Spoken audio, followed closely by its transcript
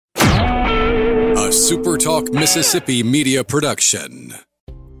a SuperTalk Mississippi media production.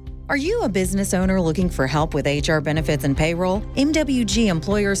 Are you a business owner looking for help with HR benefits and payroll? MWG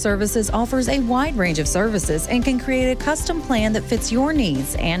Employer Services offers a wide range of services and can create a custom plan that fits your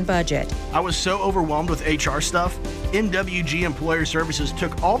needs and budget. I was so overwhelmed with HR stuff. MWG Employer Services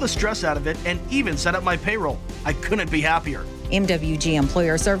took all the stress out of it and even set up my payroll. I couldn't be happier. MWG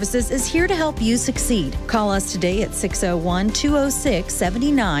Employer Services is here to help you succeed. Call us today at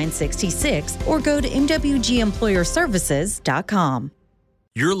 601-206-7966 or go to MWGEmployerServices.com.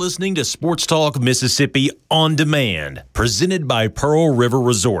 You're listening to Sports Talk Mississippi On Demand, presented by Pearl River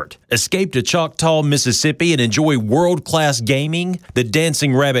Resort. Escape to Choctaw, Mississippi and enjoy world-class gaming, the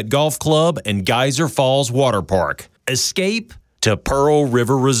Dancing Rabbit Golf Club, and Geyser Falls Water Park. Escape to Pearl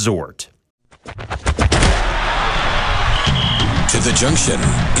River Resort. To the junction,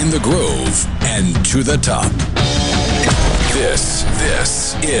 in the Grove, and to the top. This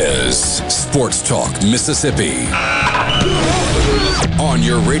is Sports Talk Mississippi. On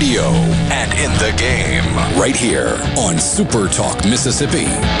your radio and in the game, right here on Super Talk Mississippi.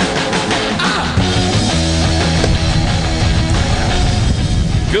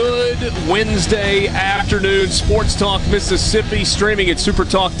 Good Wednesday afternoon, Sports Talk Mississippi, streaming at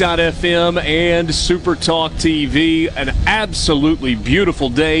supertalk.fm and Supertalk TV. An absolutely beautiful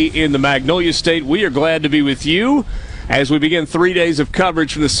day in the Magnolia State. We are glad to be with you as we begin 3 days of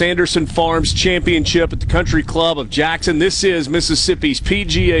coverage from the Sanderson Farms Championship at the Country Club of Jackson. This is Mississippi's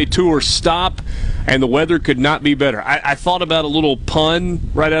PGA Tour stop, and the weather could not be better. I thought about a little pun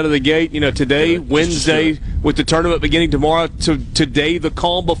right out of the gate. You know, today, Wednesday, with the tournament beginning tomorrow, today the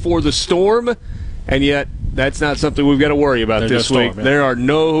calm before the storm, and yet that's not something we've got to worry about this week. There are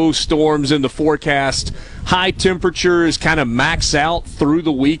no storms in the forecast. High temperatures kind of max out through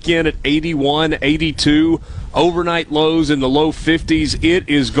the weekend at 81, 82. Overnight lows in the low 50s. It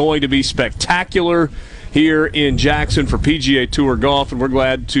is going to be spectacular here in Jackson for PGA Tour golf, and we're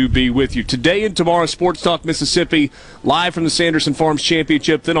glad to be with you. Today and tomorrow, Sports Talk Mississippi, live from the Sanderson Farms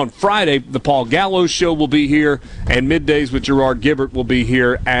Championship. Then on Friday, the Paul Gallows Show will be here, and Middays with Gerard Gibbert will be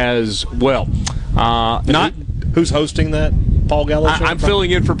here as well. Who's hosting that? Paul Gallows Show? I'm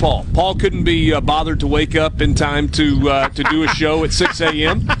filling in for Paul. Paul couldn't be bothered to wake up in time to do a show at 6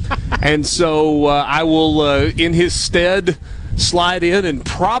 a.m., and so I will, in his stead, slide in and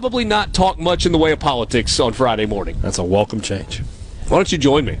probably not talk much in the way of politics on Friday morning. That's a welcome change. Why don't you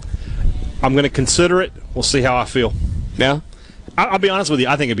join me? I'm going to consider it. We'll see how I feel. Yeah? I'll be honest with you.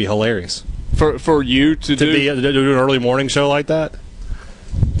 I think it'd be hilarious. For you to do an early morning show like that?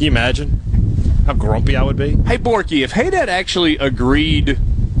 Can you imagine how grumpy I would be? Hey, Borky, if Haydad actually agreed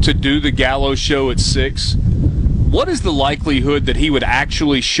to do the Gallows Show at 6, what is the likelihood that he would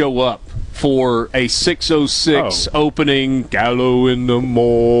actually show up for a 6:06 opening Gallo in the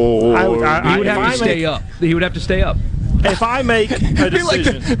morning? He would have to stay up. He would have to stay up. If I make a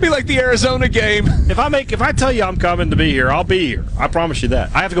decision, be like the Arizona game. If I tell you I'm coming to be here, I'll be here. I promise you that.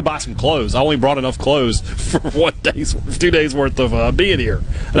 I have to go buy some clothes. I only brought enough clothes for 2 days worth of being here.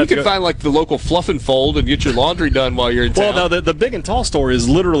 You can find like the local Fluff and Fold and get your laundry done while you're in town. Well, no, the Big and Tall store is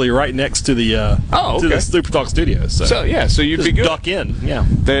literally right next to the to the Super Talk studios. So you'd be good. Duck in. Yeah.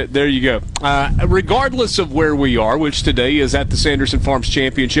 There you go. Regardless of where we are, which today is at the Sanderson Farms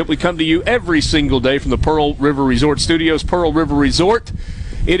Championship, we come to you every single day from the Pearl River Resort Studios. Pearl River Resort.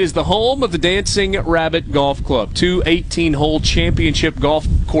 It is the home of the Dancing Rabbit Golf Club. 2 18-hole championship golf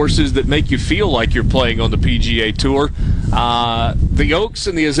courses that make you feel like you're playing on the PGA Tour. The Oaks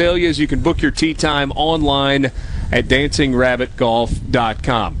and the Azaleas, you can book your tee time online at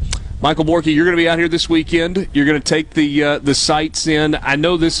dancingrabbitgolf.com. Michael Borky, you're going to be out here this weekend. You're going to take the sights in. I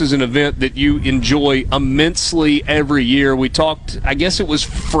know this is an event that you enjoy immensely every year. We talked, I guess it was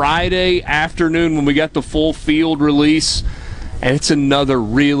Friday afternoon when we got the full field release, and it's another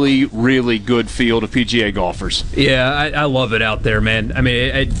really, really good field of PGA golfers. Yeah, I love it out there, man. I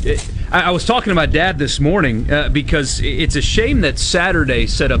mean, I was talking to my dad this morning because it's a shame that Saturday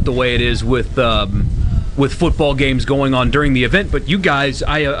set up the way it is with football games going on during the event, but you guys,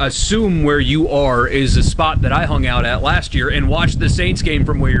 I assume where you are is a spot that I hung out at last year and watched the Saints game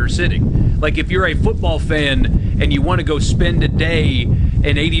from where you're sitting. Like, if you're a football fan and you want to go spend a day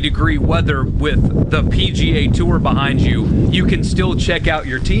in 80-degree weather with the PGA Tour behind you, you can still check out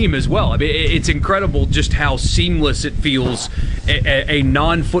your team as well. I mean, it's incredible just how seamless it feels. A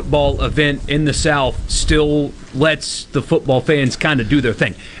non-football event in the South still lets the football fans kind of do their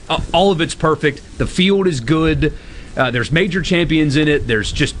thing. All of it's perfect. The field is good. There's major champions in it.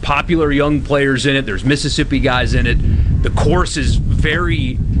 There's just popular young players in it. There's Mississippi guys in it. The course is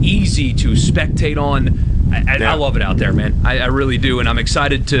very easy to spectate on. I love it out there, man. I really do, and I'm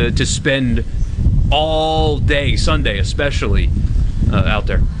excited to spend all day Sunday, especially out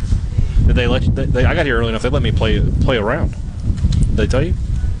there. Did they let you? I got here early enough. They let me play around. Did they tell you?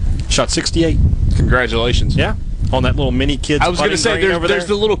 Shot 68. Congratulations. Yeah. On that little mini kids. I was going to say there's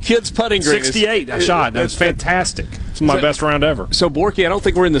the little kids putting green. 68 I shot. That was fantastic. It's my best round ever. So Borky, I don't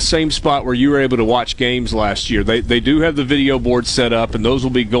think we're in the same spot where you were able to watch games last year. They do have the video board set up, and those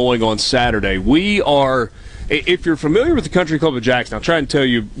will be going on Saturday. We are, if you're familiar with the Country Club of Jackson, I'll try and tell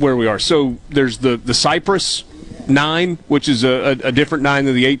you where we are. So there's the Cypress 9, which is a different 9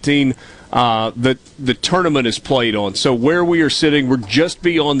 than the 18 that the tournament is played on. So where we are sitting, we're just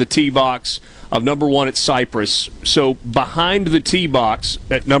beyond the tee box of number 1 at Cypress. So behind the tee box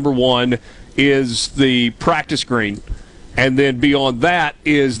at number 1 is the practice green, and then beyond that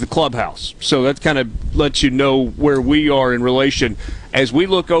is the clubhouse. So that kind of lets you know where we are in relation. As we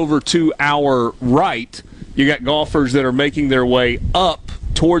look over to our right, you got golfers that are making their way up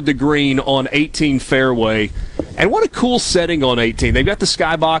toward the green on 18 fairway. And what a cool setting on 18. They've got the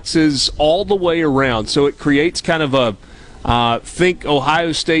skyboxes all the way around, so it creates kind of a think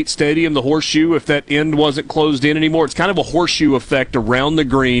Ohio State Stadium, the horseshoe, if that end wasn't closed in anymore. It's kind of a horseshoe effect around the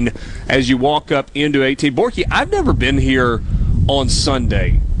green as you walk up into 18. Borky, I've never been here on Sunday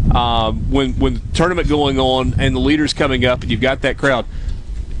when the tournament going on and the leaders coming up and you've got that crowd.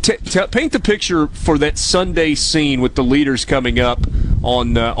 Paint the picture for that Sunday scene with the leaders coming up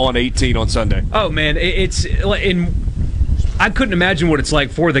on 18 on Sunday. Oh, man, it's I couldn't imagine what it's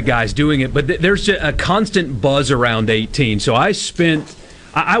like for the guys doing it, but there's a constant buzz around 18. So I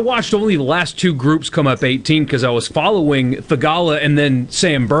watched only the last 2 groups come up 18 because I was following Thagala and then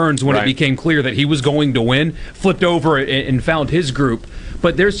Sam Burns when it became clear that he was going to win. Flipped over and found his group.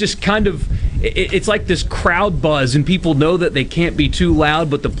 But there's just kind of, it's like this crowd buzz, and people know that they can't be too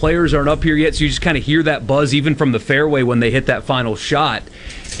loud, but the players aren't up here yet, so you just kind of hear that buzz even from the fairway when they hit that final shot.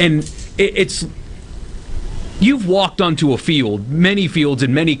 And it's... You've walked onto a field, many fields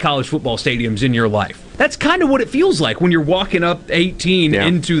in many college football stadiums in your life. That's kind of what it feels like when you're walking up 18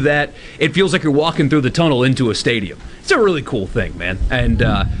 into that. It feels like you're walking through the tunnel into a stadium. It's a really cool thing, man. And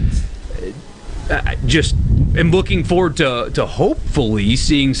I just am looking forward to hopefully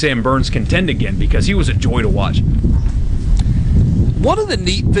seeing Sam Burns contend again because he was a joy to watch. One of the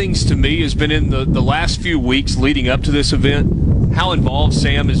neat things to me has been in the last few weeks leading up to this event, how involved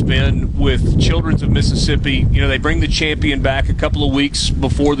Sam has been with Children's of Mississippi. You know, they bring the champion back a couple of weeks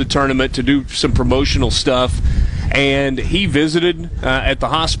before the tournament to do some promotional stuff. And he visited at the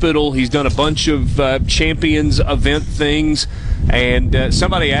hospital. He's done a bunch of champions event things. And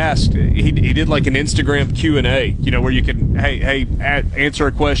somebody asked, he did like an Instagram Q&A, you know, where you can, answer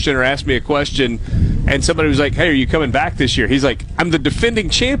a question or ask me a question. And somebody was like, hey, are you coming back this year? He's like, I'm the defending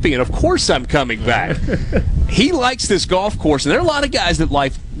champion. Of course I'm coming back. He likes this golf course, and there are a lot of guys that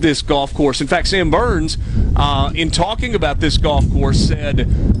like this golf course. In fact, Sam Burns, in talking about this golf course, said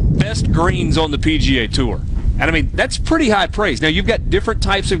best greens on the PGA Tour. And, I mean, that's pretty high praise. Now, you've got different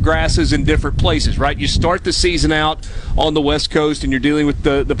types of grasses in different places, right? You start the season out on the West Coast, and you're dealing with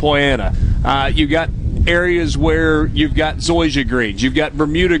the Poiana. You've got areas where you've got zoysia greens. You've got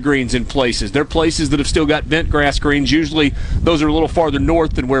Bermuda greens in places. There are places that have still got bent grass greens. Usually those are a little farther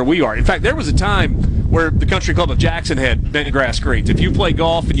north than where we are. In fact, there was a time where the Country Club of Jackson had bent grass greens. If you play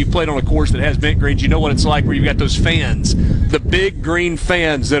golf and you played on a course that has bent greens, you know what it's like where you've got those fans, the big green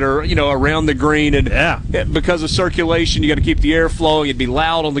fans that are, you know, around the green. And because of circulation, you got to keep the air flowing. It'd be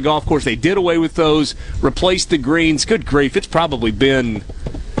loud on the golf course. They did away with those, replaced the greens. Good grief, it's probably been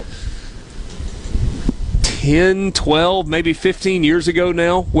 10, 12, maybe 15 years ago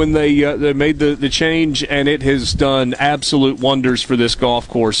now when they made the change, and it has done absolute wonders for this golf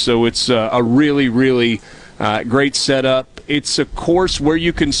course. So it's a really, really great setup. It's a course where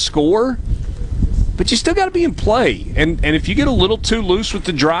you can score, but you still got to be in play. And if you get a little too loose with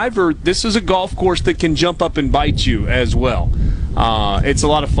the driver, this is a golf course that can jump up and bite you as well. It's a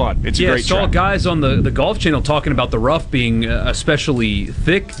lot of fun. It's a great track. I saw guys on the Golf Channel talking about the rough being especially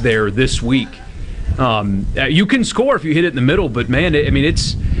thick there this week. You can score if you hit it in the middle, but man,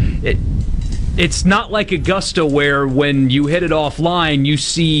 it's not like Augusta where when you hit it offline, you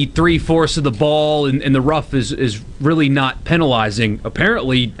see 3/4 of the ball and the rough is really not penalizing.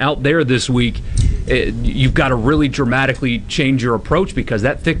 Apparently, out there this week, you've got to really dramatically change your approach because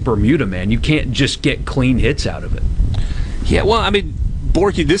that thick Bermuda, man, you can't just get clean hits out of it. Yeah, well, I mean,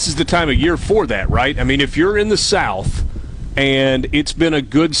 Borky, this is the time of year for that, right? I mean, if you're in the South and it's been a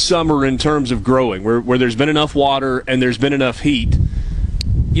good summer in terms of growing, where there's been enough water and there's been enough heat,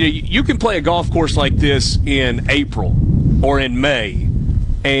 you know, you can play a golf course like this in April or in May,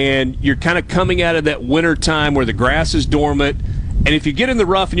 and you're kind of coming out of that winter time where the grass is dormant And if you get in the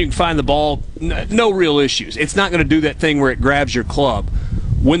rough and you can find the ball, no real issues. It's not going to do that thing where it grabs your club.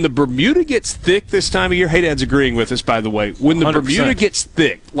 When the Bermuda gets thick this time of year, hey, Dad's agreeing with us, by the way. When the 100%. Bermuda gets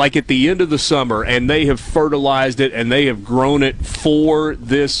thick, like at the end of the summer, and they have fertilized it and they have grown it for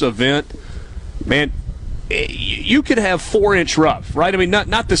this event, man, you could have 4-inch rough, right? I mean,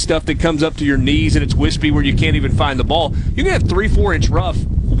 not the stuff that comes up to your knees and it's wispy where you can't even find the ball. You can have 3-4 inch rough,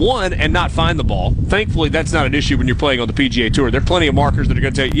 and not find the ball. Thankfully, that's not an issue when you're playing on the PGA Tour. There are plenty of markers that are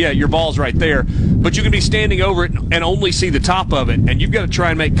going to tell you, yeah, your ball's right there, but you can be standing over it and only see the top of it, and you've got to try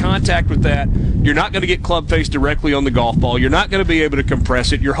and make contact with that. You're not going to get club face directly on the golf ball. You're not going to be able to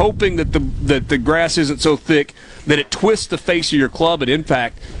compress it. You're hoping that the grass isn't so thick that it twists the face of your club, and in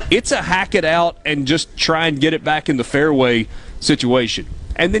fact, it's a hack it out and just try and get it back in the fairway situation.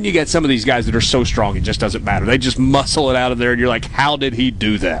 And then you get some of these guys that are so strong it just doesn't matter. They just muscle it out of there, and you're like, how did he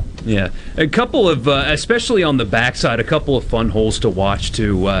do that? Yeah. A couple of, especially on the backside, a couple of fun holes to watch,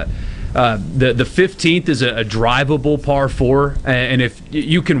 too. The 15th is a drivable par 4, and if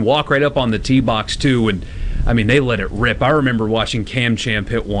you can walk right up on the tee box, too, and I mean, they let it rip. I remember watching Cam Champ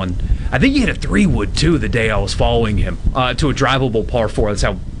hit one. I think he hit a 3-wood, too, the day I was following him, to a drivable par 4. That's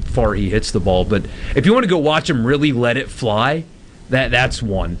how far he hits the ball. But if you want to go watch him really let it fly, that's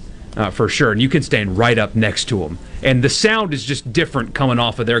one for sure. And you can stand right up next to him. And the sound is just different coming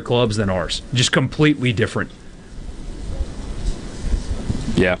off of their clubs than ours. Just completely different.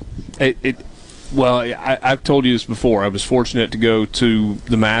 Yeah. Well, I've told you this before. I was fortunate to go to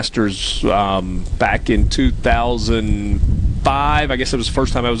the Masters back in 2005. I guess that was the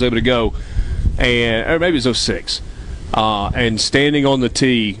first time I was able to go. Or maybe it was 2006. And standing on the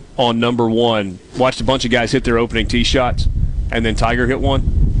tee on number 1, watched a bunch of guys hit their opening tee shots. And then Tiger hit one,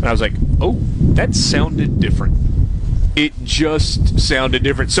 and I was like, oh, that sounded different. It just sounded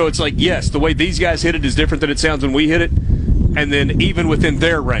different. So it's like, yes, the way these guys hit it is different than it sounds when we hit it. And then even within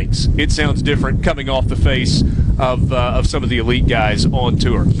their ranks, it sounds different coming off the face of some of the elite guys on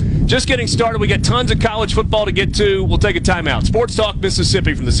tour. Just getting started. We got tons of college football to get to. We'll take a timeout. Sports Talk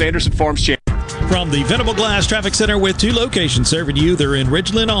Mississippi from the Sanderson Farms Channel. From the Venable Glass Traffic Center with 2 locations serving you. They're in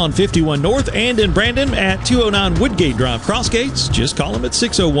Ridgeland on 51 North and in Brandon at 209 Woodgate Drive, Crossgates. Just call them at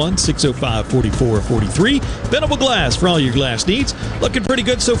 601-605-4443. Venable Glass for all your glass needs. Looking pretty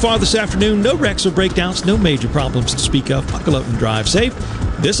good so far this afternoon. No wrecks or breakdowns, no major problems to speak of. Buckle up and drive safe.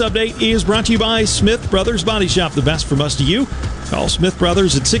 This update is brought to you by Smith Brothers Body Shop, the best from us to you. Call Smith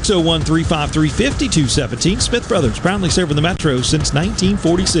Brothers at 601-353-5217. Smith Brothers, proudly serving the Metro since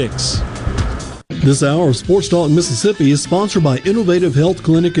 1946. This hour of Sports Talk Mississippi is sponsored by Innovative Health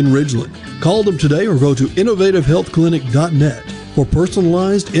Clinic in Ridgeland. Call them today or go to innovativehealthclinic.net for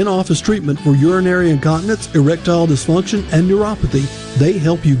personalized in-office treatment for urinary incontinence, erectile dysfunction, and neuropathy. They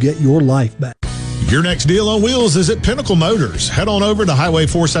help you get your life back. Your next deal on wheels is at Pinnacle Motors. Head on over to Highway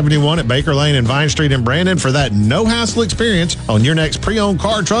 471 at Baker Lane and Vine Street in Brandon for that no-hassle experience on your next pre-owned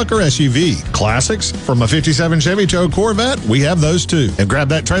car, truck, or SUV. Classics from a 57 Chevy to a Corvette, we have those too. And grab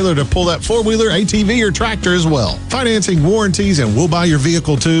that trailer to pull that four-wheeler, ATV, or tractor as well. Financing, warranties, and we'll buy your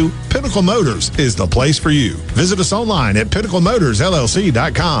vehicle too. Pinnacle Motors is the place for you. Visit us online at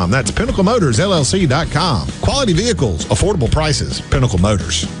PinnacleMotorsLLC.com. That's PinnacleMotorsLLC.com. Quality vehicles, affordable prices, Pinnacle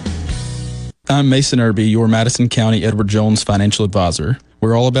Motors. I'm Mason Irby, your Madison County Edward Jones financial advisor.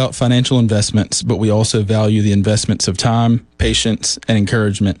 We're all about financial investments, but we also value the investments of time, patience, and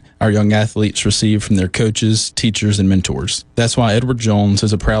encouragement our young athletes receive from their coaches, teachers, and mentors. That's why Edward Jones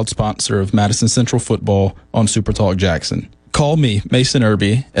is a proud sponsor of Madison Central football on Super Talk Jackson. Call me, Mason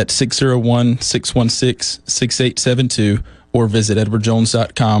Irby, at 601-616-6872 or visit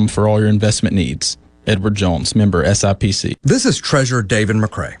edwardjones.com for all your investment needs. Edward Jones, member SIPC. This is Treasurer David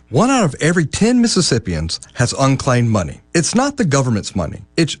McCray. 1 out of every 10 Mississippians has unclaimed money. It's not the government's money.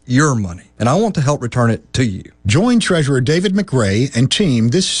 It's your money, and I want to help return it to you. Join Treasurer David McRae and team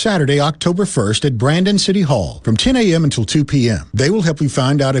this Saturday, October 1st at Brandon City Hall from 10 a.m. until 2 p.m. They will help you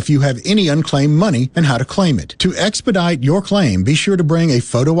find out if you have any unclaimed money and how to claim it. To expedite your claim, be sure to bring a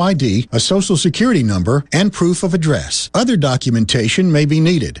photo ID, a social security number, and proof of address. Other documentation may be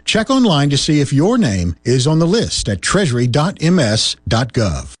needed. Check online to see if your name is on the list at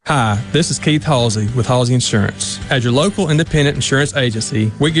treasury.ms.gov. Hi, this is Keith Halsey with Halsey Insurance. As your local independent insurance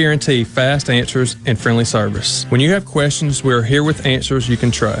agency, we guarantee fast fast answers and friendly service. When you have questions, we're here with answers you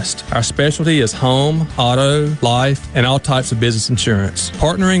can trust. Our specialty is home, auto, life, and all types of business insurance.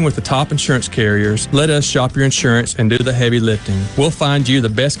 Partnering with the top insurance carriers, let us shop your insurance and do the heavy lifting. We'll find you the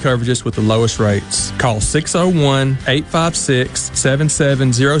best coverages with the lowest rates. Call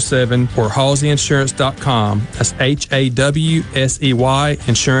 601-856-7707 or HalseyInsurance.com. That's HAWSEY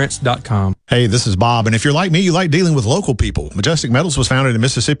Insurance.com. Hey, this is Bob, and if you're like me, you like dealing with local people. Majestic Metals was founded in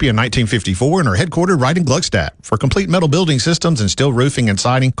Mississippi in 1954 and are headquartered right in Gluckstadt. For complete metal building systems and steel roofing and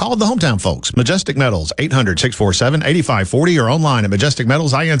siding, call the hometown folks. Majestic Metals, 800-647-8540 or online at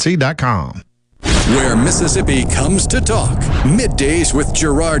majesticmetalsinc.com. Where Mississippi comes to talk. Middays with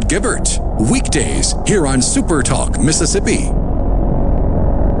Gerard Gibbert. Weekdays here on Super Talk Mississippi.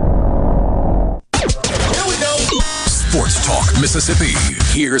 Sports Talk Mississippi.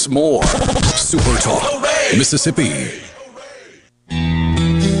 Here's more. Super Talk Mississippi.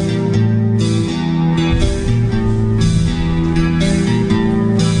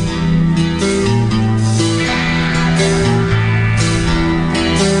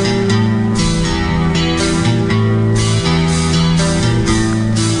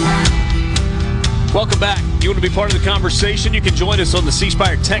 Welcome back. You want to be part of the conversation? You can join us on the C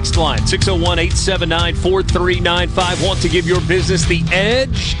Spire text line, 601-879-4395. Want to give your business the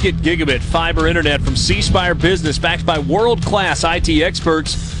edge? Get gigabit fiber internet from C Spire Business, backed by world-class IT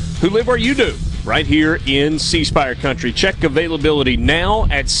experts who live where you do, right here in C Spire country. Check availability now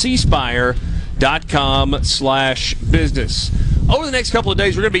at cspire.com/business. Over the next couple of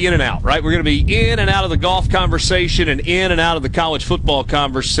days, we're going to be in and out, right? We're going to be in and out of the golf conversation and in and out of the college football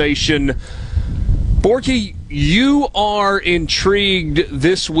conversation. Borky, you are intrigued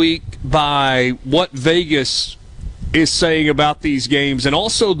this week by what Vegas is saying about these games and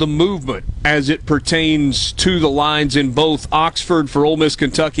also the movement as it pertains to the lines in both Oxford for Ole Miss,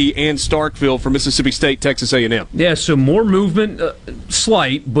 Kentucky, and Starkville for Mississippi State, Texas A&M. Yeah, so more movement,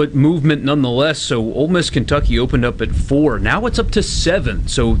 slight, but movement nonetheless. So Ole Miss, Kentucky opened up at 4. Now it's up to 7.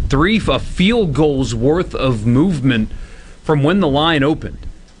 So a field goal's worth of movement from when the line opened.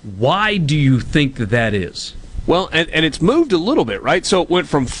 Why do you think that is? Well, and it's moved a little bit, right? So it went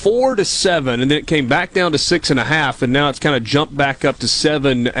from 4 to 7, and then it came back down to 6.5, and now it's kind of jumped back up to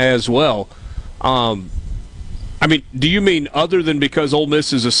 7 as well. I mean, do you mean other than because Ole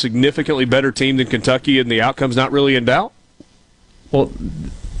Miss is a significantly better team than Kentucky and the outcome's not really in doubt? Well,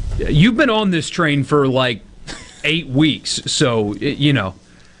 you've been on this train for like 8 weeks, so, you know.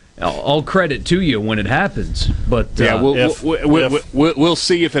 All credit to you when it happens, but yeah, we'll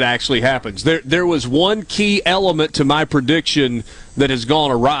see if it actually happens. There was one key element to my prediction that has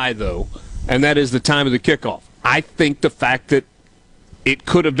gone awry, though, and that is the time of the kickoff. I think the fact that it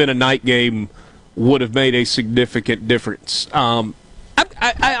could have been a night game would have made a significant difference. I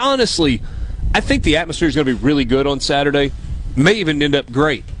honestly, I think the atmosphere is going to be really good on Saturday. May even end up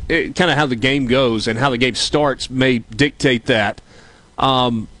great. Kind of how the game goes and how the game starts may dictate that.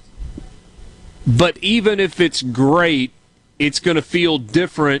 But even if it's great, it's going to feel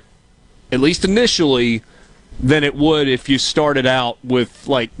different, at least initially, than it would if you started out with,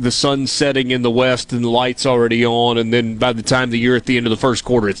 like, the sun setting in the west and the lights already on, and then by the time you're at the end of the first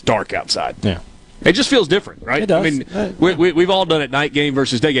quarter, it's dark outside. Yeah. It just feels different, right? It does. I mean, we've all done it night game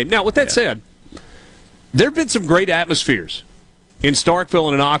versus day game. Now, with that said, there have been some great atmospheres in Starkville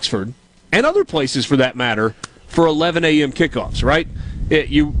and in Oxford, and other places for that matter, for 11 a.m. kickoffs, right?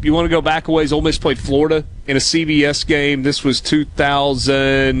 You want to go back a ways, Ole Miss played Florida in a CBS game. This was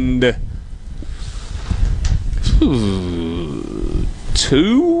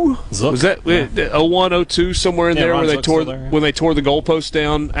 2002? Was that 01, 02, somewhere in there, where they when they tore the goalpost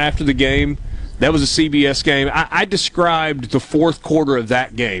down after the game? That was a CBS game. I described the fourth quarter of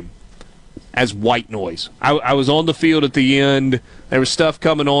that game as white noise. I was on the field at the end. There was stuff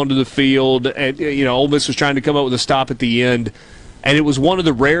coming onto the field, and Ole Miss was trying to come up with a stop at the end. And it was one of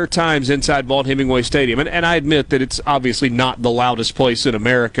the rare times inside Vaught-Hemingway Stadium. And I admit that it's obviously not the loudest place in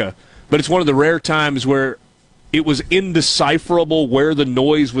America, but it's one of the rare times where it was indecipherable where the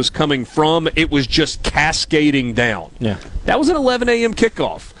noise was coming from. It was just cascading down. Yeah. That was an 11 a.m.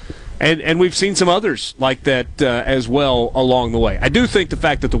 kickoff. And we've seen some others like that as well along the way. I do think the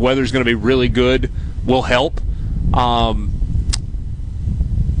fact that the weather's going to be really good will help.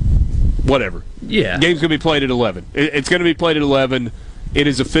 Whatever. Yeah. Game's going to be played at 11. It's going to be played at 11. It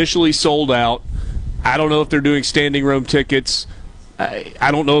is officially sold out. I don't know if they're doing standing room tickets. I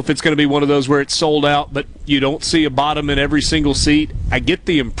don't know if it's going to be one of those where it's sold out, but you don't see a bottom in every single seat. I get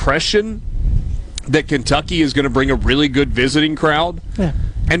the impression that Kentucky is going to bring a really good visiting crowd. Yeah.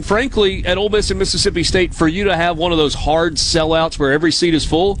 And frankly, at Ole Miss and Mississippi State, for you to have one of those hard sellouts where every seat is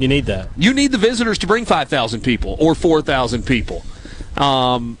full, you need that. You need the visitors to bring 5,000 people or 4,000 people,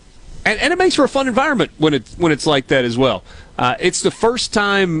 and it makes for a fun environment when it's like that as well. It's the first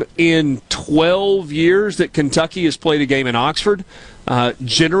time in 12 years that Kentucky has played a game in Oxford.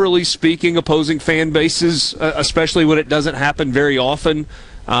 Generally speaking, opposing fan bases, especially when it doesn't happen very often,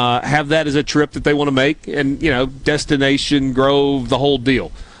 have that as a trip that they want to make, and destination, Grove, the whole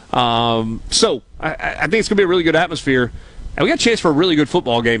deal. So I think it's going to be a really good atmosphere, and we got a chance for a really good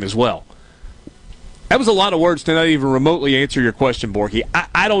football game as well. That was a lot of words to not even remotely answer your question, Borky.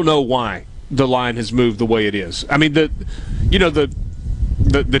 I don't know why the line has moved the way it is. I mean, the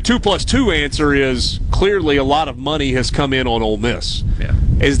 2+2 answer is clearly a lot of money has come in on Ole Miss. Yeah.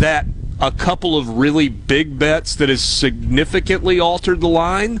 Is that a couple of really big bets that has significantly altered the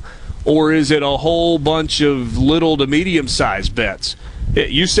line, or is it a whole bunch of little to medium-sized bets?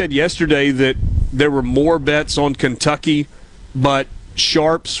 You said yesterday that there were more bets on Kentucky, but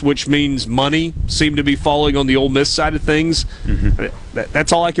sharps, which means money, seem to be falling on the Ole Miss side of things. Mm-hmm.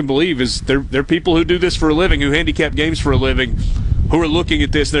 That's all I can believe is there are people who do this for a living, who handicap games for a living, who are looking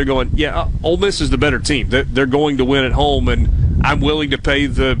at this, they're going, yeah, Ole Miss is the better team. They're going to win at home, and I'm willing to pay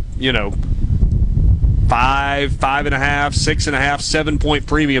the, 5.5, 6.5, 7-point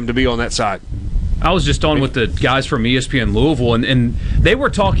premium to be on that side. I was just on with the guys from ESPN Louisville, and they were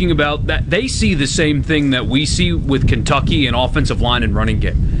talking about that they see the same thing that we see with Kentucky in offensive line and running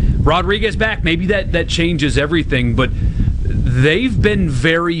game. Rodriguez back, maybe that changes everything, but they've been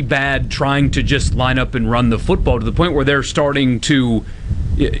very bad trying to just line up and run the football to the point where they're starting to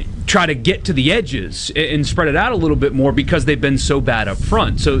try to get to the edges and spread it out a little bit more because they've been so bad up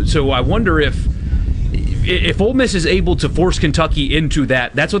front. So I wonder if Ole Miss is able to force Kentucky into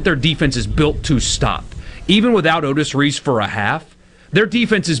that's what their defense is built to stop. Even without Otis Reese for a half, their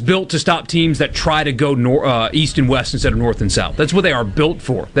defense is built to stop teams that try to go east and west instead of north and south. That's what they are built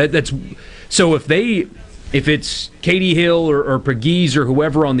for. So if it's Katie Hill or Pegues or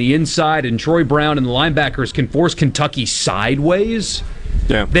whoever on the inside and Troy Brown and the linebackers can force Kentucky sideways,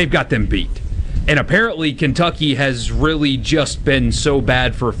 they've got them beat. And apparently Kentucky has really just been so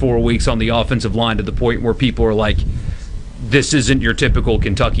bad for 4 weeks on the offensive line to the point where people are like, this isn't your typical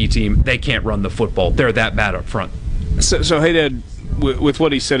Kentucky team. They can't run the football. They're that bad up front. So hey, Dad, with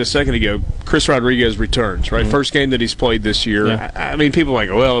what he said a second ago, Chris Rodriguez returns, right? Mm-hmm. First game that he's played this year. Yeah. I mean, people are like,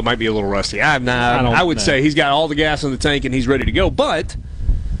 well, it might be a little rusty. I would say he's got all the gas in the tank and he's ready to go. But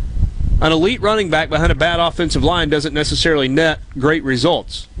an elite running back behind a bad offensive line doesn't necessarily net great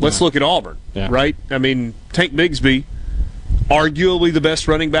results. Let's look at Auburn, right? I mean, Tank Bigsby, arguably the best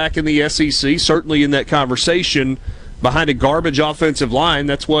running back in the SEC, certainly in that conversation, behind a garbage offensive line.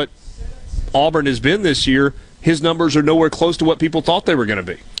 That's what Auburn has been this year. His numbers are nowhere close to what people thought they were going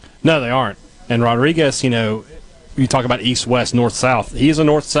to be. No, they aren't. And Rodriguez, you talk about east-west, north-south. He's a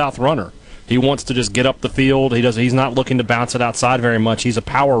north-south runner. He wants to just get up the field. He's not looking to bounce it outside very much. He's a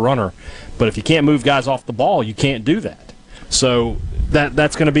power runner. But if you can't move guys off the ball, you can't do that. So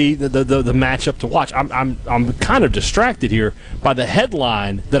that's going to be the matchup to watch. I'm kind of distracted here by the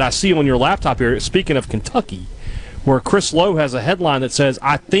headline that I see on your laptop here, speaking of Kentucky, where Chris Lowe has a headline that says,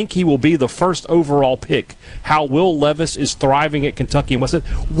 I think he will be the first overall pick. How Will Levis is thriving at Kentucky. And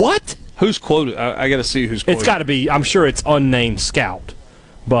what? Who's quoted? I got to see who's quoted. It's got to be, I'm sure it's unnamed scout.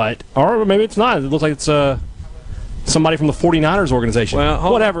 Or maybe it's not. It looks like it's somebody from the 49ers organization.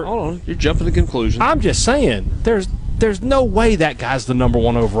 Well, whatever. Hold on. You're jumping to conclusions. I'm just saying, there's no way that guy's the number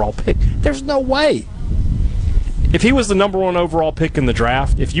one overall pick. There's no way. If he was the number one overall pick in the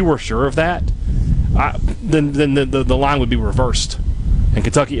draft, if you were sure of that, then the line would be reversed. And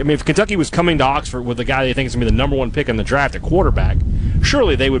Kentucky, if Kentucky was coming to Oxford with the guy they think is going to be the number one pick in the draft at quarterback,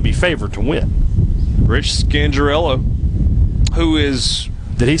 surely they would be favored to win. Rich Scangarello, who is...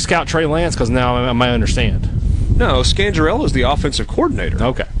 Did he scout Trey Lance? Because now I might understand. No, Scangarello is the offensive coordinator.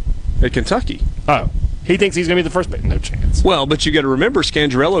 Okay. At Kentucky. Oh. He thinks he's going to be the first pick. No chance. Well, but you got to remember,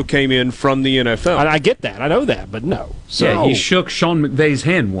 Scangarello came in from the NFL. I get that. I know that, but no. So he shook Sean McVay's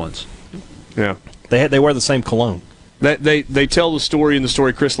hand once. Yeah. They wear the same cologne. They tell the story in the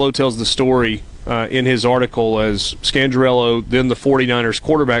story. Chris Lowe tells the story in his article as Scangarello, then the 49ers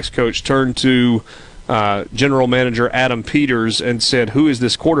quarterbacks coach, turned to general manager Adam Peters and said, who is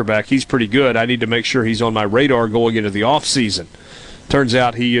this quarterback? He's pretty good. I need to make sure he's on my radar going into the offseason. Turns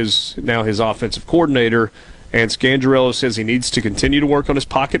out he is now his offensive coordinator, and Scangarello says he needs to continue to work on his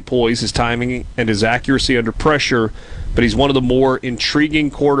pocket poise, his timing, and his accuracy under pressure, but he's one of the more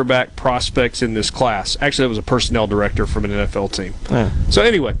intriguing quarterback prospects in this class. Actually, that was a personnel director from an NFL team. Yeah. So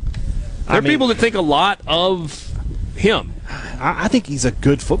anyway, there are people that think a lot of him. I think he's a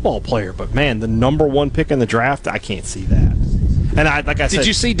good football player, but man, the number one pick in the draft, I can't see that. And like I said, did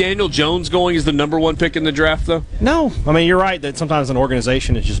you see Daniel Jones going as the number one pick in the draft, though? No. I mean, you're right that sometimes an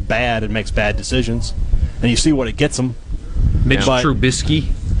organization is just bad and makes bad decisions, and you see what it gets them. Mitch Trubisky,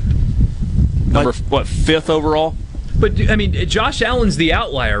 number fifth overall. But, I mean, Josh Allen's the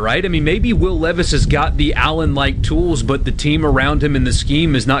outlier, right? I mean, maybe Will Levis has got the Allen-like tools, but the team around him in the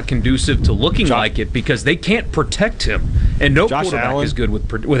scheme is not conducive to looking like it because they can't protect him. And no quarterback is good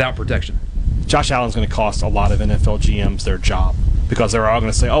without protection. Josh Allen's going to cost a lot of NFL GMs their job because they're all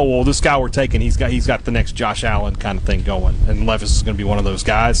going to say, oh, well, this guy we're taking, he's got the next Josh Allen kind of thing going. And Levis is going to be one of those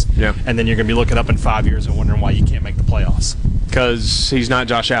guys. Yeah. And then you're going to be looking up in 5 years and wondering why you can't make the playoffs. Because he's not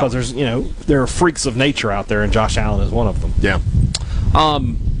Josh Allen. Because there are freaks of nature out there, and Josh Allen is one of them. Yeah.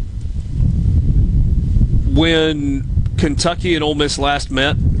 When Kentucky and Ole Miss last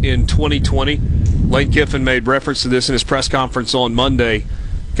met in 2020, Lane Kiffin made reference to this in his press conference on Monday.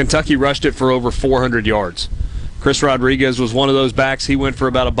 Kentucky rushed it for over 400 yards. Chris Rodriguez was one of those backs. He went for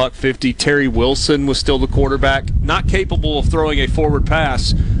about $150. Terry Wilson was still the quarterback, not capable of throwing a forward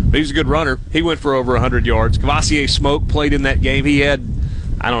pass, but he was a good runner. He went for over 100 yards. Kavasier Smoke played in that game. He had,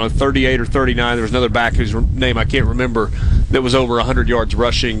 38 or 39. There was another back whose name I can't remember that was over 100 yards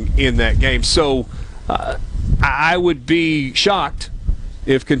rushing in that game. So I would be shocked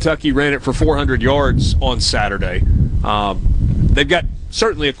if Kentucky ran it for 400 yards on Saturday. They've got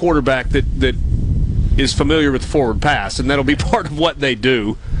certainly a quarterback that is familiar with the forward pass, and that'll be part of what they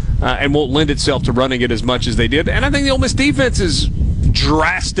do and won't lend itself to running it as much as they did. And I think the Ole Miss defense is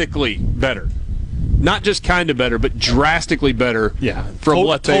drastically better. Not just kind of better, but drastically better from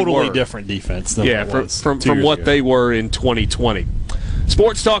what they were. Totally different defense than it was from what they were in 2020.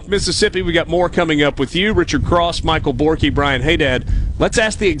 Sports Talk Mississippi, we got more coming up with you. Richard Cross, Michael Borky, Brian Haydad. Let's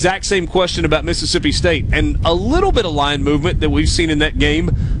ask the exact same question about Mississippi State and a little bit of line movement that we've seen in that game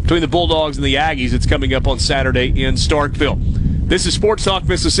between the Bulldogs and the Aggies. It's coming up on Saturday in Starkville. This is Sports Talk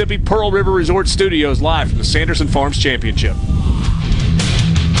Mississippi, Pearl River Resort Studios, live from the Sanderson Farms Championship.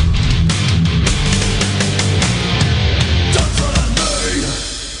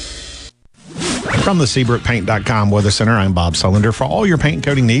 From the SeabrookPaint.com Weather Center, I'm Bob Sullender. For all your paint and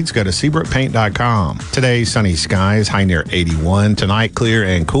coating needs, go to SeabrookPaint.com. Today, sunny skies, high near 81. Tonight, clear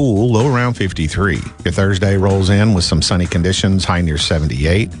and cool, low around 53. Your Thursday rolls in with some sunny conditions, high near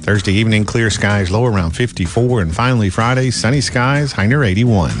 78. Thursday evening, clear skies, low around 54. And finally, Friday, sunny skies, high near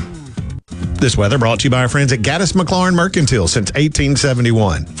 81. This weather brought to you by our friends at Gaddis McLaurin Mercantile since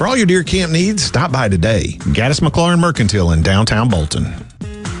 1871. For all your deer camp needs, stop by today. Gaddis McLaurin Mercantile in downtown Bolton.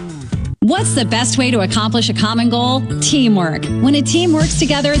 What's the best way to accomplish a common goal? Teamwork. When a team works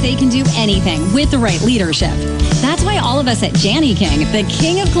together, they can do anything with the right leadership. That's why all of us at Janney King, the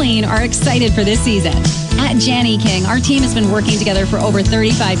king of clean, are excited for this season. At Janney King, our team has been working together for over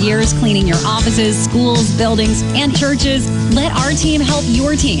 35 years, cleaning your offices, schools, buildings, and churches. Let our team help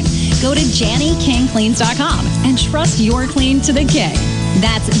your team. Go to JannyKingCleans.com and trust your clean to the king.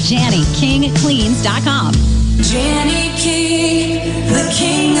 That's JannyKingCleans.com. Janney King, the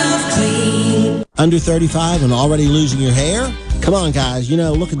king of clean. Under 35 and already losing your hair? Come on, guys.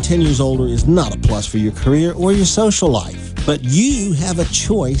 Looking 10 years older is not a plus for your career or your social life. But you have a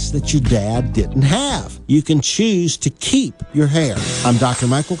choice that your dad didn't have. You can choose to keep your hair. I'm Dr.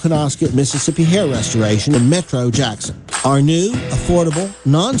 Michael Konoska at Mississippi Hair Restoration in Metro Jackson. Our new, affordable,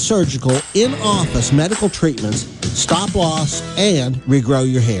 non-surgical, in-office medical treatments stop loss and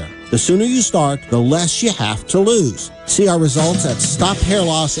regrow your hair. The sooner you start, the less you have to lose. See our results at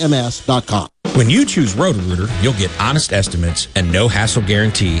stophairlossms.com. When you choose Roto-Rooter, you'll get honest estimates and no hassle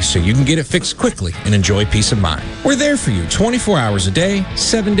guarantees so you can get it fixed quickly and enjoy peace of mind. We're there for you 24 hours a day,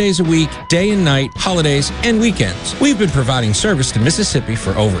 7 days a week, day and night, holidays, and weekends. We've been providing service to Mississippi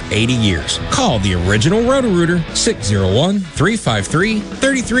for over 80 years. Call the original Roto-Rooter,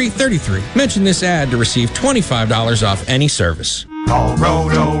 601-353-3333. Mention this ad to receive $25 off any service. Call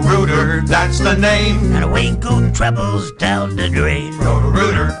Roto-Rooter, that's the name. And away go troubles down the drain.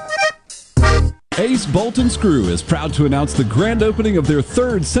 Roto-Rooter. Ace Bolt & Screw is proud to announce the grand opening of their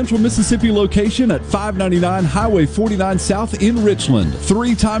third Central Mississippi location at 599 Highway 49 South in Richland.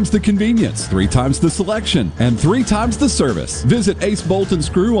 3 times the convenience, 3 times the selection, and 3 times the service. Visit Ace Bolt &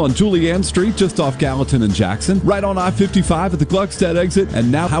 Screw on Julianne Street just off Gallatin and Jackson, right on I-55 at the Gluckstadt exit,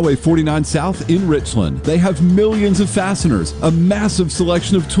 and now Highway 49 South in Richland. They have millions of fasteners, a massive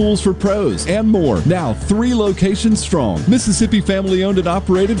selection of tools for pros, and more. Now 3 locations strong. Mississippi family owned and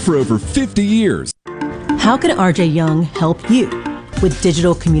operated for over 50 years. How can RJ Young help you? With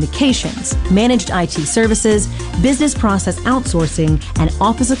digital communications, managed IT services, business process outsourcing, and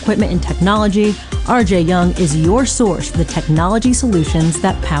office equipment and technology, RJ Young is your source for the technology solutions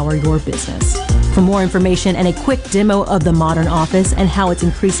that power your business. For more information and a quick demo of the Modern Office and how it's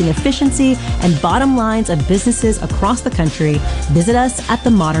increasing efficiency and bottom lines of businesses across the country, visit us at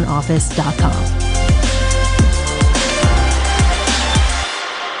themodernoffice.com.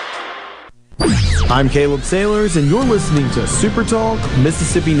 I'm Caleb Sailors, and you're listening to Super Talk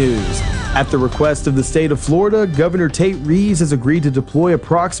Mississippi News. At the request of the state of Florida, Governor Tate Reeves has agreed to deploy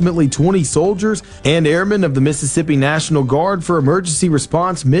approximately 20 soldiers and airmen of the Mississippi National Guard for emergency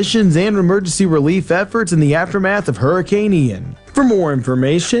response missions and emergency relief efforts in the aftermath of Hurricane Ian. For more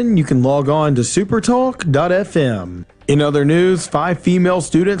information, you can log on to supertalk.fm. In other news, 5 female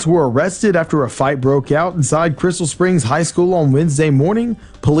students were arrested after a fight broke out inside Crystal Springs High School on Wednesday morning.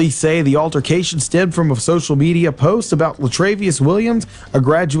 Police say the altercation stemmed from a social media post about Latravius Williams, a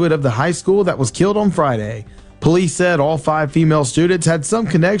graduate of the high school that was killed on Friday. Police said all 5 female students had some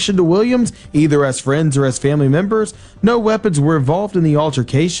connection to Williams, either as friends or as family members. No weapons were involved in the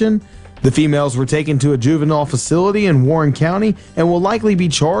altercation. The females were taken to a juvenile facility in Warren County and will likely be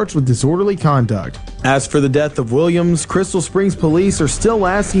charged with disorderly conduct. As for the death of Williams, Crystal Springs police are still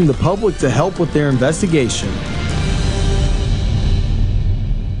asking the public to help with their investigation.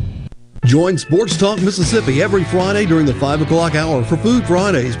 Join Sports Talk Mississippi every Friday during the 5 o'clock hour for Food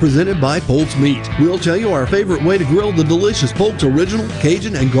Fridays presented by Polk's Meat. We'll tell you our favorite way to grill the delicious Polk's Original,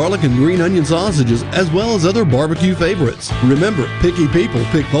 Cajun, and garlic and green onion sausages, as well as other barbecue favorites. Remember, picky people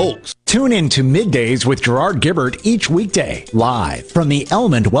pick Polk's. Tune in to Middays with Gerard Gibbert each weekday, live from the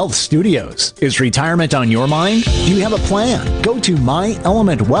Element Wealth Studios. Is retirement on your mind? Do you have a plan? Go to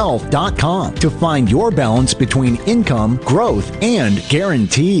myelementwealth.com to find your balance between income, growth, and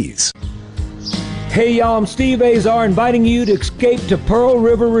guarantees. Hey y'all, I'm Steve Azar inviting you to escape to Pearl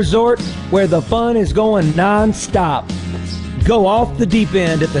River Resort where the fun is going non-stop. Go off the deep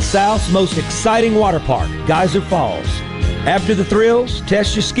end at the South's most exciting water park, Geyser Falls. After the thrills,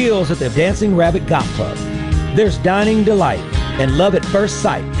 test your skills at the Dancing Rabbit Golf Club. There's dining delight and love at first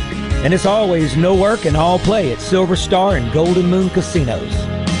sight. And it's always no work and all play at Silver Star and Golden Moon Casinos.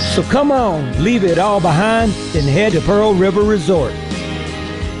 So come on, leave it all behind and head to Pearl River Resort.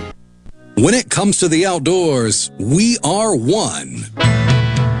 When it comes to the outdoors, we are one.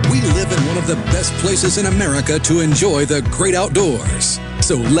 We live in one of the best places in America to enjoy the great outdoors.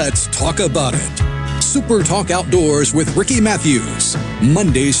 So let's talk about it. Super Talk Outdoors with Ricky Matthews.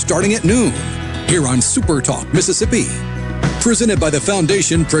 Mondays starting at noon. Here on Super Talk Mississippi. Presented by the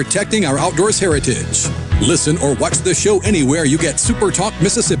Foundation Protecting Our Outdoors Heritage. Listen or watch the show anywhere you get Super Talk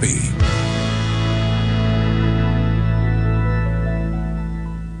Mississippi.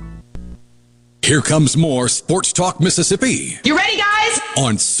 Here comes more Sports Talk Mississippi. You ready, guys?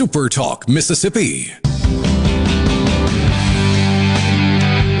 On Super Talk Mississippi.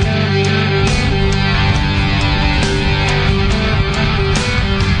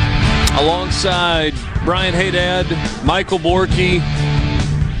 Alongside Brian Haydad, Michael Borky,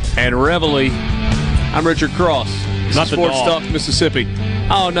 and Reveille, I'm Richard Cross. Not the Sports dog. Talk Mississippi.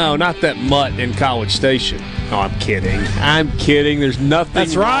 Oh, no, not that mutt in College Station. Oh, I'm kidding. I'm kidding. There's nothing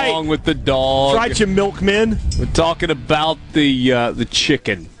That's right. wrong with the dog. That's right, you milkmen. We're talking about the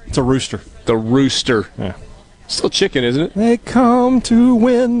chicken. It's a rooster. The rooster. Yeah. Still chicken, isn't it? They come to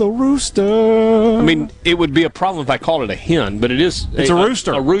win the rooster. I mean, it would be a problem if I called it a hen, but it is. It's a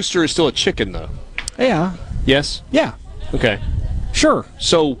rooster. A rooster is still a chicken, though. Yeah. Yes? Yeah. Okay. Sure.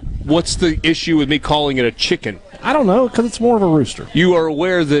 So what's the issue with me calling it a chicken? I don't know, because it's more of a rooster. You are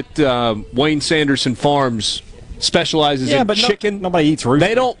aware that Wayne Sanderson Farms specializes in chicken? Nobody eats rooster.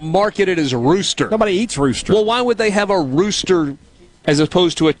 They don't market it as a rooster. Nobody eats rooster. Well, why would they have a rooster as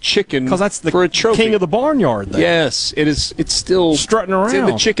opposed to a chicken? Because that's for a trophy? King of the barnyard. Then. Yes, it is. It's still strutting around. It's in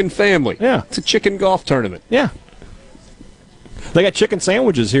the chicken family. Yeah, it's a chicken golf tournament. Yeah, they got chicken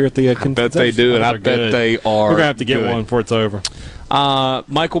sandwiches here at the. I bet they do, and I bet they are. We're gonna have to get one before it's over.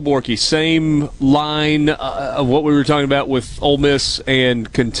 Michael Borky, same line of what we were talking about with Ole Miss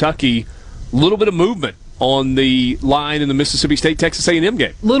and Kentucky. A little bit of movement on the line in the Mississippi State-Texas A&M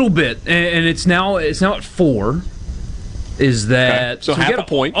game. A little bit, and it's now at 4. Is that okay. So half a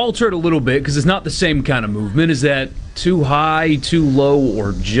point? Alter it a little bit because it's not the same kind of movement. Is that too high, too low,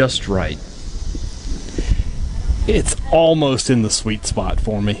 or just right? It's almost in the sweet spot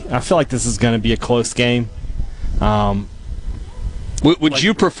for me. I feel like this is going to be a close game. Would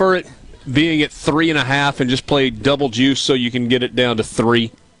you prefer it being at 3.5 and just play double juice so you can get it down to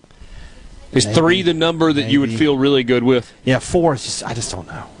 3? Is 3 the number that you would feel really good with? Yeah, 4 is just. I just don't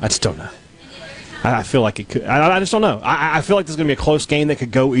know. I feel like it could. I just don't know. I feel like this is going to be a close game that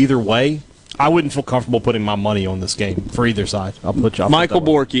could go either way. I wouldn't feel comfortable putting my money on this game for either side. Michael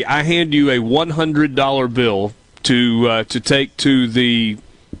Borky, I hand you a $100 bill to take to the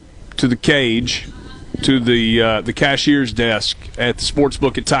cage, to the cashier's desk at the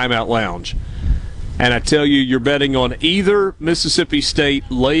sportsbook at Timeout Lounge, and I tell you, you're betting on either Mississippi State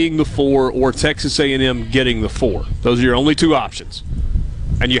laying the 4 or Texas A&M getting the 4. Those are your only two options,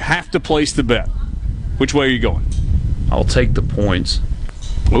 and you have to place the bet. Which way are you going? I'll take the points.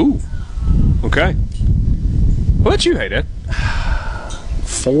 Ooh. Okay. What about you, Hayden?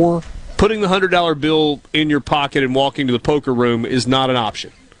 4. Putting the $100 bill in your pocket and walking to the poker room is not an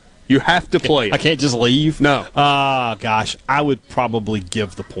option. You have to play it. I can't just leave? No. Gosh, I would probably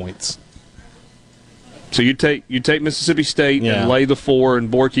give the points. So you take Mississippi State and lay the 4,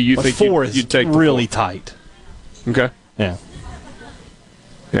 and Borky, you think 4 you'd take the really 4. tight. Okay. Yeah.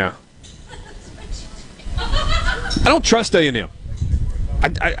 Yeah. I don't trust A&M.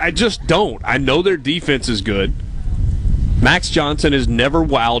 I just don't. I know their defense is good. Max Johnson has never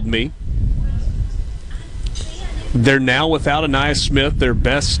wowed me. They're now without Ainias Smith, their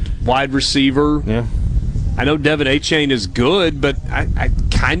best wide receiver. Yeah. I know Devin Achane is good, but I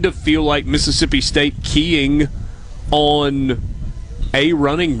kind of feel like Mississippi State keying on a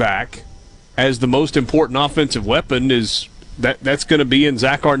running back as the most important offensive weapon is that's going to be in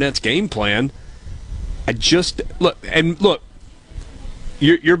Zach Arnett's game plan. Look.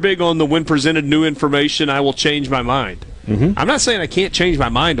 You're big on the when presented new information, I will change my mind. Mm-hmm. I'm not saying I can't change my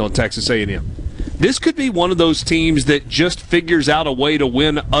mind on Texas A&M. This could be one of those teams that just figures out a way to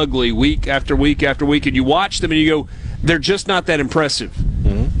win ugly week after week after week, and you watch them and you go, they're just not that impressive.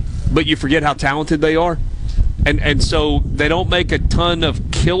 Mm-hmm. But you forget how talented they are. And so they don't make a ton of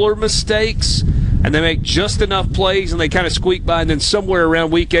killer mistakes, and they make just enough plays, and they kind of squeak by, and then somewhere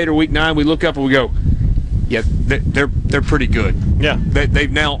around week 8 or week 9 we look up and we go, yeah, they're pretty good. Yeah. They've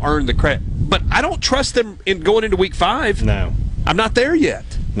now earned the credit. But I don't trust them in going into week 5. No. I'm not there yet.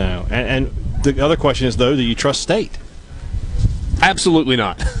 No. And the other question is, though, do you trust State? Absolutely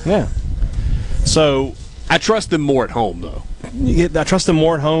not. Yeah. So I trust them more at home, though. I trust them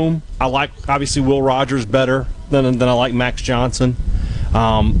more at home. I like, obviously, Will Rogers better than I like Max Johnson.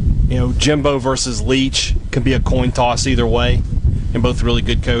 Jimbo versus Leach could be a coin toss either way. And both really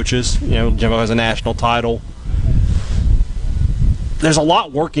good coaches. Jimbo has a national title. There's a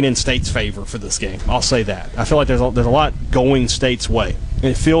lot working in State's favor for this game. I'll say that. I feel like there's a lot going State's way.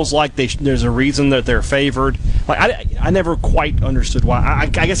 It feels like there's a reason that they're favored. Like I never quite understood why. I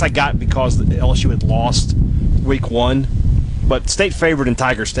guess I got it because LSU had lost week 1. But State favored in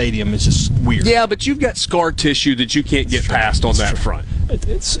Tiger Stadium is just weird. Yeah, but you've got scar tissue that you can't get past on that front.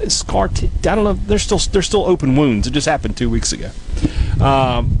 It's scar tissue. I don't know. There's still open wounds. It just happened 2 weeks ago.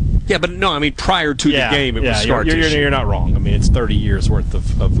 Yeah, but no, I mean prior to the game, it was scar tissue. You're not wrong. I mean, it's 30 years worth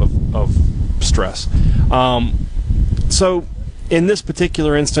of stress. So in this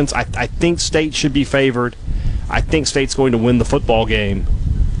particular instance, I think State should be favored. I think State's going to win the football game.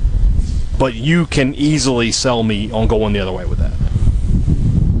 But you can easily sell me on going the other way with that.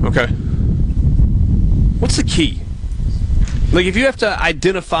 Okay. What's the key? Like, if you have to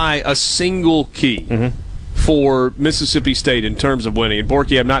identify a single key for Mississippi State in terms of winning, and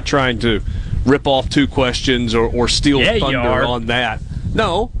Borky, I'm not trying to rip off 2 questions or steal thunder on that.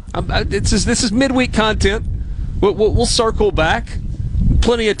 No, this is midweek content. We'll circle back.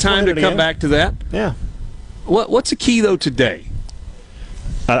 Plenty of time to come back to that. Yeah. What's the key, though, today?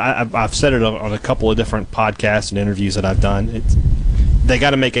 I've said it on a couple of different podcasts and interviews that I've done. They got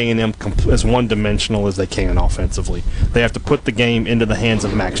to make A&M as one-dimensional as they can offensively. They have to put the game into the hands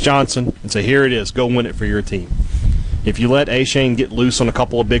of Max Johnson and say, here it is, go win it for your team. If you let Achane get loose on a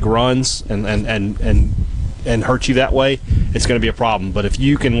couple of big runs and hurt you that way, it's going to be a problem. But if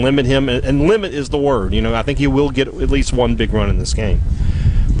you can limit him, and limit is the word, I think he will get at least one big run in this game.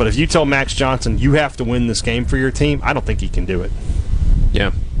 But if you tell Max Johnson you have to win this game for your team, I don't think he can do it.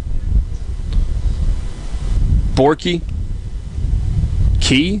 Yeah. Borky?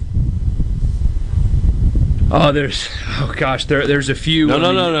 Key? There's a few. No,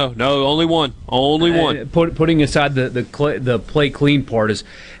 only one. Only one. Putting aside the play clean part is,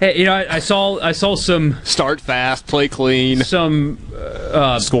 I saw some start fast, play clean, some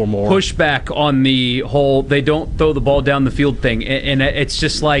score more pushback on the whole they don't throw the ball down the field thing, and it's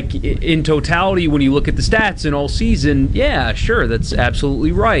just like in totality when you look at the stats in all season, yeah, sure, that's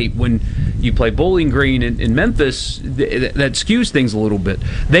absolutely right. When you play Bowling Green in Memphis, that skews things a little bit.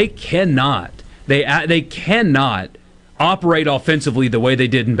 They cannot operate offensively the way they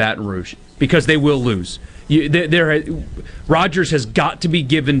did in Baton Rouge, because they will lose. Rodgers has got to be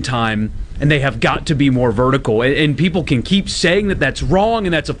given time, and they have got to be more vertical. And people can keep saying that that's wrong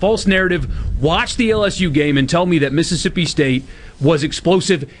and that's a false narrative. Watch the LSU game and tell me that Mississippi State was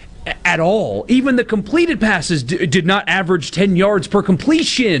explosive at all. Even the completed passes did not average 10 yards per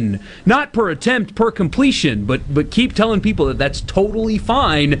completion, not per attempt, per completion. But keep telling people that that's totally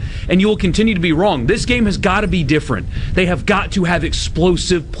fine, and you will continue to be wrong. This game has got to be different. They have got to have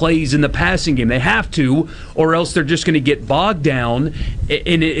explosive plays in the passing game. They have to, or else they're just going to get bogged down,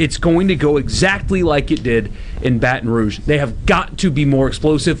 and it's going to go exactly like it did in Baton Rouge. They have got to be more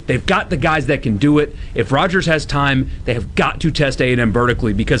explosive. They've got the guys that can do it. If Rodgers has time, they have got to test A&M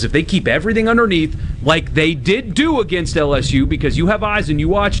vertically, because if they keep everything underneath like they did do against LSU, because you have eyes and you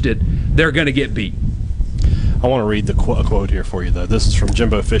watched it, they're going to get beat. I want to read the quote here for you, though. This is from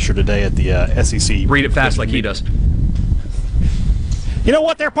Jimbo Fisher today at the SEC. Read it fast like he does. You know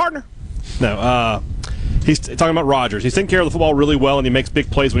what there, partner? No, he's talking about Rodgers. He's taking care of the football really well, and he makes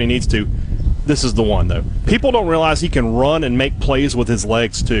big plays when he needs to. This is the one, though. People don't realize he can run and make plays with his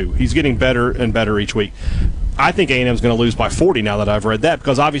legs, too. He's getting better and better each week. I think A&M's going to lose by 40 now that I've read that,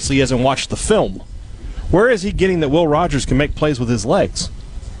 because obviously he hasn't watched the film. Where is he getting that Will Rogers can make plays with his legs?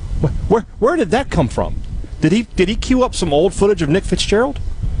 Where did that come from? Did he cue up some old footage of Nick Fitzgerald?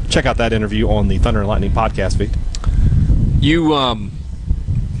 Check out that interview on the Thunder and Lightning podcast feed.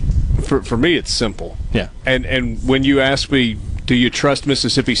 For me, it's simple. Yeah. And when you asked me, do you trust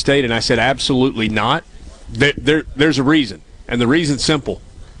Mississippi State? And I said, absolutely not. There's a reason. And the reason's simple.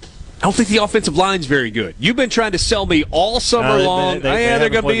 I don't think the offensive line's very good. You've been trying to sell me all summer long. They're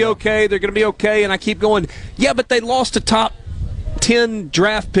going to be okay. They're going to be okay. And I keep going, yeah, but they lost a top 10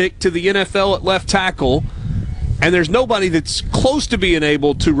 draft pick to the NFL at left tackle. And there's nobody that's close to being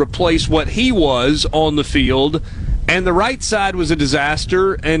able to replace what he was on the field. And the right side was a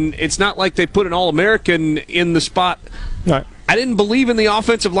disaster. And it's not like they put an All-American in the spot. Right. I didn't believe in the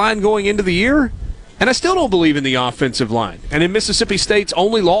offensive line going into the year. And I still don't believe in the offensive line. And in Mississippi State's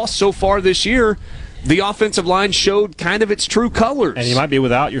only loss so far this year, the offensive line showed kind of its true colors. And you might be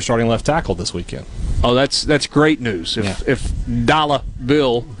without your starting left tackle this weekend. Oh, that's great news. If Dollar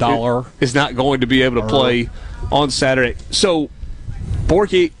Bill is not going to be able to play on Saturday. So,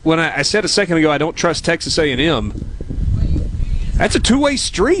 Borky, when I said a second ago I don't trust Texas A&M, that's a two-way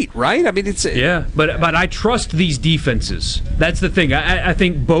street, right? I mean, it's yeah, but I trust these defenses. That's the thing. I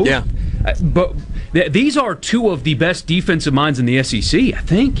think both. Yeah. But these are two of the best defensive minds in the SEC, I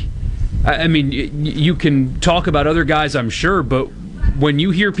think. I mean, you can talk about other guys, I'm sure, but when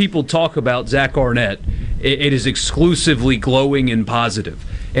you hear people talk about Zach Arnett, it is exclusively glowing and positive.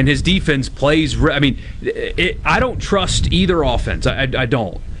 And his defense plays, I mean, I don't trust either offense. I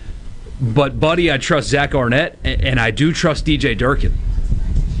don't. But, buddy, I trust Zach Arnett, and I do trust DJ Durkin.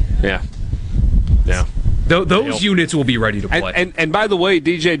 Yeah. Yeah. Those units will be ready to play. And by the way,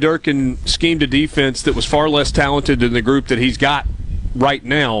 DJ Durkin schemed a defense that was far less talented than the group that he's got right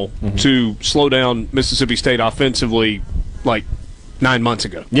now to slow down Mississippi State offensively like 9 months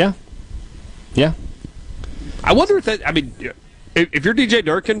ago. Yeah. Yeah. I wonder if that, I mean, if you're DJ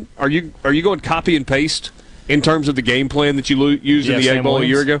Durkin, are you going copy and paste in terms of the game plan that you used in the Egg Bowl a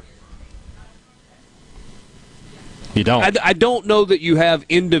year ago? You don't. I don't know that you have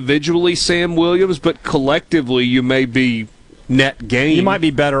individually Sam Williams, but collectively you may be net gain. You might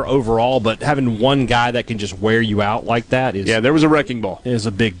be better overall, but having one guy that can just wear you out like that is... Yeah, there was a wrecking ball. Is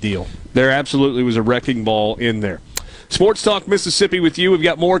a big deal. There absolutely was a wrecking ball in there. Sports Talk Mississippi with you. We've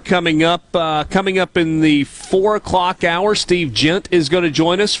got more coming up. Coming up in the 4 o'clock hour, Steve Gent is going to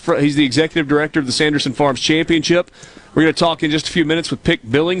join us. He's the executive director of the Sanderson Farms Championship. We're going to talk in just a few minutes with Pick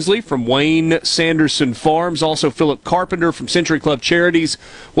Billingsley from Wayne Sanderson Farms. Also, Philip Carpenter from Century Club Charities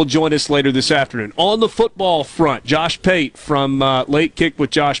will join us later this afternoon. On the football front, Josh Pate from Late Kick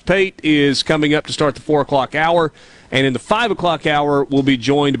with Josh Pate is coming up to start the 4 o'clock hour. And in the 5 o'clock hour, we'll be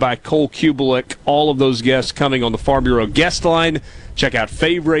joined by Cole Kubelik. All of those guests coming on the Farm Bureau guest line. Check out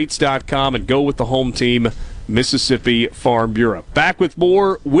favorites.com and go with the home team, Mississippi Farm Bureau. Back with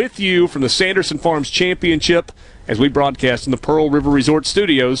more with you from the Sanderson Farms Championship as we broadcast in the Pearl River Resort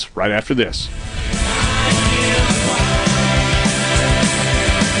Studios right after this.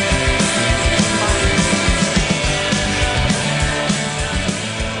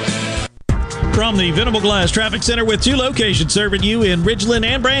 from the Venable Glass Traffic Center with 2 locations serving you in Ridgeland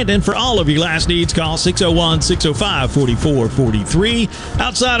and Brandon. For all of your glass needs, call 601-605-4443.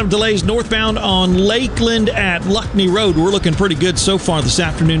 Outside of delays northbound on Lakeland at Luckney Road, we're looking pretty good so far this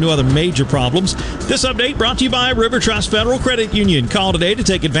afternoon. No other major problems. This update brought to you by River Trust Federal Credit Union. Call today to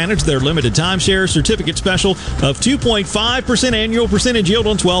take advantage of their limited timeshare certificate special of 2.5% annual percentage yield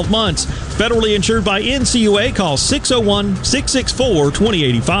on 12 months. Federally insured by NCUA. Call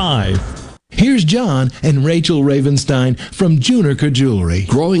 601-664-2085. Here's John and Rachel Ravenstein from Juniker Jewelry.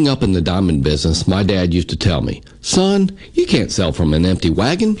 Growing up in the diamond business, my dad used to tell me, son, you can't sell from an empty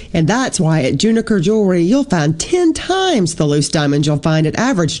wagon. And that's why at Juniker Jewelry, you'll find 10 times the loose diamonds you'll find at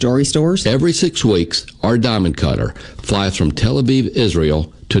average jewelry stores. Every 6 weeks, our diamond cutter flies from Tel Aviv,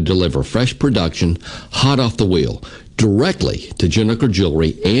 Israel, to deliver fresh production, hot off the wheel, directly to Juniker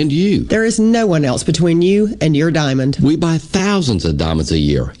Jewelry and you. There is no one else between you and your diamond. We buy thousands of diamonds a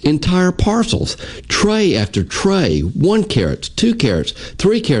year, entire parcels, tray after tray, 1 carat, 2 carats,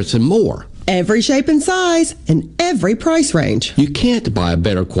 3 carats, and more. Every shape and size and every price range. You can't buy a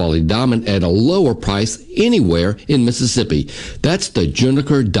better quality diamond at a lower price anywhere in Mississippi. That's the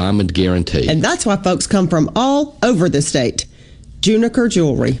Juniker Diamond Guarantee. And that's why folks come from all over the state. Juniker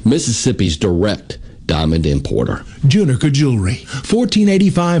Jewelry, Mississippi's direct diamond importer. Juniker Jewelry,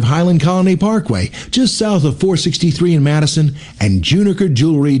 1485 Highland Colony Parkway, just south of 463 in Madison, and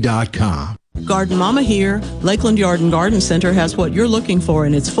junikerjewelry.com. Garden Mama here. Lakeland Yard and Garden Center has what you're looking for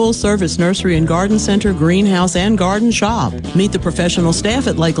in its full-service nursery and garden center, greenhouse, and garden shop. Meet the professional staff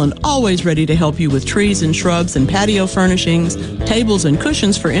at Lakeland, always ready to help you with trees and shrubs and patio furnishings, tables and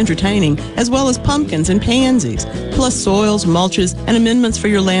cushions for entertaining, as well as pumpkins and pansies, plus soils, mulches, and amendments for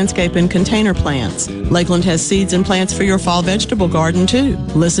your landscape and container plants. Lakeland has seeds and plants for your fall vegetable garden, too.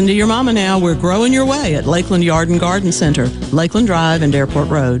 Listen to your mama now. We're growing your way at Lakeland Yard and Garden Center, Lakeland Drive and Airport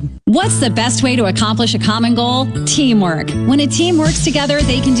Road. What's the best way to accomplish a common goal? Teamwork. When a team works together,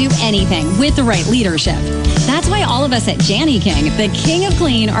 they can do anything with the right leadership. That's why all of us at Janny King, the King of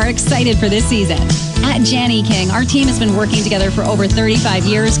Clean, are excited for this season. At Janny King, our team has been working together for over 35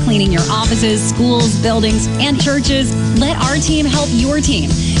 years, cleaning your offices, schools, buildings, and churches. Let our team help your team.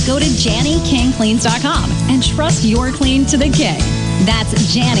 Go to JannyKingCleans.com and trust your clean to the king. That's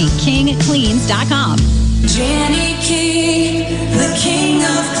JannyKingCleans.com. Janny King, the King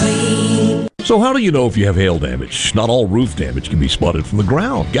of Clean. So how do you know if you have hail damage? Not all roof damage can be spotted from the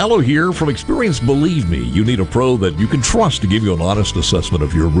ground. Gallo here. From experience, believe me, you need a pro that you can trust to give you an honest assessment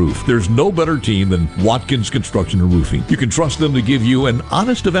of your roof. There's no better team than Watkins Construction and Roofing. You can trust them to give you an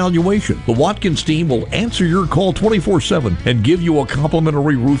honest evaluation. The Watkins team will answer your call 24/7 and give you a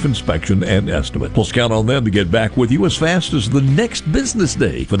complimentary roof inspection and estimate. Plus, count on them to get back with you as fast as the next business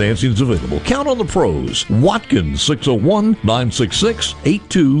day. Financing is available. Count on the pros. Watkins,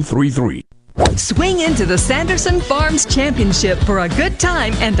 601-966-8233. Swing into the Sanderson Farms Championship for a good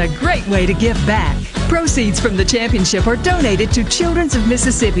time and a great way to give back. Proceeds from the championship are donated to Children's of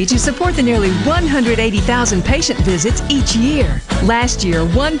Mississippi to support the nearly 180,000 patient visits each year. Last year,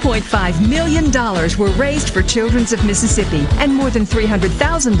 $1.5 million were raised for Children's of Mississippi, and more than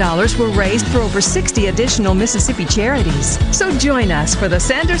 $300,000 were raised for over 60 additional Mississippi charities. So join us for the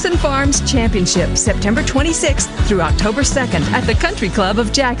Sanderson Farms Championship, September 26th through October 2nd at the Country Club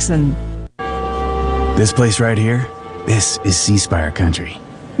of Jackson. This place right here, this is C Spire Country.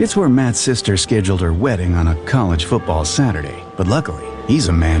 It's where Matt's sister scheduled her wedding on a college football Saturday. But luckily, he's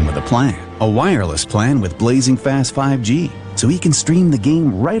a man with a plan. A wireless plan with blazing fast 5G, so he can stream the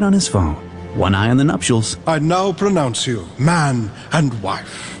game right on his phone. One eye on the nuptials. I now pronounce you man and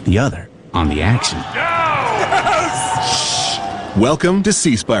wife. The other on the action. Welcome to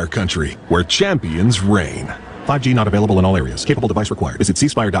C Spire Country, where champions reign. 5G not available in all areas. Capable device required. Visit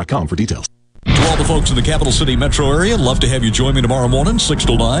cspire.com for details. To all the folks in the Capital City metro area, love to have you join me tomorrow morning, 6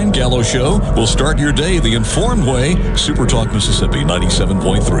 to 9, Gallo Show. We'll start your day the informed way. Super Talk Mississippi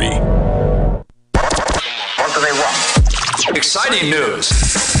 97.3. What do they want? Exciting news.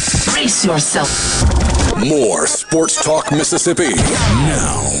 Brace yourself. More Sports Talk Mississippi.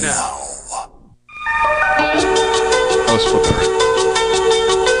 Now. Let's flip it.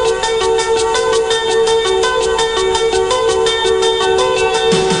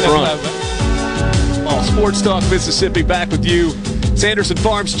 Sports Talk Mississippi back with you. Sanderson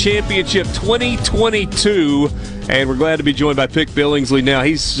Farms Championship 2022. And we're glad to be joined by Pick Billingsley now.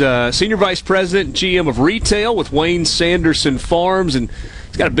 He's Senior Vice President and GM of Retail with Wayne Sanderson Farms. And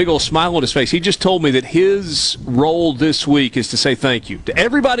he's got a big old smile on his face. He just told me that his role this week is to say thank you to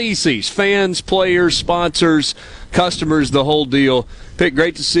everybody he sees. Fans, players, sponsors, customers, the whole deal. Pick,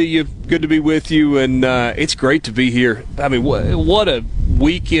 great to see you. Good to be with you. And it's great to be here. I mean, what a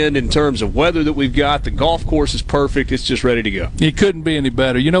weekend in terms of weather that we've got. The golf course is perfect. It's just ready to go. It couldn't be any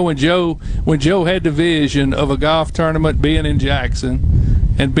better. You know, when Joe had the vision of a golf tournament being in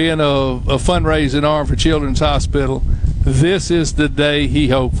Jackson and being a fundraising arm for Children's Hospital, this is the day he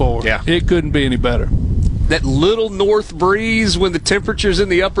hoped for. Yeah. It couldn't be any better. That little north breeze when the temperature's in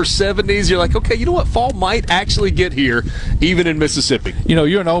the upper 70s, you're like, okay, you know what? Fall might actually get here, even in Mississippi. You know,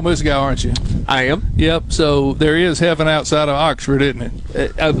 you're an Ole Miss guy, aren't you? I am. Yep, so there is heaven outside of Oxford, isn't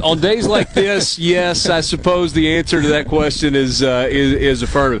it? On days like this, yes, I suppose the answer to that question is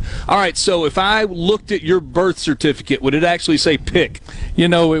affirmative. All right, so if I looked at your birth certificate, would it actually say Pick? You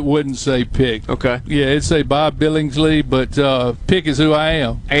know, it wouldn't say Pick. Okay. Yeah, it'd say Bob Billingsley, but Pick is who I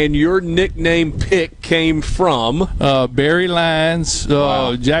am. And your nickname Pick came from? Barry Lyons,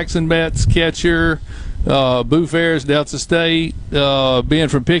 Wow. Jackson Mets catcher, Boo Ferris, Delta State, being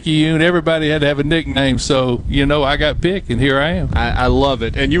from Picayune, everybody had to have a nickname. So, you know, I got Pick, and here I am. I love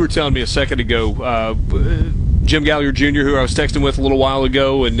it. And you were telling me a second ago, Jim Gallagher Jr., who I was texting with a little while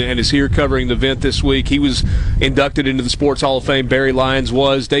ago and is here covering the event this week, he was inducted into the Sports Hall of Fame. Barry Lyons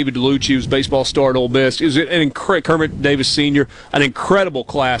was. David DeLucci was baseball star at Ole Miss. It was Kermit Davis Sr., an incredible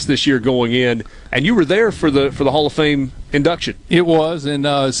class this year going in. And you were there for the Hall of Fame induction. It was,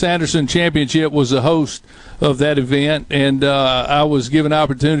 and Sanderson Championship was the host of that event, and I was given an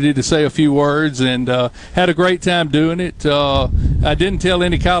opportunity to say a few words and had a great time doing it. I didn't tell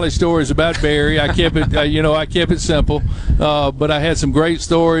any college stories about Barry. I kept it, I kept it simple. But I had some great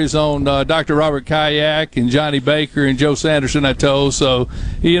stories on Dr. Robert Kayak and Johnny Baker and Joe Sanderson I told. So,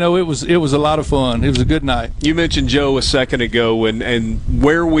 it was a lot of fun. It was a good night. You mentioned Joe a second ago and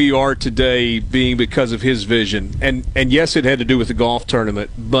where we are today being because of his vision. And yes, it had to do with the golf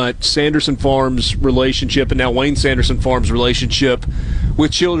tournament, but Sanderson Farms relationship and now Wayne Sanderson Farms relationship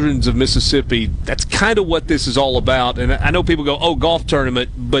with Children's of Mississippi, that's kind of what this is all about. And I know people go, oh, golf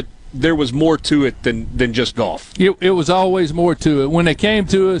tournament, but there was more to it than just golf. It was always more to it. When they came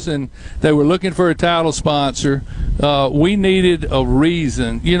to us and they were looking for a title sponsor, we needed a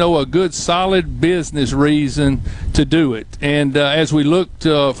reason, a good solid business reason to do it. And as we looked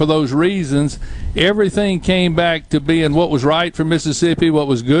for those reasons, everything came back to being what was right for Mississippi, what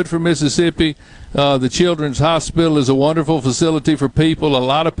was good for Mississippi. The Children's Hospital is a wonderful facility for people. A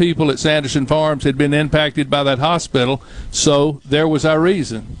lot of people at Sanderson Farms had been impacted by that hospital, so there was our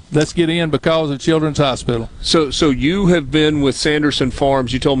reason. Let's get in because of Children's Hospital. So you have been with Sanderson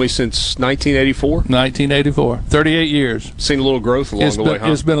Farms, you told me, since 1984? 1984. 38 years. Seen a little growth along the way,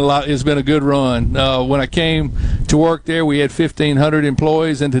 huh? It's been a lot. It's been a good run. When I came to work there, we had 1,500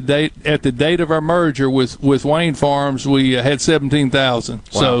 employees, and at the date of our merger with Wayne Farms, we had 17,000.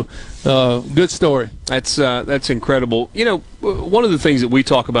 Wow. So good story. That's incredible. One of the things that we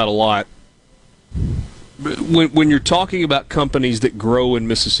talk about a lot when you're talking about companies that grow in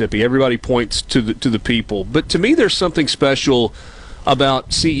Mississippi, everybody points to the people. But to me, there's something special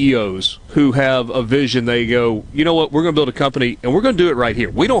about CEOs who have a vision. They go, you know what, we're going to build a company, and we're going to do it right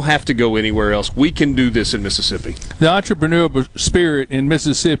here. We don't have to go anywhere else. We can do this in Mississippi. The entrepreneurial spirit in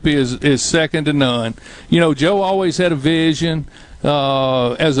Mississippi is second to none. Joe always had a vision.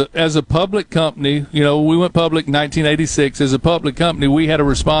 As a public company, we went public in 1986. As a public company, we had a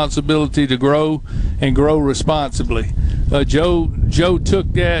responsibility to grow and grow responsibly. Joe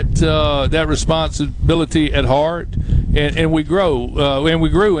took that responsibility at heart, and we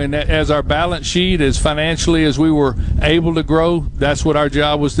grew. And as our balance sheet, as financially as we were able to grow, that's what our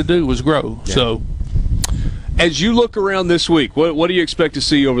job was to do, was grow. Yeah. So. As you look around this week, what do you expect to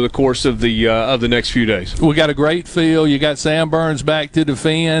see over the course of the next few days? We got a great field. You got Sam Burns back to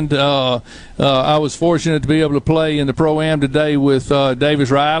defend. I was fortunate to be able to play in the Pro-Am today with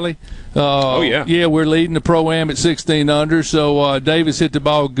Davis Riley. Yeah, we're leading the Pro-Am at 16 under, so Davis hit the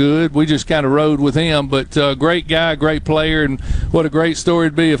ball good. We just kind of rode with him, but great guy, great player, and what a great story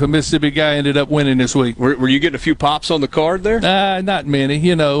it'd be if a Mississippi guy ended up winning this week. Were you getting a few pops on the card there? Not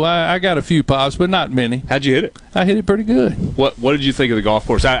many. I got a few pops, but not many. How'd you hit it? I hit it pretty good. What did you think of the golf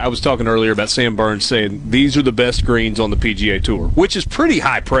course? I was talking earlier about Sam Burns saying these are the best greens on the PGA Tour, which is pretty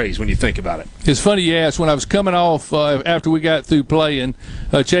high praise when you think about it. It's funny you ask. When I was coming off after we got through playing,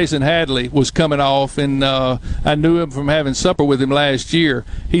 Chasen Hadley was coming off, and I knew him from having supper with him last year.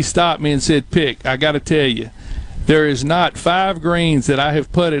 He stopped me and said, Pick, I got to tell you, There is not 5 greens that I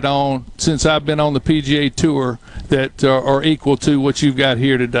have putted on since I've been on the PGA Tour that are equal to what you've got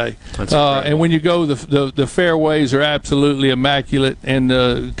here today. And when you go, the fairways are absolutely immaculate, and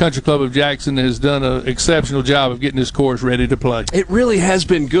the Country Club of Jackson has done an exceptional job of getting this course ready to play. It really has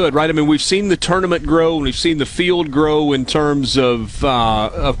been good, right? I mean, we've seen the tournament grow, and we've seen the field grow in terms of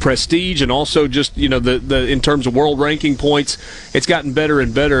prestige, and also just, you know, the in terms of world ranking points. It's gotten better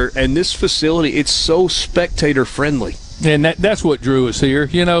and better, and this facility, it's so spectator friendly. And that's what drew us here.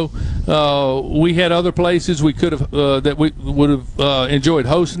 You know, we had other places we could have that we would have enjoyed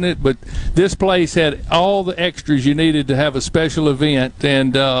hosting it, but this place had all the extras you needed to have a special event.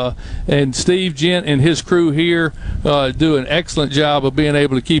 And Steve Gent and his crew here do an excellent job of being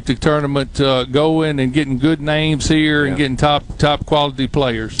able to keep the tournament going and getting good names here and getting top quality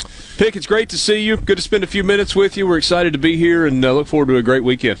players. Pick, it's great to see you. Good to spend a few minutes with you. We're excited to be here and look forward to a great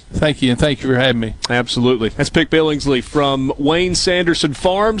weekend. Thank you, and thank you for having me. Absolutely. That's Pick Billingsley from Wayne Sanderson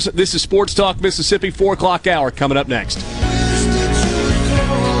Farms. This is Sports Talk Mississippi, 4 o'clock hour coming up next.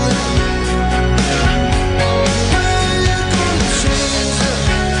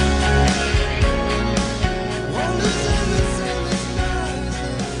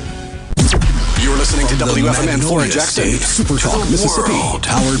 Listening to WFMN Florida Jackson, Super Talk Mississippi,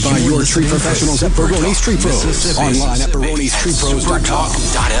 powered by your tree professionals at Baroni's Tree Pros. Online at baronistreepros.com.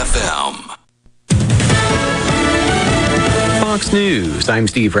 Fox News, I'm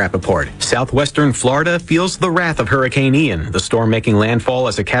Steve Rappaport. Southwestern Florida feels the wrath of Hurricane Ian, the storm making landfall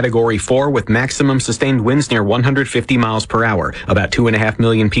as a Category 4 with maximum sustained winds near 150 miles per hour. About 2.5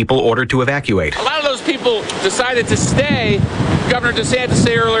 million people ordered to evacuate. A lot of those people decided to stay. Governor DeSantis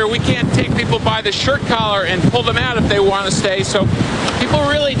said earlier, we can't take people by the shirt collar and pull them out if they want to stay. So people are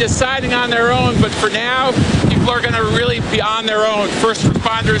really deciding on their own, but for now, people are going to really be on their own. First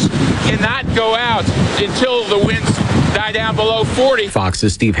responders cannot go out until the winds die down below 40.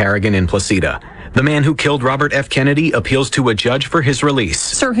 Fox's Steve Harrigan in Placida. The man who killed Robert F. Kennedy appeals to a judge for his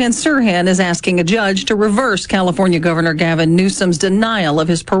release. Sirhan is asking a judge to reverse California Governor Gavin Newsom's denial of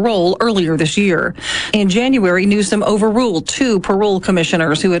his parole earlier this year. In January, Newsom overruled 2 parole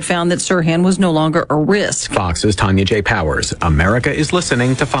commissioners who had found that Sirhan was no longer a risk. Fox's Tanya J. Powers. America is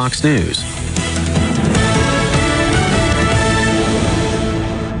listening to Fox News.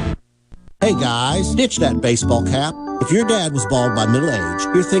 Hey guys, ditch that baseball cap. If your dad was bald by middle age,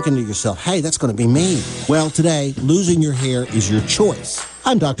 you're thinking to yourself, hey, that's going to be me. Well, today, losing your hair is your choice.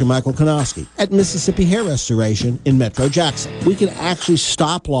 I'm Dr. Michael Konoski at Mississippi Hair Restoration in Metro Jackson. We can actually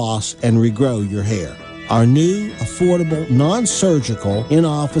stop loss and regrow your hair. Our new, affordable, non-surgical,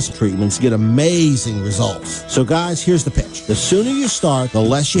 in-office treatments get amazing results. So guys, here's the pitch. The sooner you start, the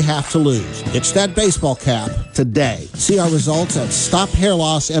less you have to lose. Ditch that baseball cap today. See our results at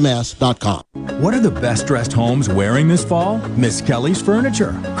stophairlossms.com. What are the best dressed homes wearing this fall? Miss Kelly's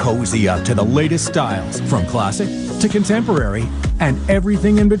Furniture. Cozy up to the latest styles, from classic to contemporary and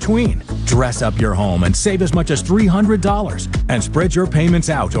everything in between. Dress up your home and save as much as $300 and spread your payments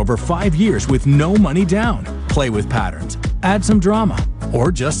out over 5 years with no money down. Play with patterns, add some drama,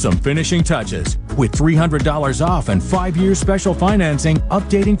 or just some finishing touches. With $300 off and 5 years special financing,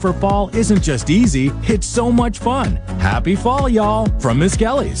 updating for fall isn't just easy, it's so much fun. Happy fall, y'all, from Miss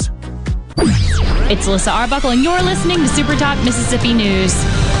Kelly's. It's Alyssa Arbuckle, and you're listening to Super Talk Mississippi News.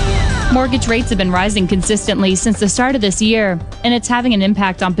 Mortgage rates have been rising consistently since the start of this year, and it's having an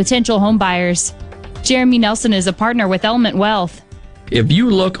impact on potential home buyers. Jeremy Nelson is a partner with Element Wealth. If you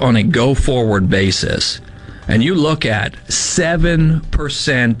look on a go-forward basis, and you look at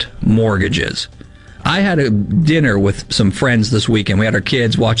 7% mortgages, I had a dinner with some friends this weekend. We had our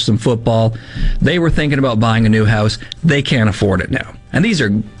kids watch some football. They were thinking about buying a new house. They can't afford it now. And these are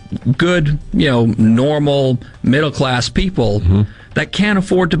good, normal, middle-class people that can't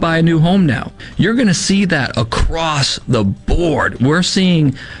afford to buy a new home now. You're going to see that across the board. We're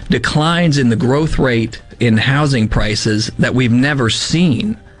seeing declines in the growth rate in housing prices that we've never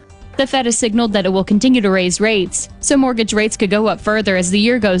seen. The Fed has signaled that it will continue to raise rates, so mortgage rates could go up further as the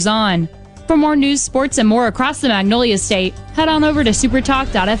year goes on. For more news, sports, and more across the Magnolia State, head on over to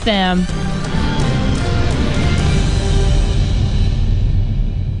supertalk.fm.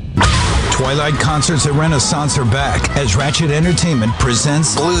 Twilight concerts at Renaissance are back as Ratchet Entertainment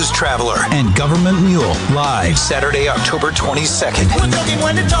presents Blues Traveler and Government Mule live Saturday, October 22nd.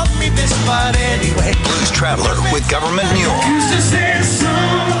 Blues Traveler with Government Mule.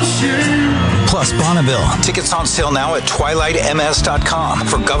 Plus Bonneville. Tickets on sale now at twilightms.com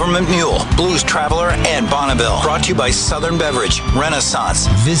for Government Mule, Blues Traveler, and Bonneville. Brought to you by Southern Beverage, Renaissance,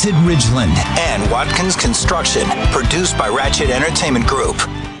 Visit Ridgeland, and Watkins Construction. Produced by Ratchet Entertainment Group.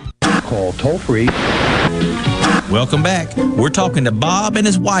 Call toll-free Welcome back. We're talking to Bob and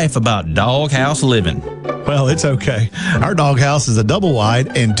his wife about doghouse living. Well, it's okay. Our doghouse is a double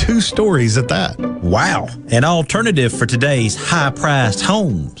wide and 2 stories at that. Wow. An alternative for today's high-priced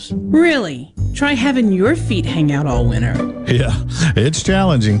homes. Really? Try having your feet hang out all winter. Yeah, it's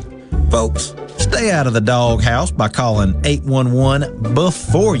challenging. Folks, stay out of the doghouse by calling 811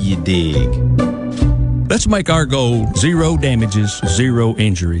 before you dig. Let's make our goal 0 damages, 0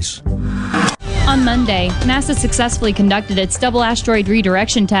 injuries. On Monday, NASA successfully conducted its double asteroid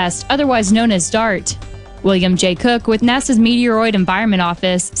redirection test, otherwise known as DART. William J. Cook with NASA's Meteoroid Environment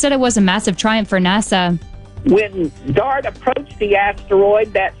Office said it was a massive triumph for NASA. When DART approached the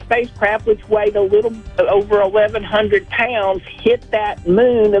asteroid, that spacecraft, which weighed a little over 1,100 pounds, hit that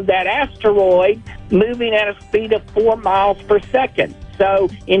moon of that asteroid, moving at a speed of 4 miles per second. So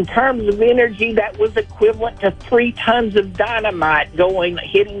in terms of energy, that was equivalent to 3 tons of dynamite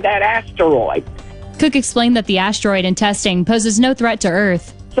hitting that asteroid. Cook explained that the asteroid in testing poses no threat to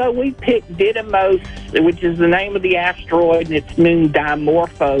Earth. So we picked Didymos, which is the name of the asteroid, and its moon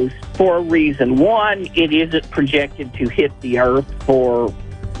Dimorphos, for a reason. One, it isn't projected to hit the Earth for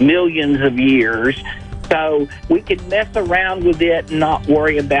millions of years, so we can mess around with it and not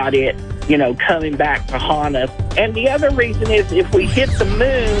worry about it, coming back to haunt us. And the other reason is if we hit the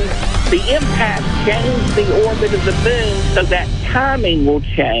moon, the impact changes the orbit of the moon, so that timing will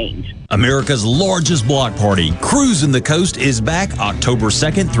change. America's largest block party, Cruising the Coast, is back October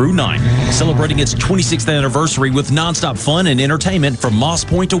 2nd through 9th, celebrating its 26th anniversary with nonstop fun and entertainment from Moss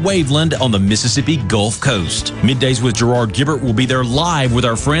Point to Waveland on the Mississippi Gulf Coast. Middays with Gerard Gibbert will be there live with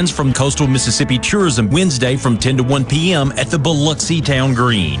our friends from Coastal Mississippi Tourism Wednesday from 10 to 1 p.m. at the Biloxi Town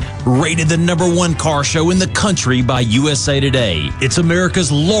Green. Rated the #1 car show in the country by USA Today. It's America's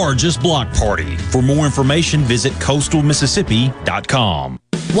largest block party. For more information, visit coastalmississippi.com.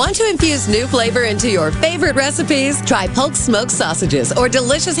 Want to infuse new flavor into your favorite recipes? Try Polk's smoked sausages or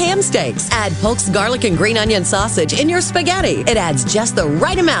delicious ham steaks. Add Polk's garlic and green onion sausage in your spaghetti. It adds just the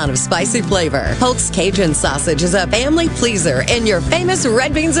right amount of spicy flavor. Polk's Cajun sausage is a family pleaser in your famous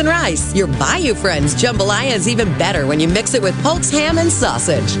red beans and rice. Your Bayou Friends jambalaya is even better when you mix it with Polk's ham and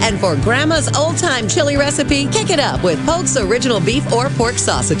sausage. And for Grandma's old-time chili recipe, kick it up with Polk's original beef or pork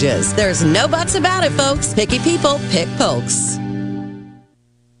sausages. There's no buts about it, folks. Picky people pick Polk's.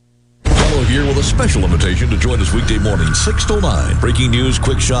 Here with a special invitation to join us weekday morning, 6 till 9. Breaking news,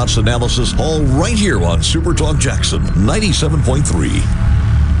 quick shots, analysis, all right here on Super Talk Jackson 97.3.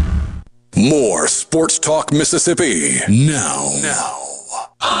 More Sports Talk Mississippi now.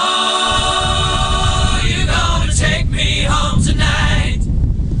 Oh, you're gonna take me home tonight.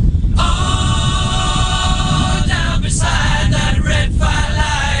 Oh, down beside that red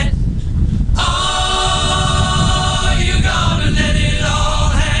firelight. Oh, you're gonna let it all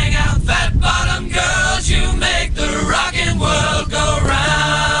hang out. Fat bottom girls, you make the rockin' world go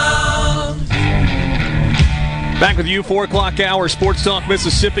round. Back with you, 4 o'clock hour, Sports Talk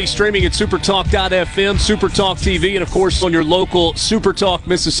Mississippi, streaming at supertalk.fm, Supertalk TV, and of course on your local Supertalk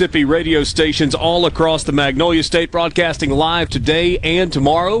Mississippi radio stations all across the Magnolia State, broadcasting live today and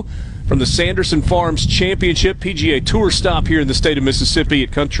tomorrow from the Sanderson Farms Championship PGA Tour stop here in the state of Mississippi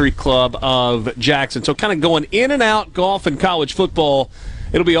at Country Club of Jackson. So kind of going in and out golf and college football.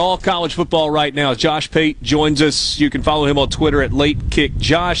 It'll be all college football right now. Josh Pate joins us. You can follow him on Twitter at Late Kick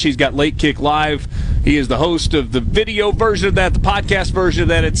Josh. He's got Late Kick Live. He is the host of the video version of that, the podcast version of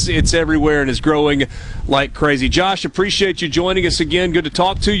that. It's everywhere and is growing like crazy. Josh, appreciate you joining us again. Good to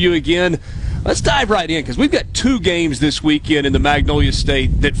talk to you again. Let's dive right in because we've got 2 games this weekend in the Magnolia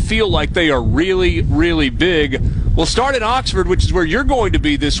State that feel like they are really, really big. We'll start in Oxford, which is where you're going to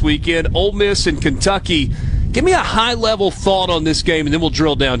be this weekend, Ole Miss and Kentucky. Give me a high-level thought on this game, and then we'll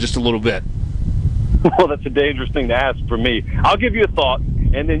drill down just a little bit. Well, that's a dangerous thing to ask for me. I'll give you a thought,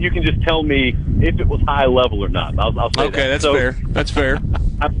 and then you can just tell me if it was high level or not. I'll say okay, that. That's fair. That's fair.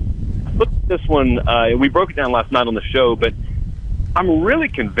 I looked at this one. We broke it down last night on the show, but I'm really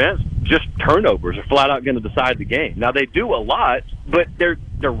convinced just turnovers are flat out going to decide the game. Now, they do a lot, but they're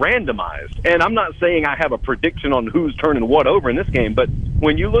randomized. And I'm not saying I have a prediction on who's turning what over in this game, but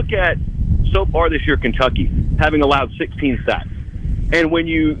when you look at so far this year, Kentucky having allowed 16 sacks. And when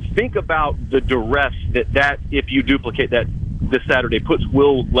you think about the duress that if you duplicate that this Saturday, puts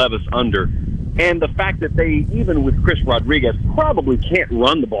Will Levis under, and the fact that they, even with Chris Rodriguez, probably can't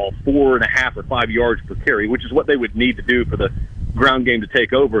run the ball 4.5 or 5 yards per carry, which is what they would need to do for the ground game to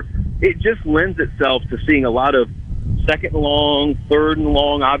take over, it just lends itself to seeing a lot of second and long, third and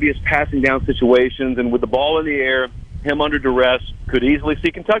long, obvious passing down situations, and with the ball in the air, him under duress, could easily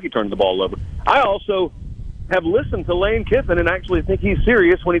see Kentucky turn the ball over. I also have listened to Lane Kiffin and actually think he's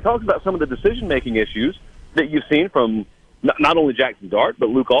serious when he talks about some of the decision-making issues that you've seen from not only Jackson Dart, but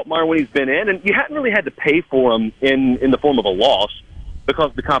Luke Altmaier when he's been in. And you haven't really had to pay for him in the form of a loss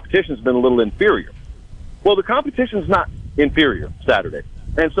because the competition's been a little inferior. Well, the competition's not inferior Saturday.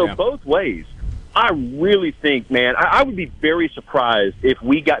 And so both ways, I really think, man, I would be very surprised if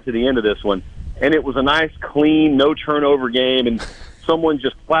we got to the end of this one and it was a nice, clean, no-turnover game and someone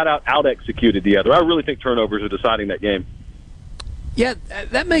just flat-out out-executed the other. I really think turnovers are deciding that game. Yeah,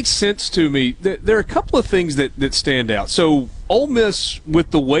 that makes sense to me. There are a couple of things that stand out. So Ole Miss,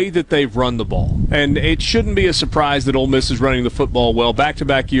 with the way that they've run the ball, and it shouldn't be a surprise that Ole Miss is running the football well.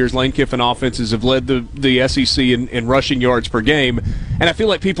 Back-to-back years, Lane Kiffin offenses have led the SEC in rushing yards per game, and I feel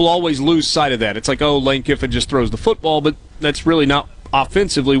like people always lose sight of that. It's like, oh, Lane Kiffin just throws the football, but that's really not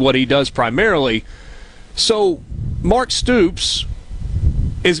offensively what he does primarily. So Mark Stoops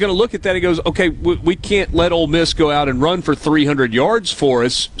is going to look at that and goes, okay, we can't let Ole Miss go out and run for 300 yards for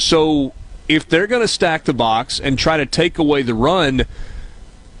us. So if they're going to stack the box and try to take away the run,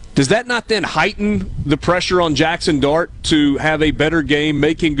 does that not then heighten the pressure on Jackson Dart to have a better game,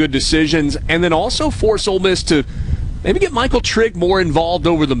 making good decisions, and then also force Ole Miss to maybe get Michael Trigg more involved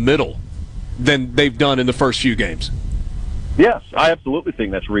over the middle than they've done in the first few games? Yes, I absolutely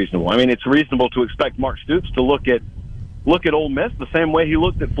think that's reasonable. I mean, it's reasonable to expect Mark Stoops to look at Ole Miss the same way he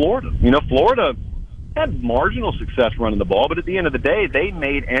looked at Florida. You know, Florida had marginal success running the ball, but at the end of the day, they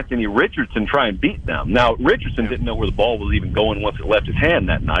made Anthony Richardson try and beat them. Now, Richardson didn't know where the ball was even going once it left his hand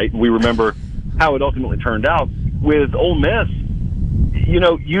that night. We remember how it ultimately turned out. With Ole Miss, you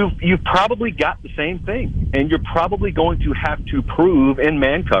know, you've probably got the same thing, and you're probably going to have to prove in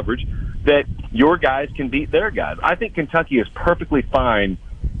man coverage that your guys can beat their guys. I think Kentucky is perfectly fine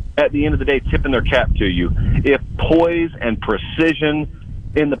at the end of the day tipping their cap to you if poise and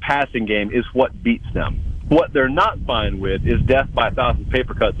precision in the passing game is what beats them. What they're not fine with is death by 1,000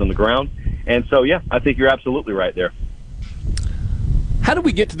 paper cuts on the ground. And so, yeah, I think you're absolutely right there. How did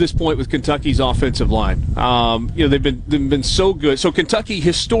we get to this point with Kentucky's offensive line? You know, they've been so good. So Kentucky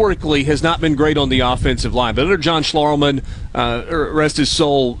historically has not been great on the offensive line, but under John Schlarman, rest his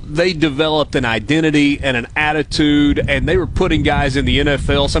soul, they developed an identity and an attitude, and they were putting guys in the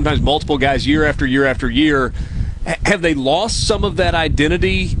NFL, sometimes multiple guys, year after year after year. Have they lost some of that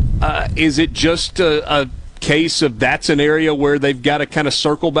identity? Is it just a case of that's an area where they've got to kind of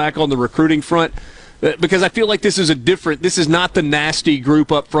circle back on the recruiting front? Because I feel like this is not the nasty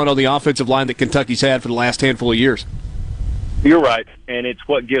group up front on the offensive line that Kentucky's had for the last handful of years. You're right, and it's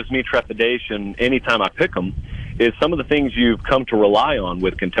what gives me trepidation anytime I pick them, is some of the things you've come to rely on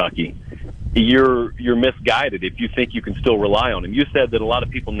with Kentucky. You're misguided if you think you can still rely on them. You said that a lot of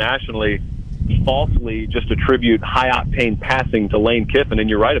people nationally falsely just attribute high-octane passing to Lane Kiffin, and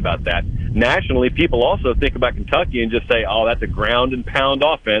you're right about that. Nationally, people also think about Kentucky and just say, oh, that's a ground-and-pound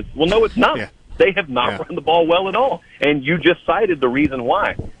offense. Well, no, it's not. Yeah. They have not run the ball well at all, and you just cited the reason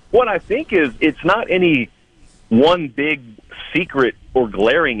why. What I think is it's not any one big secret or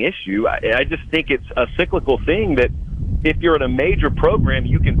glaring issue. I just think it's a cyclical thing that if you're at a major program,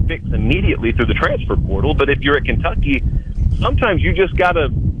 you can fix immediately through the transfer portal, but if you're at Kentucky, sometimes you just got to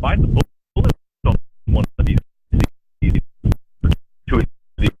bite the bullet on one of these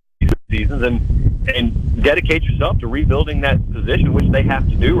seasons and dedicate yourself to rebuilding that position, which they have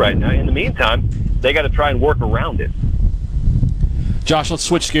to do right now. In the meantime, they got to try and work around it. Josh, let's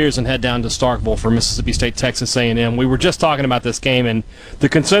switch gears and head down to Starkville for Mississippi State, Texas A&M. We were just talking about this game, and the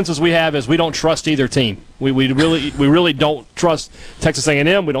consensus we have is we don't trust either team. We really don't trust Texas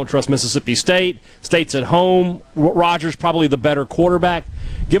A&M. We don't trust Mississippi State. State's at home. Rogers probably the better quarterback.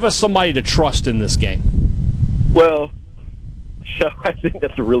 Give us somebody to trust in this game. Well, I think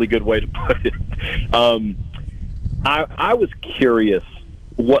that's a really good way to put it. I was curious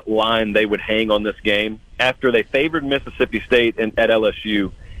what line they would hang on this game after they favored Mississippi State at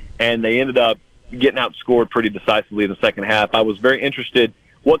LSU, and they ended up getting outscored pretty decisively in the second half. I was very interested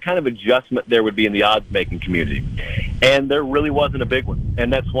what kind of adjustment there would be in the odds-making community, and there really wasn't a big one,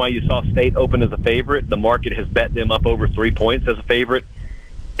 and that's why you saw State open as a favorite. The market has bet them up over 3 points as a favorite,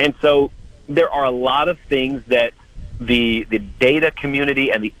 and so there are a lot of things that the data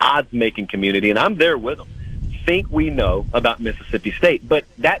community and the odds-making community, and I'm there with them, think we know about Mississippi State. But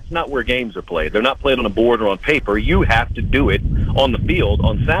that's not where games are played. They're not played on a board or on paper. You have to do it on the field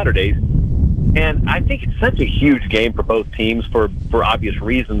on Saturdays. And I think it's such a huge game for both teams for obvious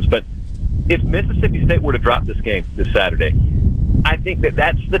reasons. But if Mississippi State were to drop this game this Saturday, I think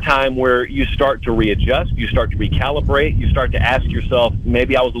that's the time where you start to readjust, you start to recalibrate, you start to ask yourself,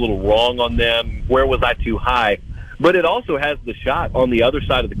 maybe I was a little wrong on them, where was I too high? But it also has the shot on the other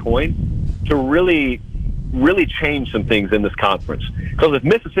side of the coin to really really change some things in this conference. Because if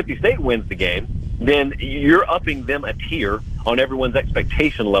Mississippi State wins the game, then you're upping them a tier on everyone's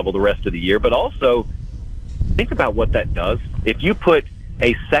expectation level the rest of the year. But also, think about what that does. If you put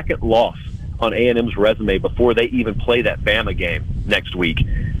a second loss on A&M's resume before they even play that Bama game next week,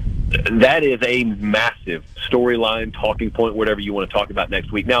 that is a massive storyline, talking point, whatever you want to talk about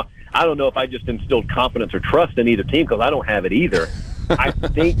next week. Now, I don't know if I just instilled confidence or trust in either team, because I don't have it either. I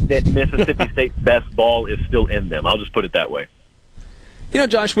think that Mississippi State's best ball is still in them. I'll just put it that way. You know,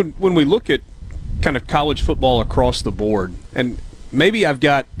 Josh, when we look at kind of college football across the board, and maybe I've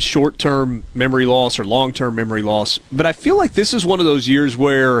got short-term memory loss or long-term memory loss, but I feel like this is one of those years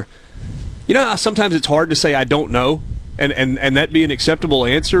where, you know, sometimes it's hard to say I don't know, and that be an acceptable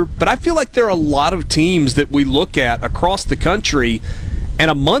answer, but I feel like there are a lot of teams that we look at across the country, and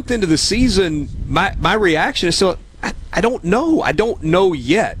a month into the season, my reaction is still, I don't know. I don't know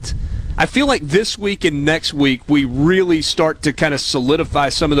yet. I feel like this week and next week we really start to kind of solidify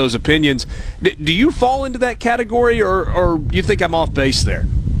some of those opinions. Do you fall into that category, or you think I'm off base there?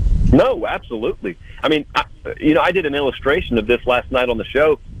 No, absolutely. I mean, I did an illustration of this last night on the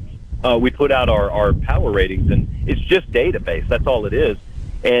show. We put out our power ratings, and it's just database. That's all it is.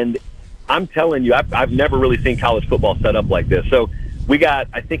 And I'm telling you, I've never really seen college football set up like this. So we got,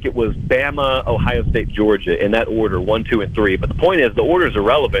 I think it was Bama, Ohio State, Georgia in that order, 1, 2, and 3. But the point is, the order is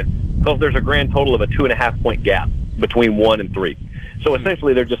irrelevant because there's a grand total of a 2.5-point gap between 1 and 3. So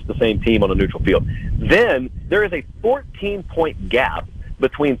essentially, they're just the same team on a neutral field. Then there is a 14-point gap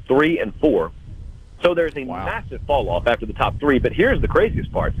between 3 and 4. So there's a massive fall off after the top 3. But here's the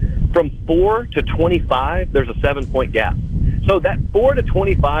craziest part. From 4 to 25, there's a 7-point gap. So that 4 to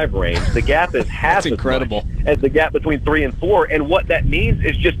 25 range, the gap is half as much as the gap between 3 and 4. And what that means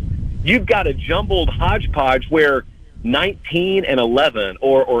is just you've got a jumbled hodgepodge where 19 and 11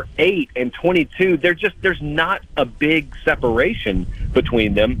 or 8 and 22, there's not a big separation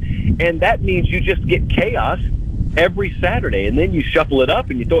between them. And that means you just get chaos every Saturday, and then you shuffle it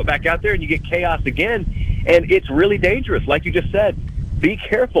up and you throw it back out there and you get chaos again, and it's really dangerous. Like you just said, be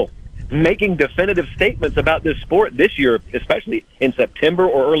careful making definitive statements about this sport this year, especially in September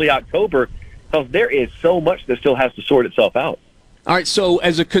or early October, because there is so much that still has to sort itself out. All right, so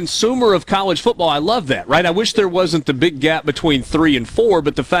as a consumer of college football, I love that, right? I wish there wasn't the big gap between 3 and 4,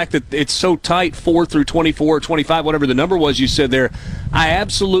 but the fact that it's so tight, 4 through 24 or 25, whatever the number was you said there, I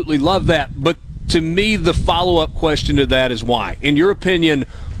absolutely love that. But to me, the follow-up question to that is why? In your opinion,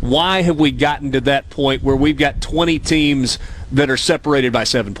 why have we gotten to that point where we've got 20 teams that are separated by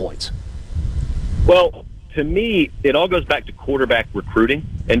 7 points? Well, to me, it all goes back to quarterback recruiting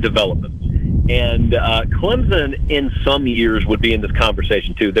and development. And Clemson, in some years, would be in this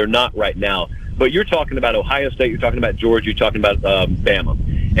conversation, too. They're not right now. But you're talking about Ohio State, you're talking about Georgia, you're talking about Bama.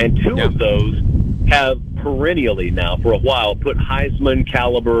 And two of those have perennially now, for a while, put Heisman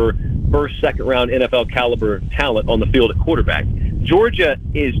caliber, first, second round NFL caliber talent on the field at quarterback. Georgia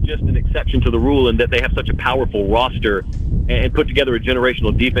is just an exception to the rule in that they have such a powerful roster and put together a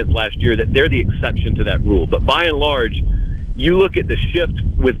generational defense last year that they're the exception to that rule. But by and large, you look at the shift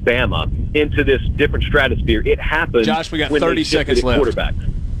with Bama into this different stratosphere. It happened. Josh, we got 30 seconds left.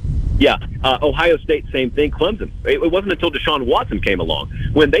 Quarterbacks. Yeah, Ohio State, same thing. Clemson. It wasn't until Deshaun Watson came along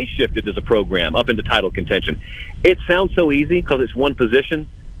when they shifted as a program up into title contention. It sounds so easy because it's one position,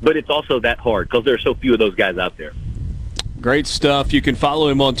 but it's also that hard because there are so few of those guys out there. Great stuff. You can follow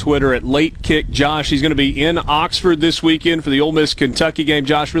him on Twitter at Late Kick Josh. He's going to be in Oxford this weekend for the Ole Miss-Kentucky game.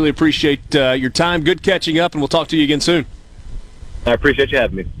 Josh, really appreciate your time. Good catching up, and we'll talk to you again soon. I appreciate you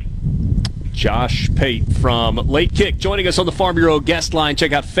having me. Josh Pate from Late Kick joining us on the Farm Bureau guest line.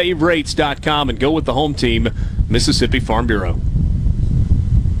 Check out favorites.com and go with the home team, Mississippi Farm Bureau.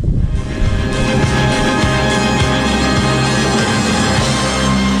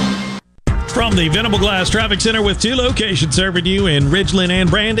 From the Venable Glass Traffic Center with 2 locations serving you in Ridgeland and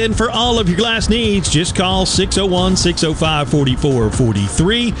Brandon. For all of your glass needs, just call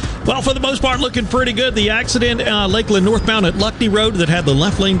 601-605-4443. Well, for the most part, looking pretty good. The accident Lakeland northbound at Luckney Road that had the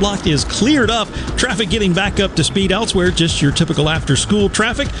left lane blocked is cleared up. Traffic getting back up to speed elsewhere, just your typical after-school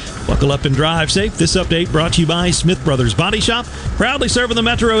traffic. Buckle up and drive safe. This update brought to you by Smith Brothers Body Shop. Proudly serving the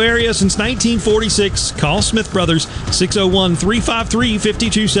metro area since 1946. Call Smith Brothers,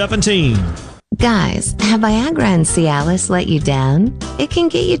 601-353-5217. Guys, have Viagra and Cialis let you down? It can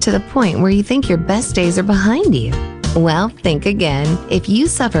get you to the point where you think your best days are behind you. Well, think again. If you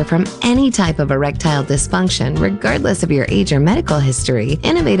suffer from any type of erectile dysfunction, regardless of your age or medical history,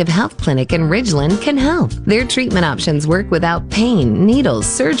 Innovative Health Clinic in Ridgeland can help. Their treatment options work without pain, needles,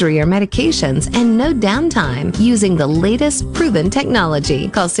 surgery, or medications, and no downtime, using the latest proven technology.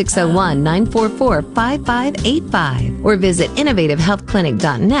 Call 601-944-5585 or visit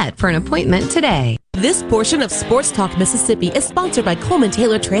innovativehealthclinic.net for an appointment today. This portion of Sports Talk Mississippi is sponsored by Coleman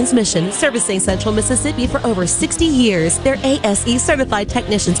Taylor Transmission, servicing Central Mississippi for over 60 years. Their ASE certified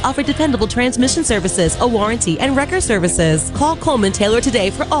technicians offer dependable transmission services, a warranty, and record services. Call Coleman Taylor today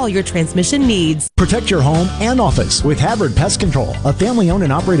for all your transmission needs. Protect your home and office with Havard Pest Control, a family-owned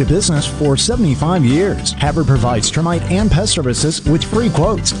and operated business for 75 years. Havard provides termite and pest services with free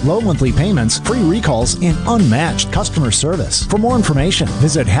quotes, low monthly payments, free recalls, and unmatched customer service. For more information,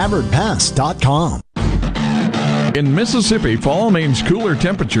 visit HavardPest.com. In Mississippi, fall means cooler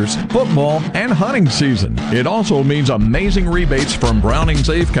temperatures, football, and hunting season. It also means amazing rebates from Browning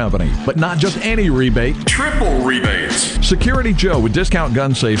Safe Company. But not just any rebate, triple rebates. Security Joe with Discount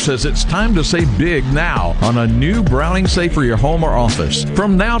Gun Safe says it's time to save big now on a new Browning Safe for your home or office.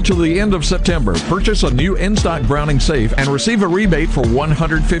 From now till the end of September, purchase a new in-stock Browning Safe and receive a rebate for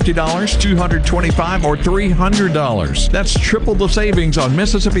 $150, $225, or $300. That's triple the savings on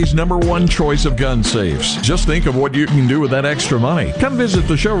Mississippi's #1 choice of gun safes. Just think of what you can do with that extra money. Come visit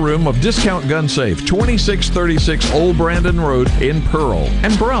the showroom of Discount Gun Safe, 2636 Old Brandon Road in Pearl,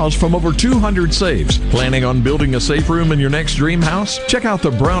 and browse from over 200 safes. Planning on building a safe room in your next dream house? Check out the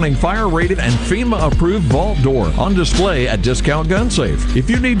Browning fire-rated and FEMA-approved vault door on display at Discount Gun Safe. If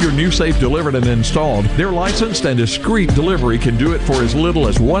you need your new safe delivered and installed, their licensed and discreet delivery can do it for as little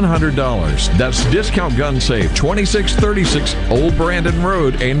as $100. That's Discount Gun Safe, 2636 Old Brandon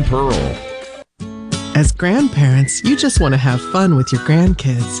Road in Pearl. As grandparents, you just want to have fun with your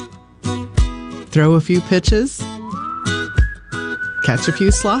grandkids. Throw a few pitches, catch a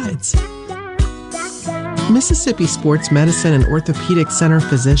few slides. Mississippi Sports Medicine and Orthopedic Center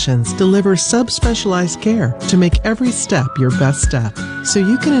physicians deliver subspecialized care to make every step your best step, so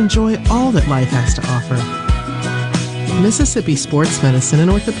you can enjoy all that life has to offer. Mississippi Sports Medicine and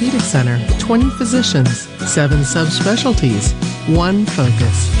Orthopedic Center, 20 physicians, 7 subspecialties, 1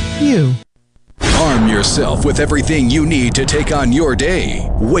 focus, you. Arm yourself with everything you need to take on your day.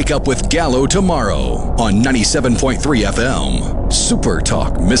 Wake up with Gallo tomorrow on 97.3 FM. Super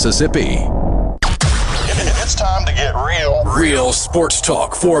Talk, Mississippi. It's time to get real. Real sports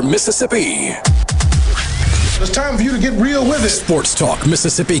talk for Mississippi. It's time for you to get real with it. Sports Talk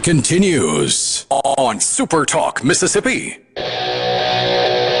Mississippi continues on Super Talk Mississippi.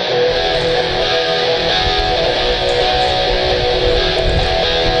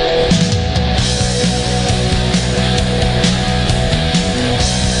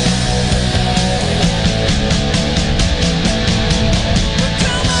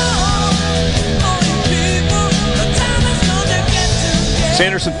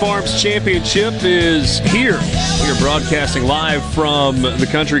 Sanderson Farms Championship is here. We are broadcasting live from the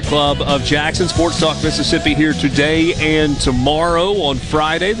Country Club of Jackson. Sports Talk Mississippi here today and tomorrow on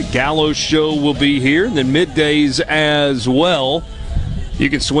Friday. The Gallo Show will be here, and then middays as well.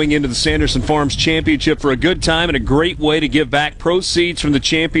 You can swing into the Sanderson Farms Championship for a good time and a great way to give back. Proceeds from the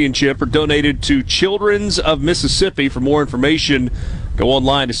championship are donated to Children's of Mississippi. For more information, go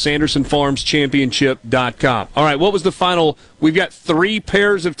online to SandersonFarmsChampionship.com. All right, what was the final? We've got 3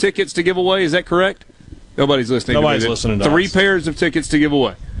 pairs of tickets to give away. Is that correct? Nobody's listening. Nobody's listening to 3 us. pairs of tickets to give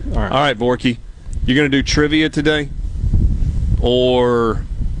away. All right, Borky. You're going to do trivia today? Or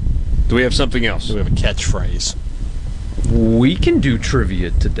do we have something else? Do we have a catchphrase? We can do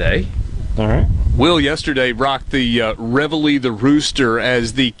trivia today. All right. Will yesterday rocked the Reveille the Rooster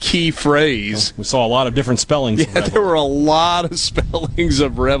as the key phrase. We saw a lot of different spellings. Yeah, there were a lot of spellings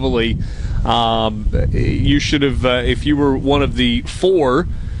of Reveille. You should have, if you were one of the 4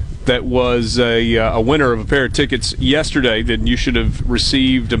 that was a winner of a pair of tickets yesterday, then you should have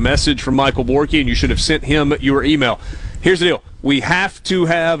received a message from Michael Borky, and you should have sent him your email. Here's the deal. We have to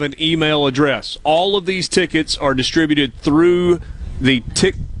have an email address. All of these tickets are distributed through the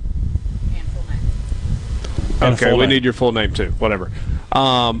Okay, we need your full name too. Whatever.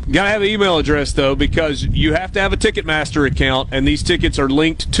 Got to have an email address, though, because you have to have a Ticketmaster account, and these tickets are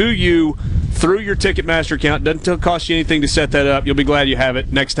linked to you through your Ticketmaster account. Doesn't cost you anything to set that up. You'll be glad you have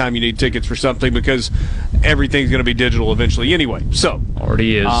it next time you need tickets for something, because everything's going to be digital eventually anyway. So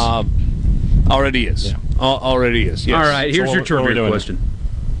Already is. Already is. Yeah. Already is, yes. All right, here's your trivia question.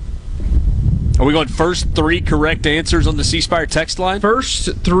 Are we going first 3 correct answers on the C Spire text line?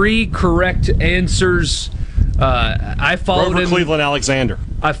 First 3 correct answers I followed him. Cleveland Alexander.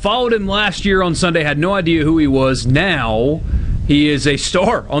 I followed him last year on Sunday. Had no idea who he was. Now he is a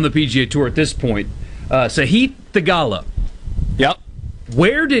star on the PGA Tour at this point. Sahith Theegala. Yep.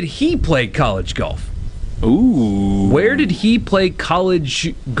 Where did he play college golf? Ooh. Where did he play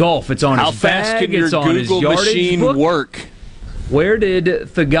college golf? It's on How his fast bag. can your It's on Google his yardage machine book. work? Where did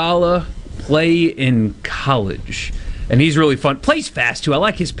Theegala play in college? And he's really fun. Plays fast too. I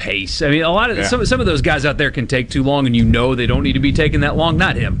like his pace. I mean, a lot of some of those guys out there can take too long, and you know they don't need to be taking that long.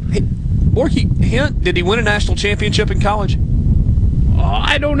 Not him. Hey, Borky, hint, did he win a national championship in college?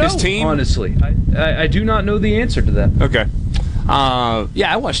 I don't know. His team? Honestly, I do not know the answer to that. Okay.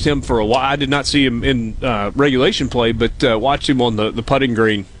 I watched him for a while. I did not see him in regulation play, but watched him on the putting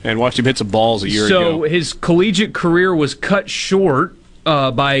green and watched him hit some balls a year ago. So his collegiate career was cut short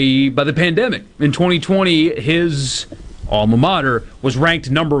by the pandemic. In 2020, his alma mater was ranked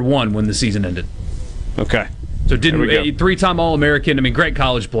number 1 when the season ended. Okay. So didn't a 3-time All-American, I mean, great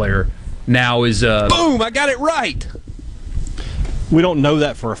college player, now is... Boom! I got it right! We don't know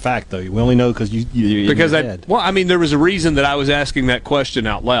that for a fact, though. We only know because there was a reason that I was asking that question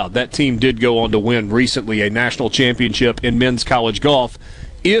out loud. That team did go on to win recently a national championship in men's college golf.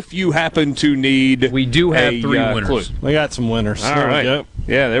 If you happen to need, we do have 3 winners. Clue. We got some winners. All right.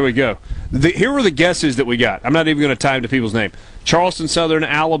 Yeah, there we go. Here were the guesses that we got. I'm not even going to time to people's name. Charleston Southern,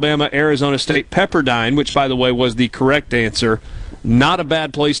 Alabama, Arizona State, Pepperdine, which, by the way, was the correct answer. Not a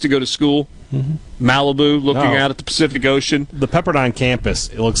bad place to go to school. Mm-hmm. Malibu, looking out at the Pacific Ocean. The Pepperdine campus,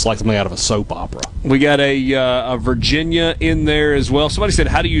 it looks like something out of a soap opera. We got a Virginia in there as well. Somebody said,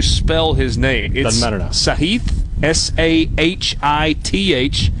 how do you spell his name? Doesn't matter now. Sahith, Sahith,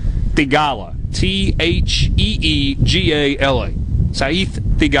 Theegala, Theegala. Sahith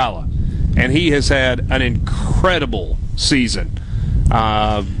Theegala. And he has had an incredible season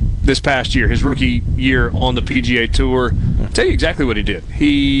this past year, his rookie year on the PGA Tour. I'll tell you exactly what he did.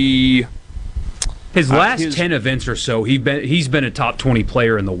 His last 10 events or so, he's been a top 20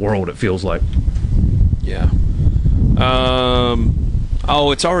 player in the world, it feels like. Yeah.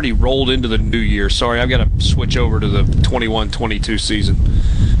 It's already rolled into the new year. Sorry, I've got to switch over to the 21-22 season.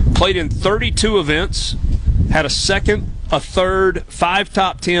 Played in 32 events, had a second, a third, 5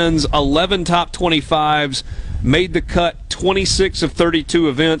 top 10s, 11 top 25s, made the cut 26 of 32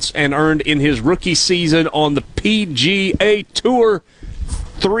 events, and earned in his rookie season on the PGA Tour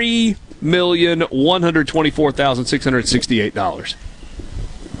 $3,124,668.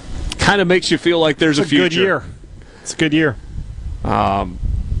 Kind of makes you feel like there's a future. Good year. It's a good year.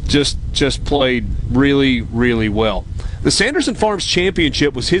 Just played really, really well. The Sanderson Farms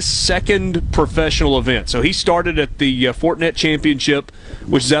Championship was his second professional event. So he started at the Fortinet Championship,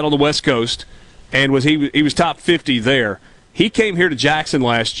 which is out on the West Coast, and he was top 50 there. He came here to Jackson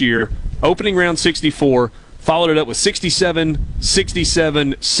last year, opening round 64, followed it up with 67,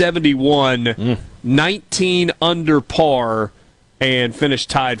 67, 71, 19 under par, and finished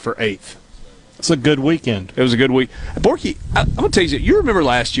tied for 8th. It's a good weekend. It was a good week. Borky, I'm going to tell you, you remember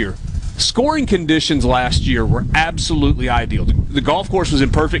last year, scoring conditions last year were absolutely ideal. The golf course was in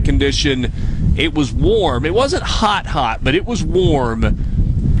perfect condition. It was warm. It wasn't hot, but it was warm,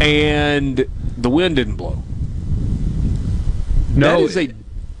 and the wind didn't blow. No,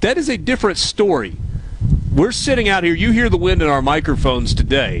 that is a different story. We're sitting out here. You hear the wind in our microphones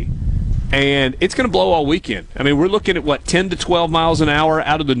today, and it's going to blow all weekend. I mean, we're looking at, 10 to 12 miles an hour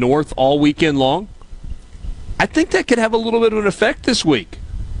out of the north all weekend long? I think that could have a little bit of an effect this week.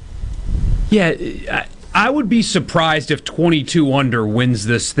 Yeah, I would be surprised if 22 under wins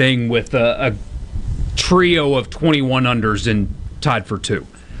this thing with a trio of 21 unders and tied for 2.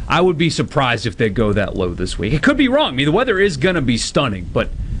 I would be surprised if they go that low this week. It could be wrong. I mean, the weather is going to be stunning, but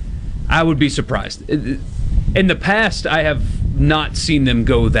I would be surprised. In the past, I have not seen them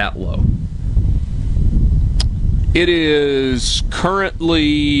go that low. It is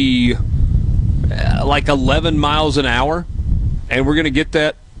currently 11 miles an hour, and we're going to get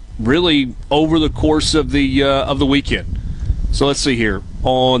that really over the course of the weekend. So let's see here.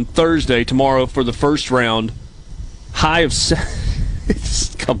 On Thursday, tomorrow, for the first round, high of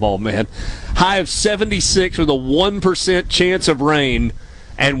come on, man. High of 76 with a 1% chance of rain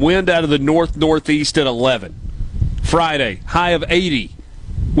and wind out of the north-northeast at 11. Friday, high of 80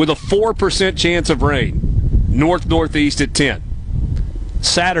 with a 4% chance of rain, north-northeast at 10.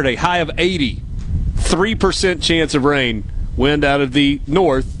 Saturday, high of 80, 3% chance of rain, wind out of the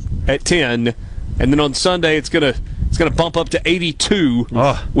north at 10. And then on Sunday, it's gonna bump up to 82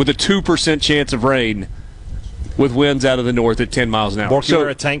 with a 2% chance of rain, with winds out of the north at 10 miles an hour. Borky, wear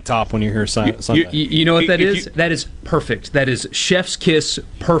a tank top when you're here Sunday. You know what that is? That is perfect. That is chef's kiss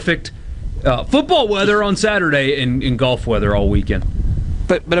perfect. Football weather on Saturday and golf weather all weekend.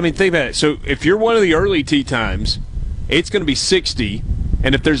 But I mean, think about it. So if you're one of the early tee times, it's going to be 60,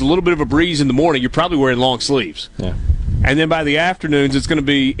 and if there's a little bit of a breeze in the morning, you're probably wearing long sleeves. Yeah. And then by the afternoons, it's going to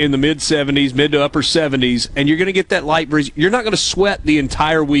be in the mid-70s, mid to upper 70s, and you're going to get that light breeze. You're not going to sweat the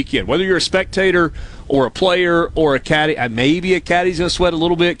entire weekend, whether you're a spectator or a player or a caddy. Maybe a caddy's going to sweat a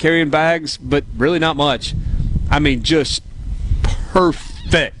little bit carrying bags, but really not much. I mean, just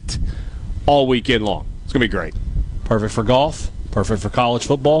perfect all weekend long. It's going to be great. Perfect for golf. Perfect for college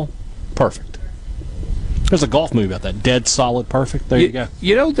football. Perfect. There's a golf movie about that. Dead Solid Perfect. There you go.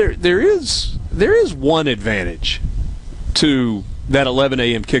 You know, there is one advantage to that 11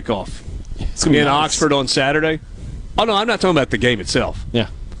 a.m. kickoff in Oxford on Saturday. Oh, no, I'm not talking about the game itself. Yeah.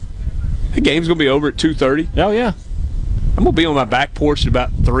 The game's going to be over at 2:30. Oh, yeah. I'm going to be on my back porch at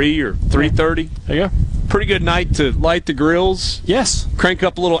about 3 or 3:30. There you go. Pretty good night to light the grills. Yes. Crank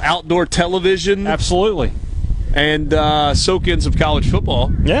up a little outdoor television. Absolutely. And soak in some college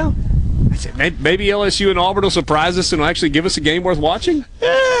football. Yeah. Maybe LSU and Auburn will surprise us and will actually give us a game worth watching?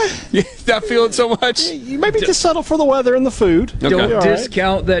 You're not feeling so much? You maybe just settle for the weather and the food. Okay. Don't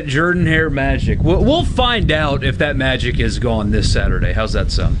discount that Jordan-Hare magic. We'll find out if that magic is gone this Saturday. How's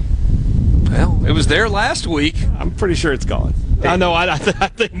that sound? Well, it was there last week. I'm pretty sure it's gone. I know. I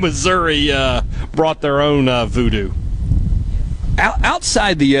think Missouri brought their own voodoo.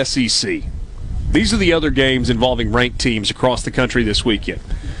 Outside the SEC, these are the other games involving ranked teams across the country this weekend.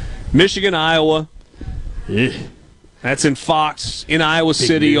 Michigan, Iowa. Yeah. That's in Fox, in Iowa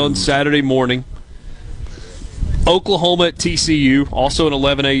City on Saturday morning. Oklahoma at TCU, also an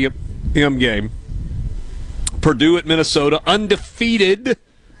 11 a.m. game. Purdue at Minnesota, undefeated.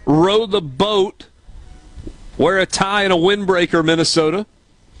 Row the boat. Wear a tie and a windbreaker, Minnesota.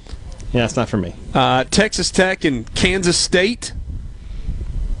 Yeah, it's not for me. Texas Tech and Kansas State.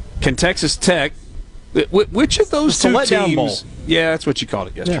 Can Texas Tech, which of those two teams? Bowl. Yeah, that's what you called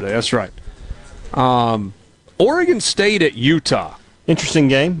it yesterday. Yeah. That's right. Oregon State at Utah. Interesting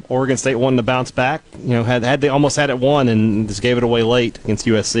game. Oregon State wanted to bounce back. You know, they almost had it won and just gave it away late against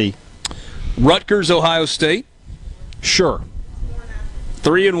USC. Rutgers, Ohio State. Sure.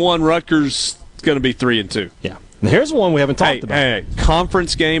 3-1 Rutgers is going to be 3-2. Yeah. And here's one we haven't talked about. Hey,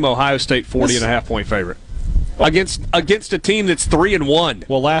 conference game, Ohio State 40.5-point favorite. Against a team that's 3-1.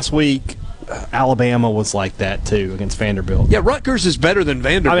 Well, last week Alabama was like that too against Vanderbilt. Yeah, Rutgers is better than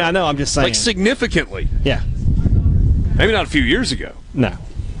Vanderbilt. I mean, I know. I'm just saying, like significantly. Yeah. Maybe not a few years ago. No.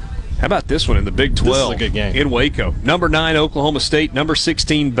 How about this one in the Big 12? This is a good game in Waco. Number 9 Oklahoma State. Number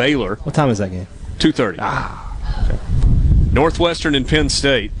 16 Baylor. What time is that game? 2:30. Okay. Northwestern and Penn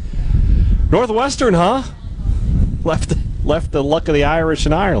State. Northwestern, huh? Left the luck of the Irish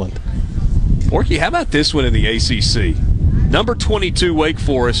in Ireland. Orky, how about this one in the ACC? Number 22 Wake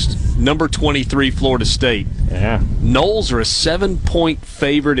Forest, number 23 Florida State. Yeah. Noles are a 7-point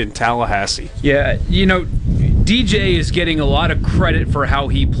favorite in Tallahassee. Yeah, you know, DJ is getting a lot of credit for how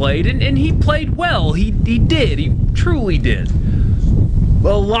he played, and he played well. He did. He truly did.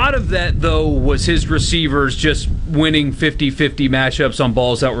 A lot of that, though, was his receivers just winning 50-50 matchups on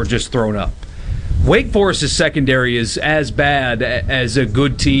balls that were just thrown up. Wake Forest's secondary is as bad as a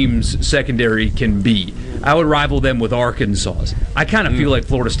good team's secondary can be. I would rival them with Arkansas's. I kind of feel like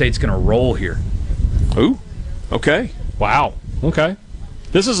Florida State's going to roll here. Ooh, okay. Wow. Okay.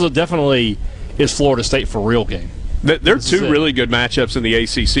 This is definitely is Florida State for real game. There are two really good matchups in the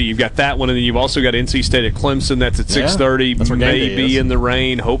ACC. You've got that one, and then you've also got NC State at Clemson. That's at 6:30. That's maybe in the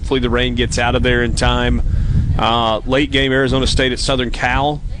rain. Hopefully the rain gets out of there in time. Late game, Arizona State at Southern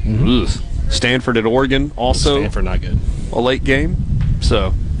Cal. Mm-hmm. Stanford at Oregon, also Stanford not good. A late game.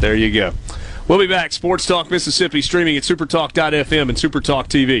 So there you go. We'll be back. Sports Talk Mississippi, streaming at supertalk.fm and Supertalk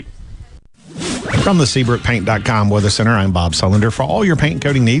TV. From the SeabrookPaint.com Weather Center, I'm Bob Sullender. For all your paint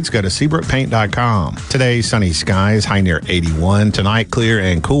coating needs, go to SeabrookPaint.com. Today, sunny skies, high near 81. Tonight, clear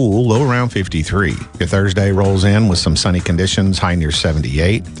and cool, low around 53. Your Thursday rolls in with some sunny conditions, high near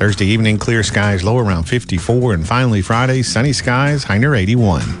 78. Thursday evening, clear skies, low around 54. And finally, Friday, sunny skies, high near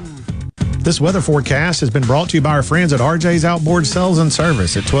 81. This weather forecast has been brought to you by our friends at RJ's Outboard Sales and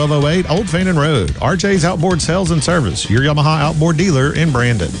Service at 1208 Old Fannin Road. RJ's Outboard Sales and Service, your Yamaha outboard dealer in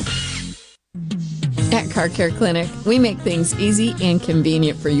Brandon. At Car Care Clinic, we make things easy and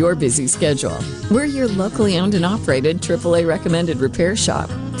convenient for your busy schedule. We're your locally owned and operated AAA recommended repair shop,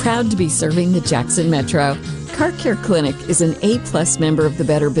 proud to be serving the Jackson Metro. Car Care Clinic is an A+ member of the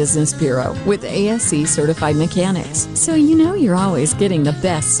Better Business Bureau with ASE certified mechanics, so you know you're always getting the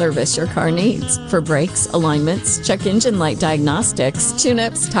best service your car needs for brakes, alignments, check engine light diagnostics,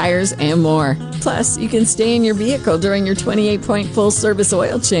 tune-ups, tires, and more. Plus, you can stay in your vehicle during your 28-point full service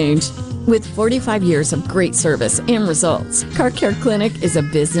oil change. With 45 years of great service and results, Car Care Clinic is a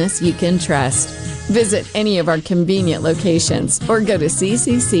business you can trust. Visit any of our convenient locations or go to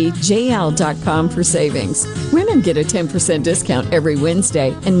cccjl.com for savings. Women get a 10% discount every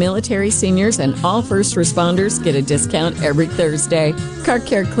Wednesday, and military, seniors, and all first responders get a discount every Thursday. Car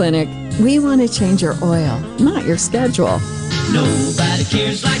Care Clinic. We want to change your oil, not your schedule. Nobody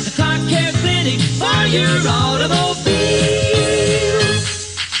cares like the Car Care Clinic for your automobile.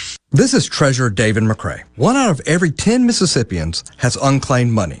 This is Treasurer David McCrae. 1 out of every 10 Mississippians has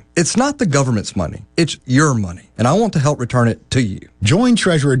unclaimed money. It's not the government's money. It's your money. And I want to help return it to you. Join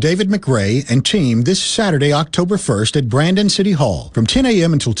Treasurer David McRae and team this Saturday, October 1st at Brandon City Hall from 10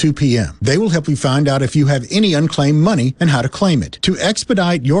 a.m. until 2 p.m. They will help you find out if you have any unclaimed money and how to claim it. To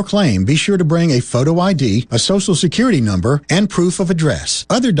expedite your claim, be sure to bring a photo ID, a social security number, and proof of address.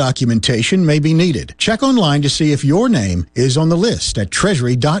 Other documentation may be needed. Check online to see if your name is on the list at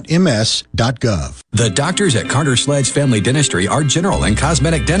treasury.ms.gov. The doctors at Carter Sledge Family Dentistry are general and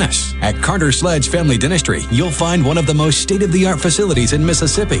cosmetic dentists. At Carter Sledge Family Dentistry, you'll find one of the most state-of-the-art facilities in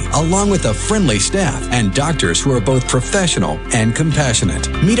Mississippi, along with a friendly staff and doctors who are both professional and compassionate.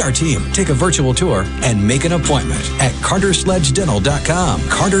 Meet our team, take a virtual tour, and make an appointment at CarterSledgeDental.com.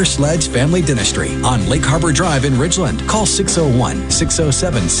 Carter Sledge Family Dentistry on Lake Harbor Drive in Ridgeland. Call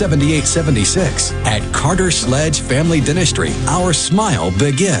 601-607-7876. At Carter Sledge Family Dentistry, our smile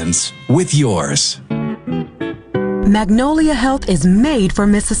begins with yours. Magnolia Health is made for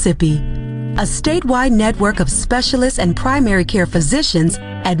Mississippi. A statewide network of specialists and primary care physicians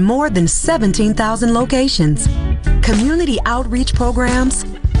at more than 17,000 locations, community outreach programs,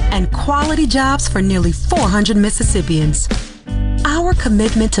 and quality jobs for nearly 400 Mississippians. Our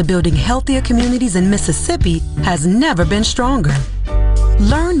commitment to building healthier communities in Mississippi has never been stronger.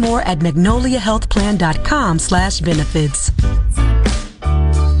 Learn more at magnoliahealthplan.com/benefits.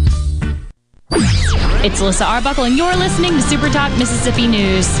 It's Alyssa Arbuckle, and you're listening to Super Talk Mississippi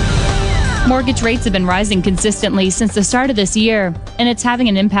News. Mortgage rates have been rising consistently since the start of this year, and it's having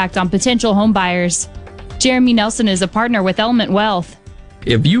an impact on potential home buyers. Jeremy Nelson is a partner with Element Wealth.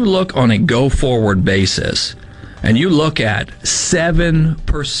 If you look on a go-forward basis, and you look at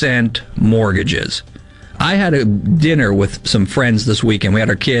 7% mortgages, I had a dinner with some friends this weekend. We had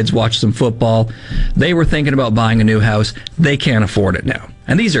our kids watch some football. They were thinking about buying a new house. They can't afford it now.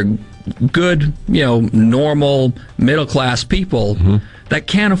 And these are good, normal, middle-class people that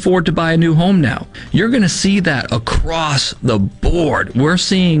can't afford to buy a new home now. You're going to see that across the board. We're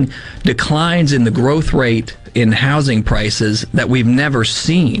seeing declines in the growth rate in housing prices that we've never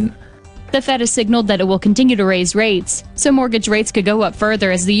seen. The Fed has signaled that it will continue to raise rates, so mortgage rates could go up further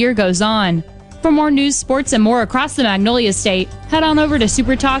as the year goes on. For more news, sports, and more across the Magnolia State, head on over to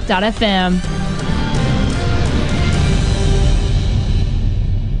supertalk.fm.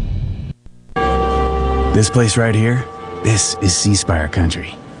 This place right here, this is C Spire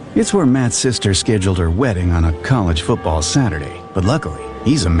country. It's where Matt's sister scheduled her wedding on a college football Saturday. But luckily,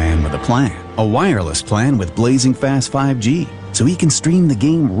 he's a man with a plan. A wireless plan with blazing fast 5G, so he can stream the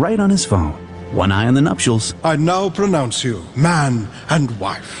game right on his phone. One eye on the nuptials. I now pronounce you man and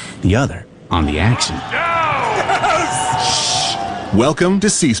wife. The other on the action. Welcome to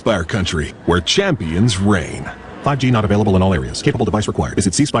C Spire country, where champions reign. 5G not available in all areas. Capable device required.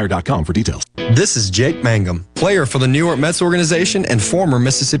 Visit cspire.com for details. This is Jake Mangum, player for the New York Mets organization and former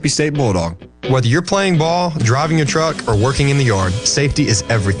Mississippi State Bulldog. Whether you're playing ball, driving your truck, or working in the yard, safety is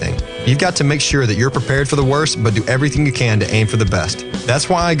everything. You've got to make sure that you're prepared for the worst, but do everything you can to aim for the best. That's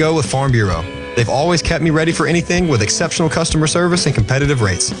why I go with Farm Bureau. They've always kept me ready for anything with exceptional customer service and competitive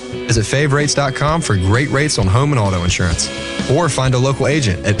rates. Visit favrates.com for great rates on home and auto insurance. Or find a local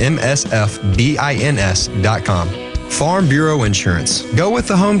agent at msfbins.com. Farm Bureau Insurance. Go with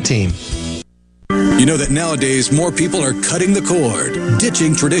the home team. You know that nowadays more people are cutting the cord,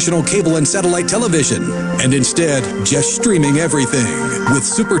 ditching traditional cable and satellite television, and instead just streaming everything. With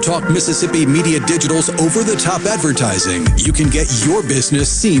SuperTalk Mississippi Media Digital's over-the-top advertising, you can get your business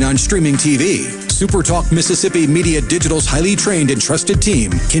seen on streaming TV. SuperTalk Mississippi Media Digital's highly trained and trusted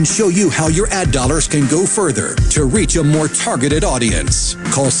team can show you how your ad dollars can go further to reach a more targeted audience.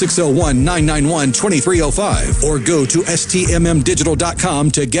 Call 601-991-2305 or go to stmmdigital.com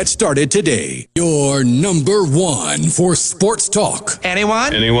to get started today. Your number one for Sports Talk.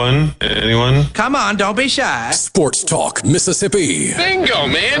 Anyone? Anyone? Come on, don't be shy. Sports Talk Mississippi. Bingo,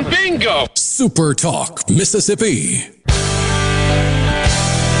 man, bingo. Super Talk Mississippi.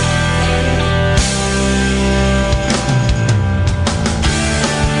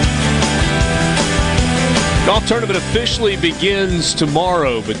 Golf tournament officially begins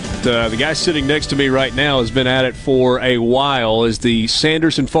tomorrow, but the guy sitting next to me right now has been at it for a while as the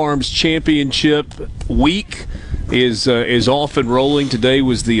Sanderson Farms Championship week is off and rolling. Today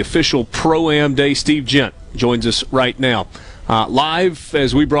was the official Pro-Am Day. Steve Gent joins us right now. Live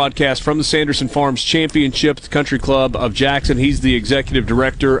as we broadcast from the Sanderson Farms Championship at the Country Club of Jackson. He's the executive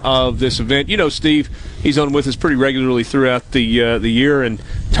director of this event. You know, Steve, he's on with us pretty regularly throughout the year. And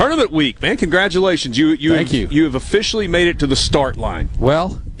tournament week, man, congratulations. Thank you. You have officially made it to the start line.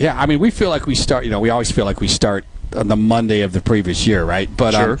 Well, yeah, I mean, we feel like we start, we always feel like we start on the Monday of the previous year, right?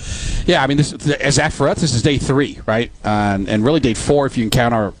 But sure. Yeah, I mean, for us, this is day 3, right? And really day 4 if you can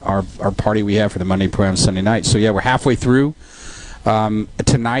count our party we have for the Monday Pro-Am Sunday night. So yeah, we're halfway through.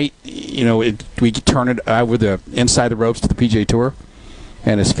 Tonight, we turn it over the inside the ropes to the PGA Tour,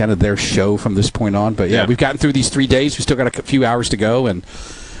 and it's kind of their show from this point on. But yeah, we've gotten through these 3 days. We still got a few hours to go, and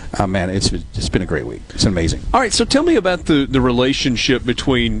man, it's been a great week. It's amazing. All right, so tell me about the relationship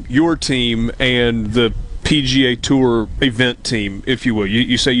between your team and the PGA Tour event team, if you will.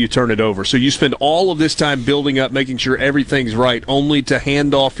 You say you turn it over. So you spend all of this time building up, making sure everything's right, only to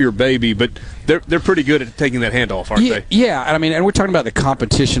hand off your baby. But they're pretty good at taking that handoff, aren't they? Yeah, I mean, and we're talking about the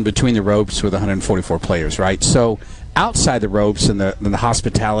competition between the ropes with 144 players, right? So outside the ropes and the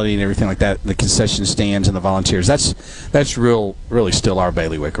hospitality and everything like that, the concession stands and the volunteers, that's really still our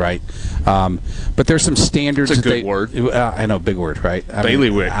bailiwick, right? But there's some standards. It's a good word. I know, big word, right?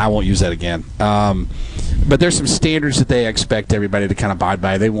 Bailiwick. I won't use that again. But there's some standards that they expect everybody to kind of abide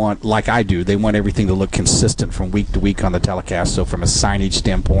by. They want, like I do, they want everything to look consistent from week to week on the telecast. So from a signage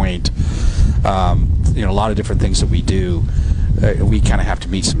standpoint, a lot of different things that we do, we kind of have to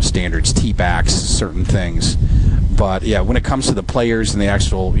meet some standards, tee-backs, certain things. But yeah, when it comes to the players and the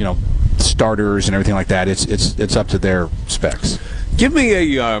actual, starters and everything like that, it's up to their specs. Give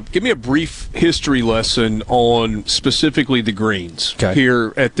me a brief history lesson on specifically the greens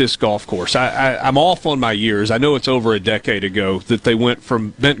here at this golf course. I'm off on my years. I know it's over a decade ago that they went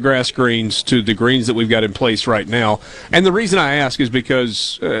from bent grass greens to the greens that we've got in place right now. And the reason I ask is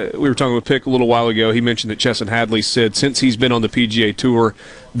because we were talking with Pick a little while ago. He mentioned that Chesson Hadley said since he's been on the PGA Tour,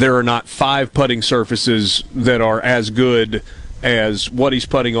 there are not 5 putting surfaces that are as good as what he's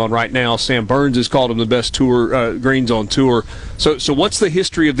putting on right now. Sam Burns has called him the best tour greens on tour. So what's the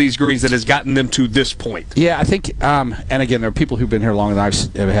history of these greens that has gotten them to this point? Yeah, I think, and again, there are people who've been here longer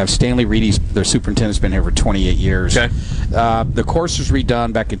than I have. Stanley Reedy, their superintendent's been here for 28 years. Okay. The course was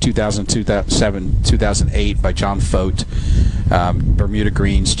redone back in 2007, 2008 by John Fote. Bermuda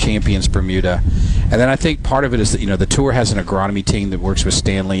Greens, Champions Bermuda. And then I think part of it is that, the tour has an agronomy team that works with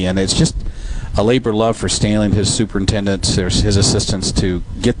Stanley, and it's just a labor of love for Stanley and his superintendents, his assistants, to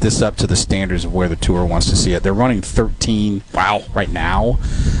get this up to the standards of where the tour wants to see it. They're running 13 right now.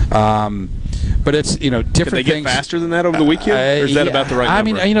 But it's, different things. Can they get faster than that over the weekend? Or is that about the right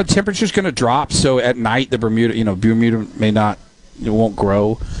number? I mean, temperature's going to drop, so at night the Bermuda may not, it won't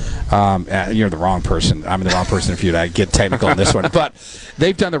grow. You're the wrong person. I'm the wrong person if you get technical on this one. But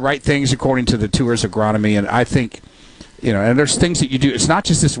they've done the right things according to the tour's agronomy, and I think, and there's things that you do. It's not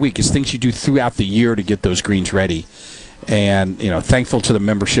just this week. It's things you do throughout the year to get those greens ready. And, thankful to the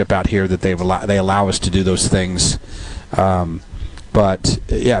membership out here that they allow us to do those things. But,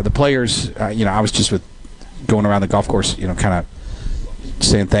 yeah, the players, I was just going around the golf course, kind of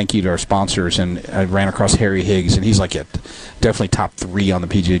saying thank you to our sponsors, and I ran across Harry Higgs, and he's definitely top 3 on the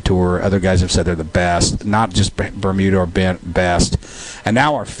PGA Tour. Other guys have said they're the best, not just Bermuda or best. And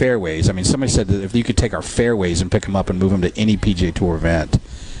now our fairways. I mean, somebody said that if you could take our fairways and pick them up and move them to any PGA Tour event,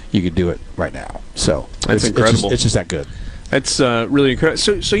 you could do it right now. So that's incredible. It's just that good. That's really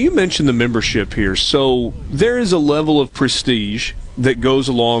incredible. So you mentioned the membership here. So there is a level of prestige that goes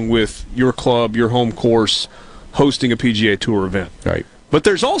along with your club, your home course, hosting a PGA Tour event. Right. But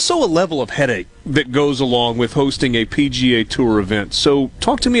there's also a level of headache that goes along with hosting a PGA Tour event. So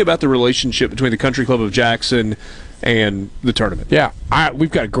talk to me about the relationship between the Country Club of Jackson and the tournament. Yeah, we've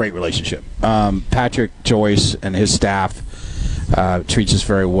got a great relationship. Patrick Joyce and his staff treats us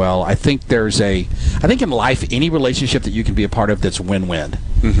very well. I think in life, any relationship that you can be a part of that's win-win,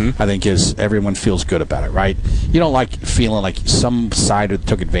 I think everyone feels good about it, right? You don't like feeling like some side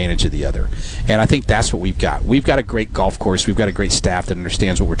took advantage of the other. And I think that's what we've got. We've got a great golf course. We've got a great staff that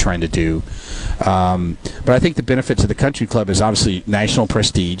understands what we're trying to do. But I think the benefit to the Country Club is obviously national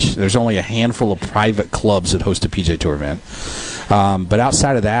prestige. There's only a handful of private clubs that host a PGA Tour event. But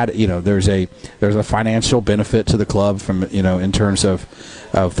outside of that, there's a financial benefit to the club from in terms of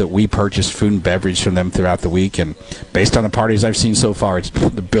that we purchase food and beverage from them throughout the week, and based on the parties I've seen so far,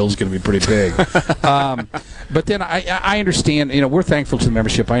 the bill's going to be pretty big. But then I understand, we're thankful to the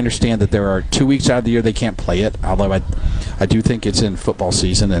membership. I understand that there are 2 weeks out of the year they can't play it, although I do think it's in football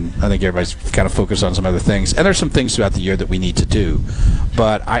season, and I think everybody's kind of focused on some other things. And there's some things throughout the year that we need to do.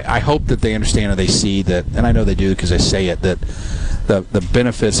 But I hope that they understand and they see that, and I know they do because they say it, that the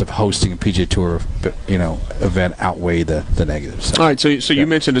benefits of hosting a PGA Tour, event outweigh the negatives. All right, so you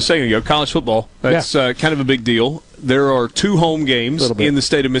mentioned a second ago college football. That's kind of a big deal. There are 2 home games in the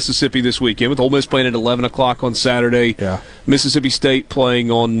state of Mississippi this weekend, with Ole Miss playing at 11 o'clock on Saturday. Yeah. Mississippi State playing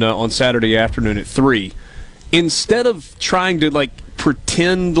on Saturday afternoon at 3. Instead of trying to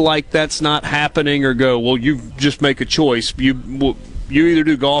pretend like that's not happening or go, well, you just make a choice. You either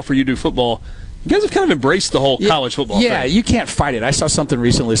do golf or you do football. You guys have kind of embraced the whole college football thing. Yeah, you can't fight it. I saw something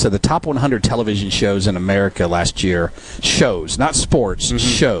recently that said the top 100 television shows in America last year, shows, not sports,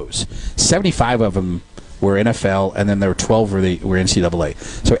 shows. 75 of them were NFL, and then there were 12 were NCAA.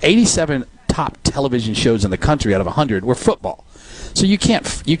 So 87 top television shows in the country out of 100 were football. So you can't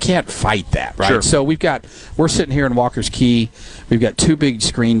fight that, right? Sure. So we're sitting here in Walker's Key. We've got 2 big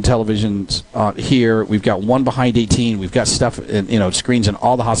screen televisions here. We've got one behind 18. We've got stuff, screens in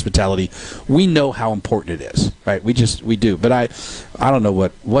all the hospitality. We know how important it is, right? We do. But I don't know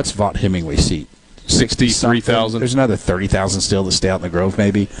what's Vaught Hemingway seat. 63,000. There's another 30,000 still that stay out in the Grove,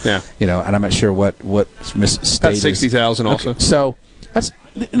 maybe. Yeah. And I'm not sure what Miss State. That's 60,000 also. Okay. So that's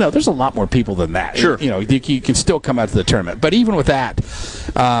there's a lot more people than that. Sure. You can still come out to the tournament, but even with that,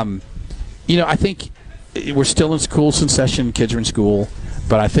 I think we're still in school session. Kids are in school,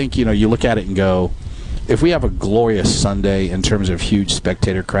 but I think you look at it and go, if we have a glorious Sunday in terms of huge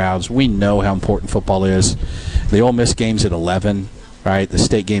spectator crowds, we know how important football is. The Ole Miss game's at 11. Right, the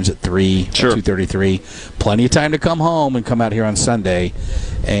state game's at 3, sure. 2:33. Plenty of time to come home and come out here on Sunday,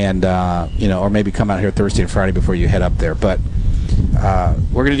 and or maybe come out here Thursday and Friday before you head up there. But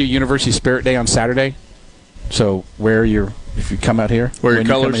we're going to do University Spirit Day on Saturday. So if you come out here, wear your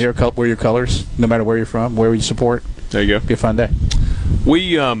colors. Wear your colors, no matter where you're from, where you support. There you go. Be a fun day.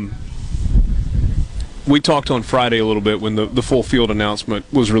 We talked on Friday a little bit when the full field announcement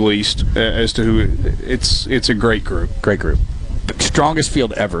was released as to who it's a great group. Great group. Strongest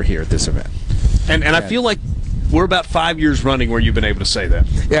field ever here at this event. And I feel like we're about 5 years running where you've been able to say that.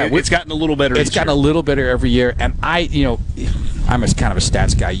 Yeah, it's gotten a little better. It's gotten a little better every year, and I'm a kind of a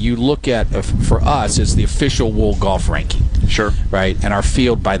stats guy. You look at for us, it's the official World Golf ranking. Sure. Right, and our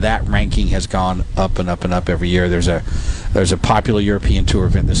field by that ranking has gone up and up and up every year. There's a popular European Tour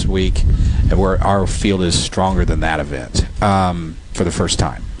event this week, and where our field is stronger than that event for the first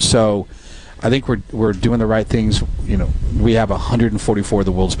time. So I think we're doing the right things. We have 144 of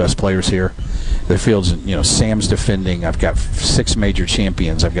the world's best players here. The field's, Sam's defending. I've got 6 major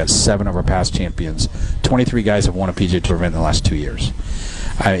champions. I've got 7 of our past champions. 23 guys have won a PGA Tour event in the last 2 years.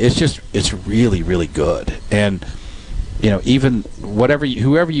 It's really, really good. And even whoever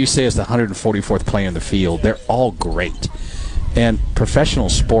you say is the 144th player in the field, they're all great. And professional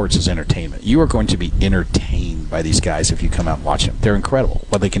sports is entertainment. You are going to be entertained by these guys if you come out and watch them. They're incredible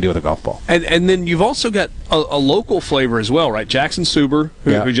what they can do with a golf ball. And then you've also got a local flavor as well, right? Jackson Suber,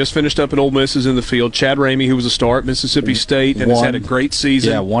 who just finished up at Ole Miss, is in the field. Chad Ramey, who was a star at Mississippi State and has had a great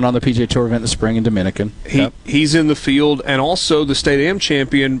season. Yeah, won on the PGA Tour event in the spring in Dominican. He's in the field. And also the State Am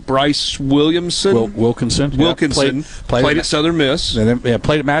champion, Bryce Wilkinson. Wilkinson played at Southern Miss.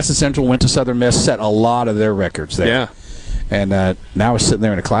 Played at Madison Central, went to Southern Miss, set a lot of their records there. Yeah. And now he's sitting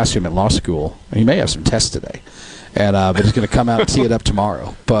there in a classroom at law school. He may have some tests today, but he's going to come out and tee it up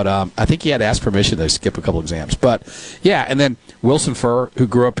tomorrow. But I think he had to ask permission to skip a couple exams. But, yeah, and then Wilson Furr, who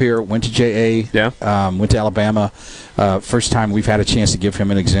grew up here, went to JA, went to Alabama. First time we've had a chance to give him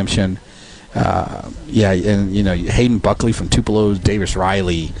an exemption. Hayden Buckley from Tupelo, Davis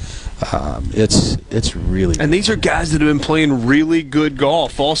Riley. It's really good. And these are guys that have been playing really good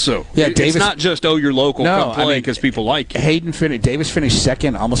golf also. Yeah, it's not just, you're local, come play because people like you. Davis finished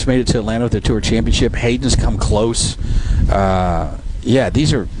second, almost made it to Atlanta with the Tour Championship. Hayden's come close.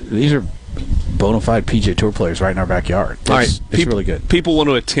 These are bona fide PGA Tour players right in our backyard. It's really good. People want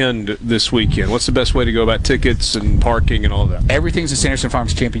to attend this weekend. What's the best way to go about tickets and parking and all that? Everything's at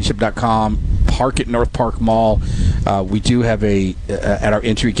SandersonFarmsChampionship.com. Park at North Park Mall. We do have at our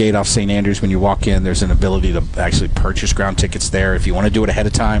entry gate off St. Andrews, when you walk in, there's an ability to actually purchase ground tickets there. If you want to do it ahead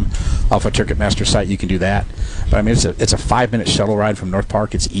of time off a Ticketmaster site, you can do that. But I mean, it's a 5-minute shuttle ride from North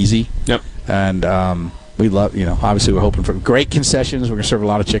Park. It's easy. Yep. And we love, obviously we're hoping for great concessions. We're going to serve a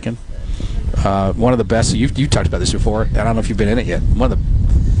lot of chicken. One of the best. You've talked about this before. I don't know if you've been in it yet.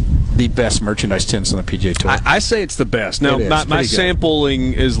 the best merchandise tents on the PGA Tour. I say it's the best. Now, my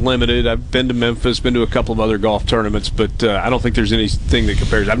sampling is limited. I've been to Memphis, been to a couple of other golf tournaments, but I don't think there's anything that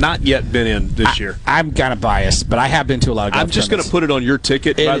compares. I've not yet been in this year. I'm kind of biased, but I have been to a lot of golf I'm just going to put it on your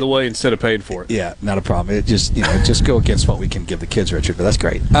ticket, by the way, instead of paying for it. Yeah, not a problem. It just, just go against what we can give the kids, Richard, but that's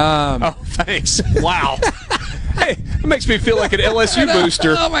great. Oh, thanks. Wow. Hey, it makes me feel like an LSU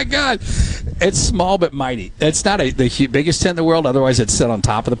booster. Oh, my God. It's small but mighty. It's not the biggest tent in the world. Otherwise, it's set on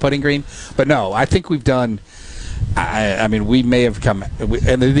top of the putting green. But, no, I think we've done – I mean, we may have come –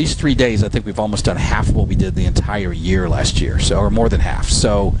 and in these 3 days, I think we've almost done half of what we did the entire year last year, or more than half.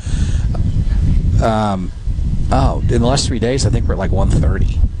 So, in the last 3 days, I think we're at like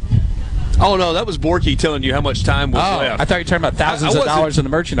 130. Oh, no, that was Borky telling you how much time was left. I thought you were talking about thousands of dollars in the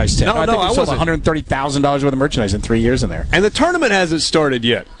merchandise tent. No, I wasn't. $130,000 worth of merchandise in 3 years in there. And the tournament hasn't started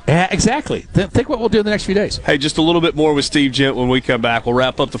yet. Yeah, exactly. Think what we'll do in the next few days. Hey, just a little bit more with Steve Gent when we come back. We'll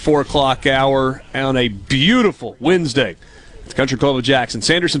wrap up the 4 o'clock hour on a beautiful Wednesday. It's Country Club of Jackson.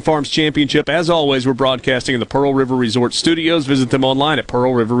 Sanderson Farms Championship. As always, we're broadcasting in the Pearl River Resort studios. Visit them online at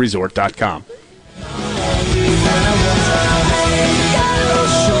pearlriverresort.com.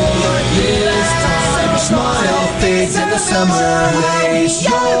 Smile fades in the summer. Place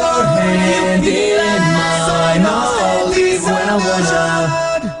your hand in mine. I'll leave when I wanna.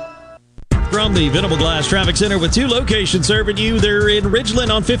 From the Venable Glass Traffic Center with 2 locations serving you. They're in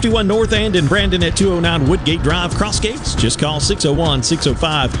Ridgeland on 51 North and in Brandon at 209 Woodgate Drive. Cross Gates, just call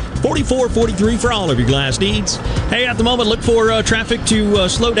 601-605-4443 for all of your glass needs. Hey, at the moment, look for traffic to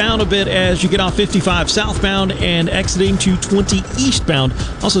slow down a bit as you get off 55 southbound and exiting to 20 eastbound.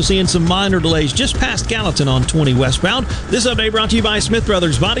 Also seeing some minor delays just past Gallatin on 20 westbound. This update brought to you by Smith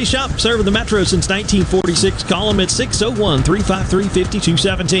Brothers Body Shop, serving the Metro since 1946. Call them at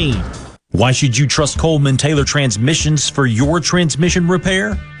 601-353-5217. Why should you trust Coleman Taylor Transmissions for your transmission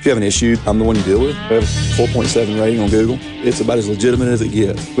repair? If you have an issue, I'm the one you deal with. I have a 4.7 rating on Google. It's about as legitimate as it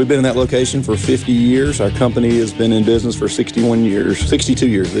gets. We've been in that location for 50 years. Our company has been in business for 61 years, 62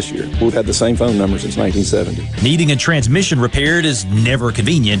 years this year. We've had the same phone number since 1970. Needing a transmission repaired is never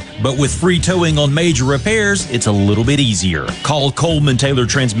convenient, but with free towing on major repairs, it's a little bit easier. Call Coleman Taylor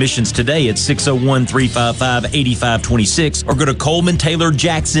Transmissions today at 601-355-8526 or go to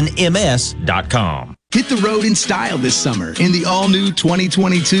ColemanTaylorJacksonMS.com. Hit the road in style this summer in the all-new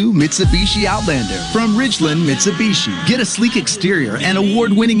 2022 Mitsubishi Outlander from Ridgeland Mitsubishi. Get a sleek exterior and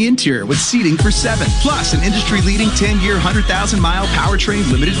award-winning interior with seating for 7. Plus, an industry-leading 10-year, 100,000-mile powertrain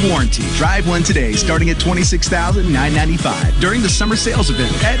limited warranty. Drive one today starting at $26,995 during the summer sales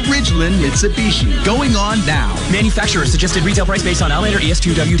event at Ridgeland Mitsubishi. Going on now. Manufacturer suggested retail price based on Outlander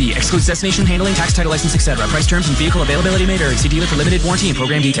ES2WD. Excludes destination handling, tax, title, license, etc. Price, terms, and vehicle availability may vary. See dealer for limited warranty and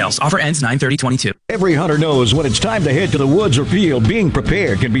program details. Offer ends 9/30/22. Every hunter knows when it's time to head to the woods or field, being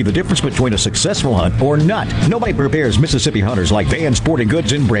prepared can be the difference between a successful hunt or not. Nobody prepares Mississippi hunters like Vans Sporting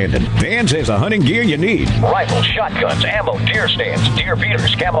Goods in Brandon. Vans has the hunting gear you need. Rifles, shotguns, ammo, deer stands, deer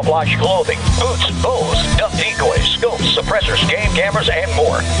beaters, camouflage clothing, boots, bows, duck decoys, scopes, suppressors, game cameras, and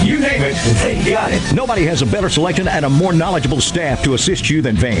more. You name it, they got it. Nobody has a better selection and a more knowledgeable staff to assist you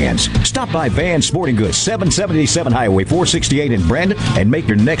than Vans. Stop by Vans Sporting Goods, 777 Highway 468 in Brandon, and make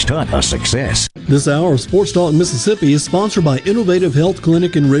your next hunt a success. This hour of Sports Talk Mississippi is sponsored by Innovative Health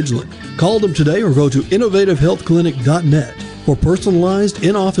Clinic in Ridgeland. Call them today or go to innovativehealthclinic.net for personalized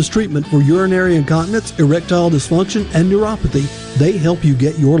in-office treatment for urinary incontinence, erectile dysfunction, and neuropathy. They help you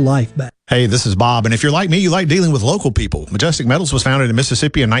get your life back. Hey, this is Bob, and if you're like me, you like dealing with local people. Majestic Metals was founded in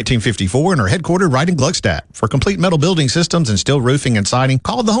Mississippi in 1954 and are headquartered right in Gluckstadt. For complete metal building systems and steel roofing and siding,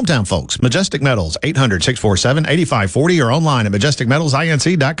 call the hometown folks. Majestic Metals, 800-647-8540 or online at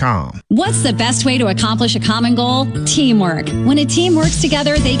majesticmetalsinc.com. What's the best way to accomplish a common goal? Teamwork. When a team works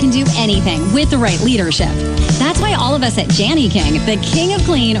together, they can do anything with the right leadership. That's why all of us at Janney King, the king of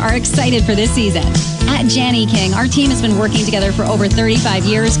clean, are excited for this season. At Janney King, our team has been working together for over 35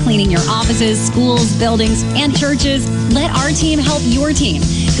 years, cleaning your offices, schools, buildings, and churches. Let our team help your team.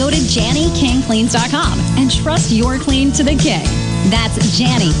 Go to JannyKingCleans.com and trust your clean to the king. That's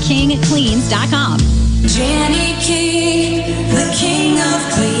JannyKingCleans.com. Janney King, the king of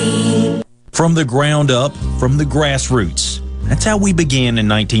clean. From the ground up, from the grassroots. That's how we began in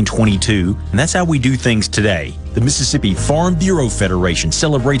 1922, and that's how we do things today. The Mississippi Farm Bureau Federation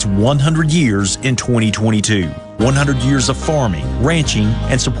celebrates 100 years in 2022. 100 years of farming, ranching,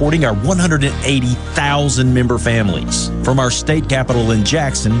 and supporting our 180,000 member families. From our state capital in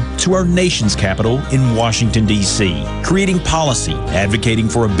Jackson to our nation's capital in Washington, D.C. Creating policy, advocating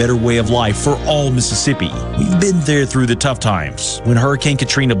for a better way of life for all Mississippi. We've been there through the tough times when Hurricane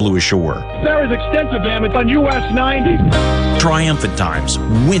Katrina blew ashore. There is extensive damage on US 90. Triumphant times,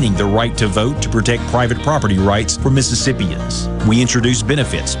 winning the right to vote to protect private property rights for Mississippians. We introduced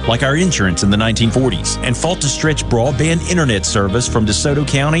benefits like our insurance in the 1940s and fought to stretch broadband internet service from DeSoto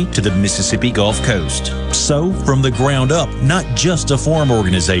County to the Mississippi Gulf Coast. So, from the ground up, not just a farm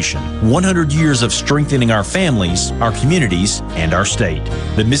organization, 100 years of strengthening our families, our communities, and our state.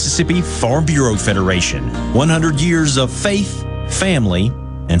 The Mississippi Farm Bureau Federation. 100 years of faith, family,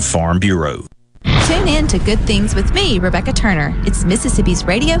 and Farm Bureau. Tune in to Good Things with me, Rebecca Turner. It's Mississippi's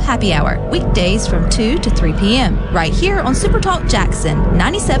Radio Happy Hour, weekdays from 2 to 3 p.m., right here on Super Talk Jackson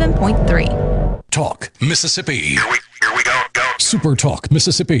 97.3. Talk Mississippi. Here we go. Super Talk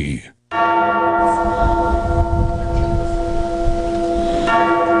Mississippi.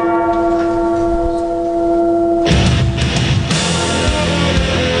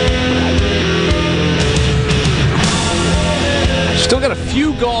 Still got a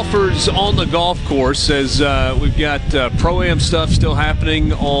few golfers on the golf course as we've got Pro-Am stuff still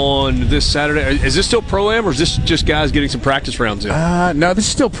happening on this Saturday. Is this still Pro-Am or is this just guys getting some practice rounds in? No, this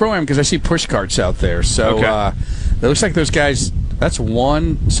is still Pro-Am because I see push carts out there. So okay. It looks like those guys, that's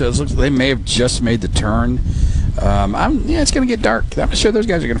one. So it looks like they may have just made the turn. It's going to get dark. I'm not sure those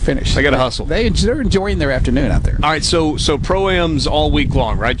guys are going to finish. They got to hustle. They're enjoying their afternoon out there. All right, so Pro-Am's all week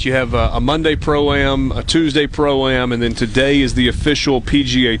long, right? You have a Monday Pro-Am, a Tuesday Pro-Am, and then today is the official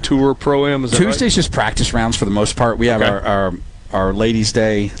PGA Tour Pro-Am. Is that Tuesday's right? just practice rounds for the most part. We have our ladies'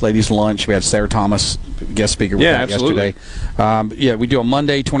 day, ladies' lunch. We had Sarah Thomas, guest speaker, with that yesterday. We do a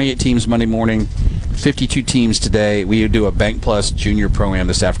Monday, 28 teams Monday morning, 52 teams today. We do a Bank Plus Junior Pro-Am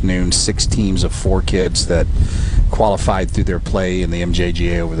this afternoon, 6 teams of 4 kids that qualified through their play in the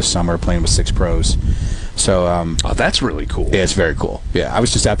MJGA over the summer, playing with 6 pros. So, that's really cool. Yeah, it's very cool. Yeah, I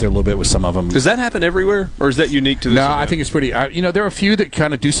was just out there a little bit with some of them. Does that happen everywhere, or is that unique to this event? I think it's pretty. There are a few that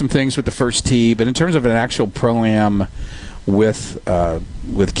kind of do some things with the first tee, but in terms of an actual Pro-Am with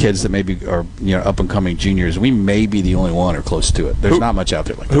kids that maybe are up and coming juniors, we may be the only one or close to it. There's not much out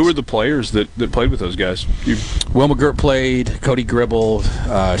there like this. Who are the players that played with those guys? Will McGirt played, Cody Gribble,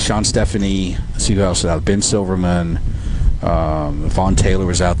 Sean Stephanie, let's see who else was out. Ben Silverman, Vaughn Taylor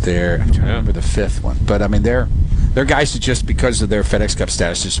was out there. I'm trying to remember the 5th one. But I mean they're guys that just because of their FedEx Cup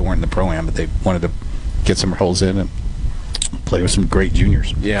status just weren't in the Pro-Am, but they wanted to get some holes in and play with some great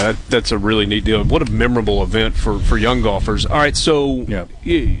juniors. Yeah, that's a really neat deal. What a memorable event for young golfers. All right, so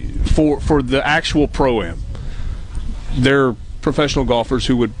for the actual Pro-Am, there are professional golfers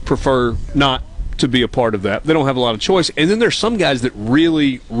who would prefer not to be a part of that. They don't have a lot of choice. And then there's some guys that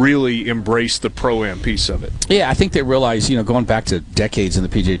really, really embrace the Pro-Am piece of it. Yeah, I think they realize, going back to decades in the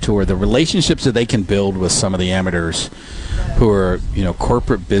PGA Tour, the relationships that they can build with some of the amateurs who are,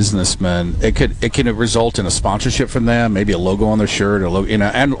 corporate businessmen, it can result in a sponsorship from them, maybe a logo on their shirt,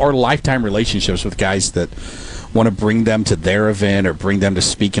 or lifetime relationships with guys that want to bring them to their event or bring them to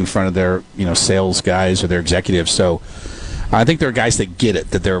speak in front of their, sales guys or their executives. So I think there are guys that get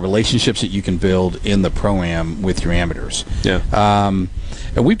it, that there are relationships that you can build in the Pro-Am with your amateurs. Yeah.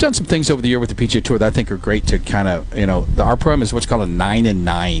 And we've done some things over the year with the PGA Tour that I think are great to kind of, our Pro-Am is what's called a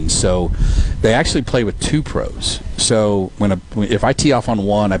 9-and-9. So they actually play with 2 pros. So if I tee off on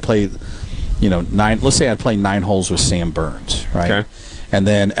one, I play, 9. Let's say I play 9 holes with Sam Burns, right? Okay. And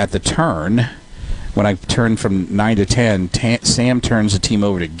then at the turn, when I turn from 9 to 10, Sam turns the team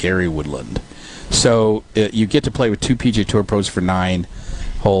over to Gary Woodland. So you get to play with 2 PGA Tour pros for 9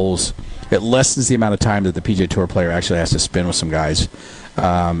 holes. It lessens the amount of time that the PGA Tour player actually has to spend with some guys.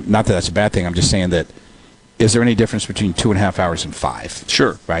 Not that that's a bad thing. I'm just saying that, is there any difference between 2.5 hours and 5?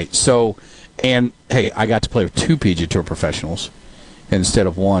 Sure. Right. So, and hey, I got to play with 2 PGA Tour professionals instead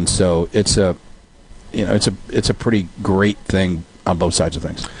of 1. So it's a pretty great thing on both sides of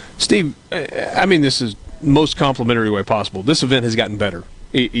things. Steve, I mean, this is most complimentary way possible. This event has gotten better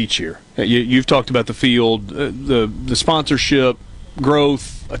each year. You've talked about the field, the sponsorship,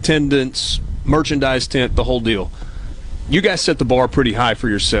 growth, attendance, merchandise tent, the whole deal. You guys set the bar pretty high for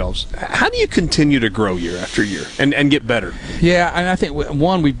yourselves. How do you continue to grow year after year and get better? Yeah, and I think,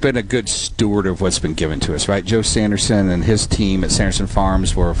 one, we've been a good steward of what's been given to us, right? Joe Sanderson and his team at Sanderson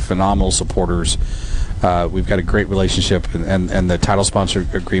Farms were phenomenal supporters. We've got a great relationship, and the title sponsor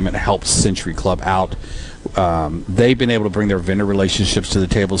agreement helps Century Club out. They've been able to bring their vendor relationships to the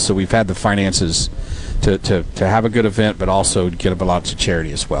table, so we've had the finances to have a good event, but also get a lot to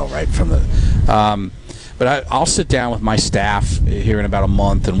charity as well, right? But I'll sit down with my staff here in about a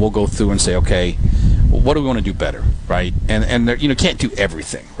month, and we'll go through and say, okay, what do we want to do better, right? And there, can't do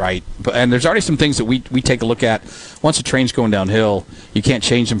everything, right? And there's already some things that we take a look at. Once the train's going downhill, you can't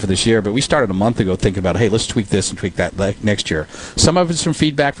change them for this year. But we started a month ago thinking about, hey, let's tweak this and tweak that next year. Some of it's from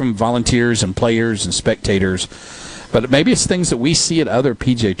feedback from volunteers and players and spectators. But maybe it's things that we see at other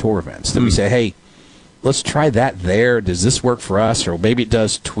PGA Tour events that we say, hey, let's try that there. Does this work for us? Or maybe it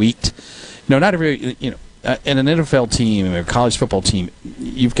does tweaked. Not every, in an NFL team or a college football team,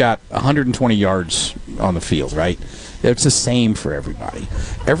 you've got 120 yards on the field, right? It's the same for everybody.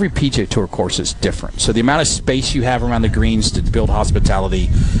 Every PGA Tour course is different. So the amount of space you have around the greens to build hospitality,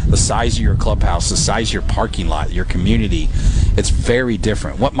 the size of your clubhouse, the size of your parking lot, your community, it's very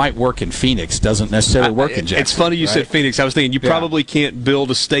different. What might work in Phoenix doesn't necessarily work in Jackson. It's funny you said Phoenix. I was thinking you probably can't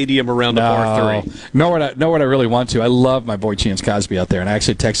build a stadium around a par 3. Know what I really want to. I love my boy Chance Cosby out there, and I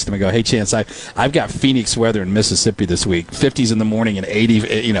actually texted him and go, hey, Chance, I've got Phoenix weather in Mississippi this week, 50s in the morning and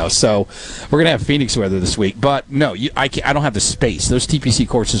 80, so we're going to have Phoenix weather this week. But no, I don't have the space. Those TPC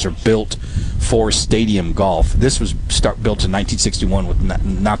courses are built for stadium golf. This was built in 1961 with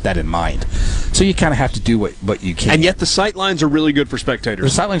not that in mind. So you kind of have to do what you can. And yet the sight lines are really good for spectators. The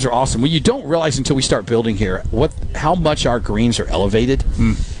sight lines are awesome. Well, you don't realize until we start building here how much our greens are elevated.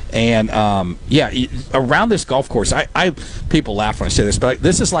 And around this golf course, people laugh when I say this, but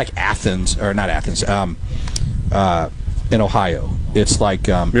this is like Athens, or not Athens, in Ohio. It's like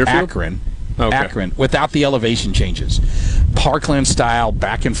Akron. Okay. Akron, without the elevation changes. Parkland style,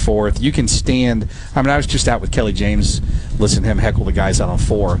 back and forth. You can stand. I was just out with Kelly James, listen to him heckle the guys out on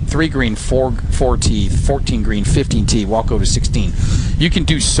 4. 3 green, 4 tee, 14 green, 15 tee, walk over to 16. You can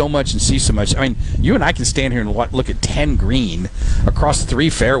do so much and see so much. You and I can stand here and look at 10 green across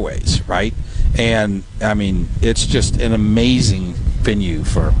 3 fairways, right? And, it's just an amazing venue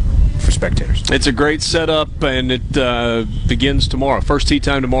for spectators. It's a great setup, and it begins tomorrow. First tee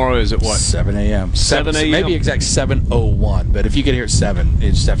time tomorrow is at what? 7 a.m. 7 a.m. Maybe exact 7:01, but if you get here at 7, you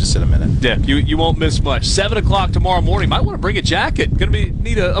just have to sit a minute. Yeah, you won't miss much. 7 o'clock tomorrow morning. Might want to bring a jacket.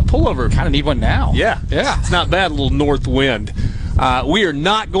 Need a pullover. Kind of need one now. Yeah. It's not bad, a little north wind. We are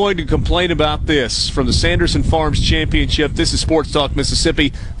not going to complain about this from the Sanderson Farms Championship. This is Sports Talk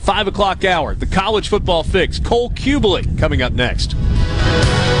Mississippi, 5 o'clock hour. The college football fix. Cole Kubelik coming up next.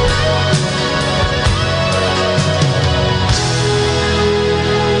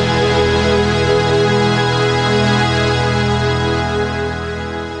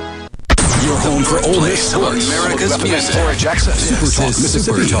 Home for Ole Miss sports. America's music. Super Talk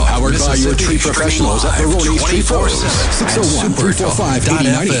Mississippi. Powered by your tree professionals at Baroni's Tree Pros.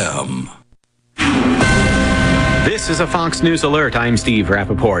 601-345-8090. This is a Fox News alert. I'm Steve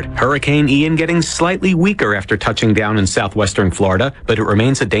Rappaport. Hurricane Ian getting slightly weaker after touching down in southwestern Florida, but it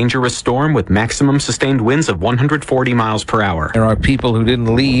remains a dangerous storm with maximum sustained winds of 140 miles per hour. There are people who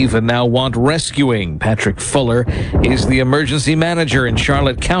didn't leave and now want rescuing. Patrick Fuller is the emergency manager in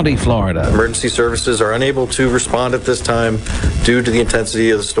Charlotte County, Florida. Emergency services are unable to respond at this time due to the intensity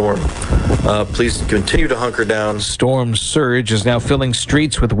of the storm. Please continue to hunker down. Storm surge is now filling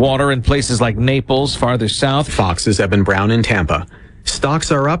streets with water in places like Naples, farther south. Fox's Evan Brown in Tampa.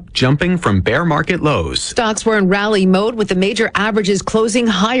 Stocks are up, jumping from bear market lows. Stocks were in rally mode with the major averages closing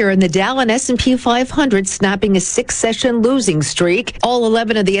higher in the Dow and S&P 500 snapping a 6-session losing streak. All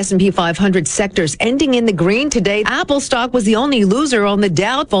 11 of the S&P 500 sectors ending in the green today. Apple stock was the only loser on the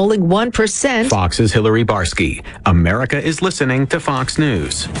Dow, falling 1%. Fox's Hillary Barsky. America is listening to Fox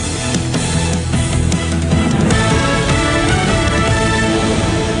News.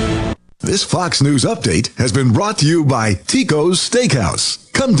 This Fox News update has been brought to you by Tico's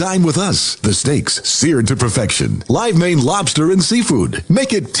Steakhouse. Come dine with us. The steaks seared to perfection. Live Maine lobster and seafood.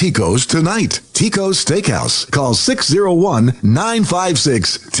 Make it Tico's tonight. Tico's Steakhouse. Call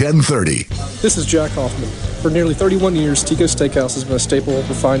 601-956-1030. This is Jack Hoffman. For nearly 31 years, Tico's Steakhouse has been a staple of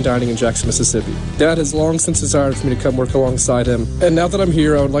fine dining in Jackson, Mississippi. Dad has long since desired for me to come work alongside him. And now that I'm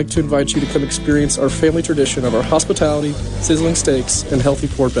here, I would like to invite you to come experience our family tradition of our hospitality, sizzling steaks, and healthy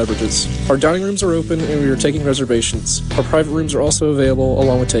poured beverages. Our dining rooms are open and we are taking reservations. Our private rooms are also available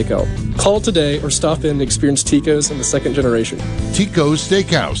along with takeout. Call today or stop in to experience Tico's in the second generation. Tico's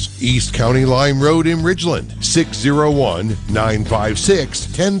Steakhouse, East County Lime Road in Ridgeland,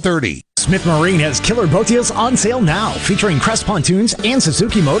 601-956-1030. Smith Marine has killer boat deals on sale now, featuring Crest pontoons and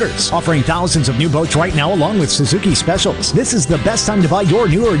Suzuki motors, offering thousands of new boats right now along with Suzuki specials. This is the best time to buy your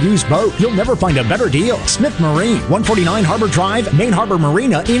new or used boat. You'll never find a better deal. Smith Marine, 149 Harbor Drive, Main Harbor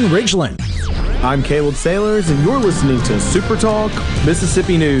Marina in Ridgeland. I'm Caleb Sailors, and you're listening to Super Talk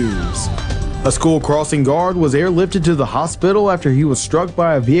Mississippi News. A school crossing guard was airlifted to the hospital after he was struck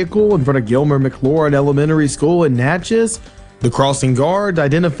by a vehicle in front of Gilmer McLaurin Elementary School in Natchez. The crossing guard,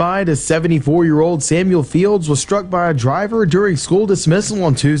 identified as 74-year-old Samuel Fields, was struck by a driver during school dismissal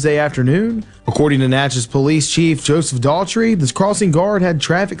on Tuesday afternoon. According to Natchez Police Chief Joseph Daughtry, this crossing guard had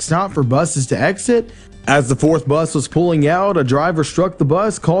traffic stop for buses to exit. As the fourth bus was pulling out, a driver struck the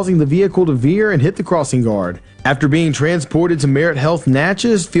bus, causing the vehicle to veer and hit the crossing guard. After being transported to Merit Health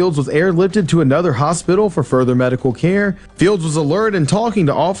Natchez, Fields was airlifted to another hospital for further medical care. Fields was alert and talking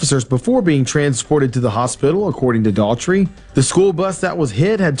to officers before being transported to the hospital, according to Daughtry. The school bus that was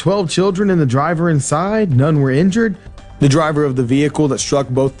hit had 12 children and the driver inside. None were injured. The driver of the vehicle that struck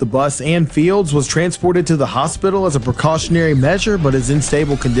both the bus and Fields was transported to the hospital as a precautionary measure but is in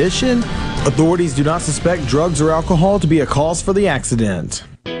stable condition. Authorities do not suspect drugs or alcohol to be a cause for the accident.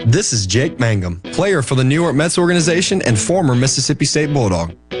 This is Jake Mangum, player for the New York Mets organization and former Mississippi State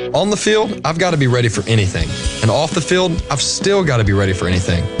Bulldog. On the field, I've got to be ready for anything. And off the field, I've still got to be ready for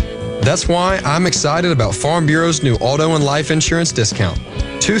anything. That's why I'm excited about Farm Bureau's new auto and life insurance discount.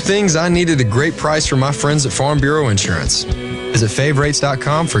 2 things I needed a great price from my friends at Farm Bureau Insurance. Visit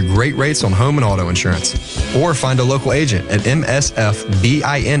favrates.com for great rates on home and auto insurance. Or find a local agent at msfbins.com.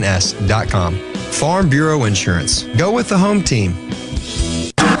 Farm Bureau Insurance. Go with the home team.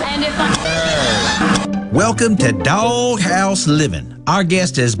 Welcome to Doghouse Living. Our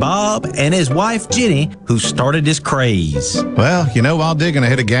guest is Bob and his wife Jenny, who started this craze. Well, while digging, I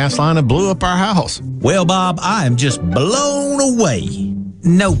hit a gas line and blew up our house. Well, Bob, I am just blown away.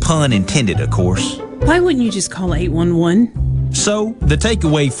 No pun intended, of course. Why wouldn't you just call 811? So, the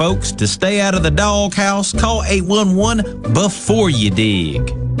takeaway, folks, to stay out of the doghouse, call 811 before you dig.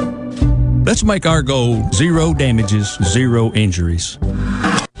 Let's make our goal 0 damages, 0 injuries.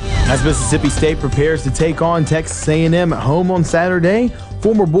 As Mississippi State prepares to take on Texas A&M at home on Saturday,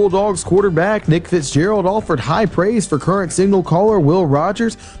 former Bulldogs quarterback Nick Fitzgerald offered high praise for current signal caller Will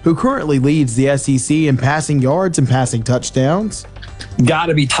Rogers, who currently leads the SEC in passing yards and passing touchdowns. Got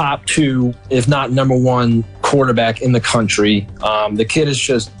to be top 2, if not number 1 quarterback in the country. The kid is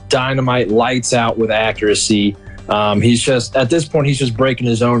just dynamite, lights out with accuracy. He's just, at this point, he's just breaking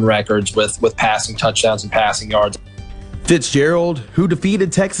his own records with passing touchdowns and passing yards. Fitzgerald, who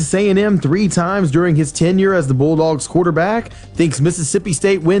defeated Texas A&M 3 times during his tenure as the Bulldogs quarterback, thinks Mississippi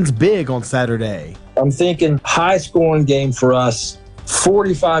State wins big on Saturday. I'm thinking high-scoring game for us,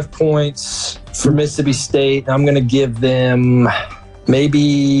 45 points for Mississippi State. I'm going to give them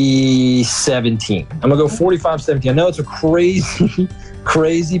maybe 17. I'm going to go 45-17. I know it's a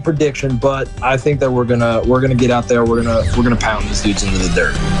crazy prediction, but I think that we're gonna get out there. We're gonna pound these dudes into the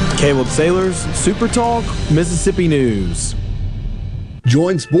dirt. Caleb Sailors, Super Talk, Mississippi News.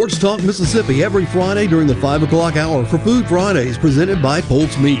 Join Sports Talk Mississippi every Friday during the 5 o'clock hour for Food Fridays presented by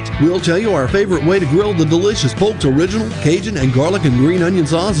Polk's Meat. We'll tell you our favorite way to grill the delicious Polk's Original, Cajun, and garlic and green onion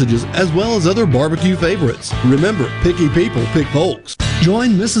sausages, as well as other barbecue favorites. Remember, picky people pick Polk's.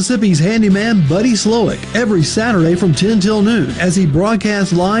 Join Mississippi's handyman Buddy Slowick every Saturday from 10 till noon as he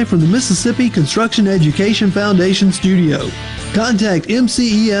broadcasts live from the Mississippi Construction Education Foundation studio. Contact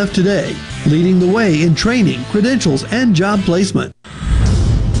MCEF today, leading the way in training, credentials, and job placement.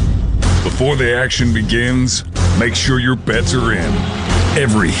 Before the action begins, make sure your bets are in.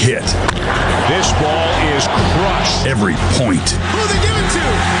 Every hit. This ball is crushed. Every point. Who they give it to?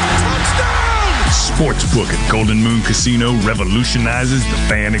 Touchdown! Sportsbook at Golden Moon Casino revolutionizes the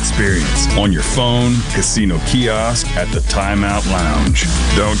fan experience. On your phone, casino kiosk, at the Timeout Lounge.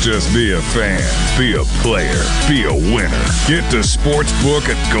 Don't just be a fan. Be a player. Be a winner. Get to Sportsbook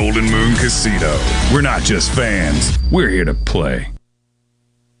at Golden Moon Casino. We're not just fans. We're here to play.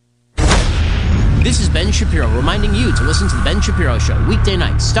 This is Ben Shapiro reminding you to listen to The Ben Shapiro Show weekday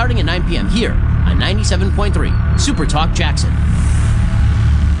nights starting at 9 p.m. here on 97.3 Super Talk Jackson.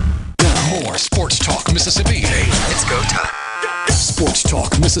 Now more Sports Talk Mississippi. It's go time. Sports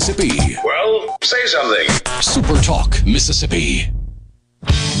Talk Mississippi. Well, say something. Super Talk Mississippi.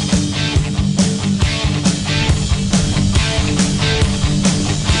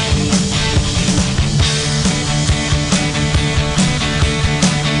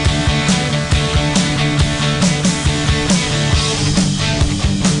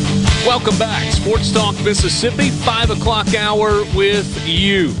 Welcome back. Sports Talk Mississippi, 5 o'clock hour with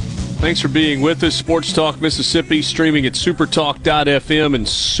you. Thanks for being with us. Sports Talk Mississippi, streaming at supertalk.fm and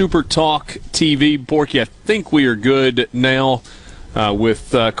Supertalk TV. Borky, I think we are good now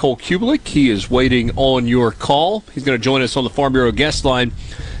with Cole Kubelik. He is waiting on your call. He's going to join us on the Farm Bureau guest line.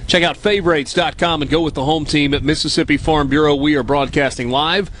 Check out favrates.com and go with the home team at Mississippi Farm Bureau. We are broadcasting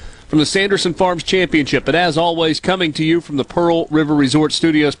live from the Sanderson Farms Championship. But as always, coming to you from the Pearl River Resort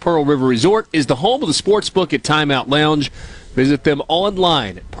Studios. Pearl River Resort is the home of the sportsbook at Timeout Lounge. Visit them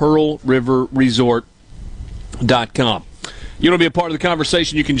online at pearlriverresort.com. You want to be a part of the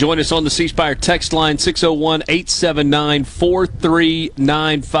conversation, you can join us on the C Spire text line,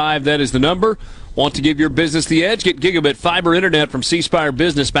 601-879-4395. That is the number. Want to give your business the edge? Get gigabit fiber internet from C Spire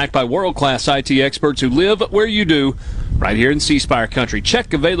Business, backed by world-class IT experts who live where you do, right here in C Spire country.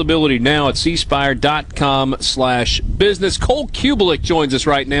 Check availability now at cspire.com/business. Cole Kubelik joins us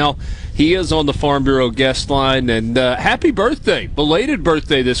right now. He is on the Farm Bureau guest line, and happy birthday, belated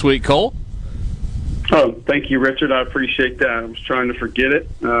birthday this week, Cole. Oh, thank you, Richard. I appreciate that. I was trying to forget it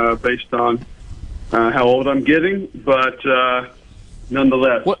based on how old I'm getting, but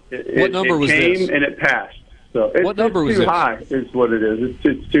nonetheless, what number was came this? And it passed. So what number was too this? high is what it is.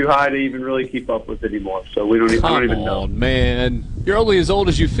 It's too high to even really keep up with anymore. So we don't even, I don't even know. Come on, man. You're only as old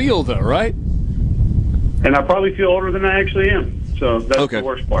as you feel, though, right? And I probably feel older than I actually am. So that's the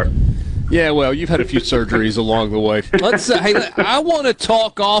worst part. Yeah, well, you've had a few surgeries along the way. Let's hey, I want to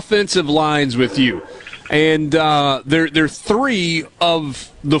talk offensive lines with you. And they're three of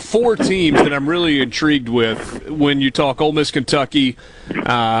the four teams that I'm really intrigued with when you talk Ole Miss, Kentucky,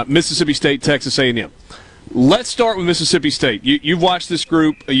 Mississippi State, Texas A&M. Let's start with Mississippi State. You've watched this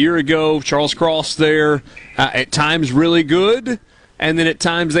group a year ago. Charles Cross there, at times really good, and then at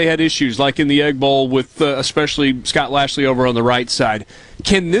times they had issues, like in the Egg Bowl with especially Scott Lashley over on the right side.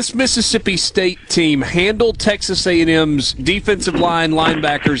 Can this Mississippi State team handle Texas A&M's defensive line,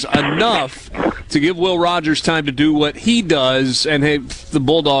 linebackers enough to give Will Rogers time to do what he does and have the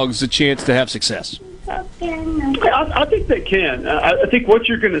Bulldogs a chance to have success? I think they can. I think what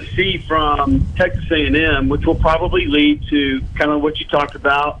you're going to see from Texas A&M, which will probably lead to kind of what you talked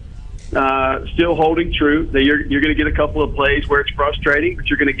about, still holding true, that you're going to get a couple of plays where it's frustrating, but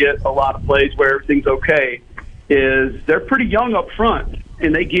you're going to get a lot of plays where everything's okay, is they're pretty young up front,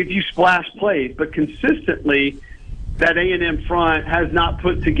 and they give you splash plays, but consistently that A&M front has not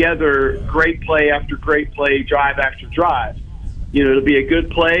put together great play after great play, drive after drive. You know, it'll be a good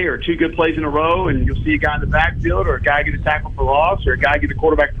play or two good plays in a row, and you'll see a guy in the backfield or a guy get a tackle for loss or a guy get a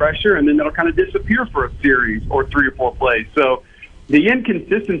quarterback pressure, and then that'll kind of disappear for a series or three or four plays. So the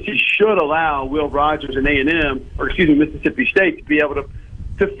inconsistency should allow Will Rogers and Mississippi State to be able to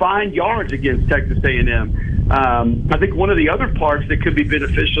find yards against Texas A&M. I think one of the other parts that could be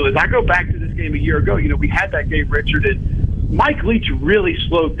beneficial is I go back to this game a year ago. You know, we had that game, Richard, and Mike Leach really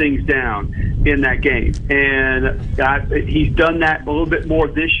slowed things down in that game. And he's done that a little bit more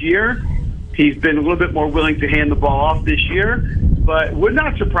this year. He's been a little bit more willing to hand the ball off this year. But it would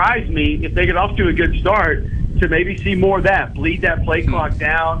not surprise me if they get off to a good start to maybe see more of that, bleed that play clock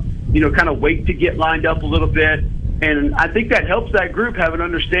down, kind of wait to get lined up a little bit. And I think that helps that group have an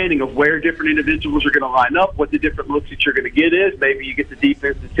understanding of where different individuals are going to line up, what the different looks that you're going to get is. Maybe you get the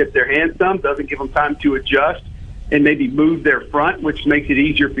defense to tip their hand some, doesn't give them time to adjust, and maybe move their front, which makes it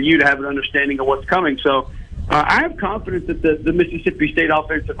easier for you to have an understanding of what's coming. So I have confidence that the Mississippi State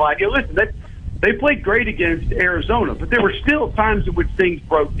offensive line, listen, they played great against Arizona, but there were still times in which things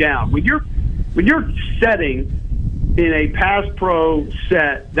broke down. When you're setting in a pass pro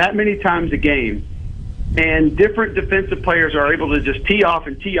set that many times a game, and different defensive players are able to just tee off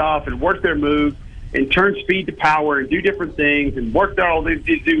and work their move and turn speed to power and do different things and work all these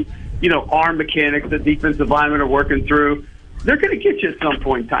do arm mechanics that defensive linemen are working through, they're going to get you at some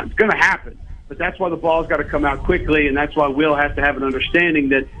point in time. It's going to happen. But that's why the ball's got to come out quickly, and that's why Will has to have an understanding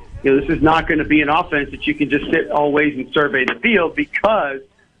that this is not going to be an offense that you can just sit always and survey the field because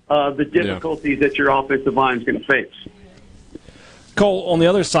of the difficulties that your offensive line is going to face. Cole, on the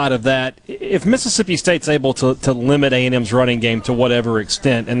other side of that, if Mississippi State's able to limit A&M's running game to whatever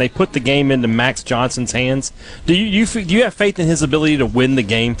extent, and they put the game into Max Johnson's hands, do you have faith in his ability to win the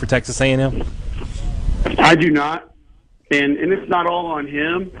game for Texas A&M? I do not, and it's not all on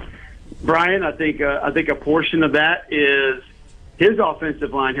him, Brian. I think a portion of that is his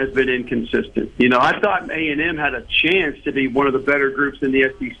offensive line has been inconsistent. I thought A&M had a chance to be one of the better groups in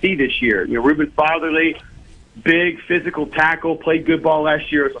the SEC this year. Reuben Fatherly, big physical tackle, played good ball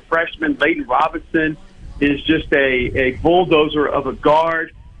last year as a freshman. Leighton Robinson is just a bulldozer of a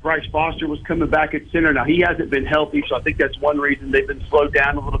guard. Bryce Foster was coming back at center. Now, he hasn't been healthy, so I think that's one reason they've been slowed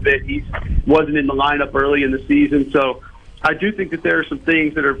down a little bit. He wasn't in the lineup early in the season. So I do think that there are some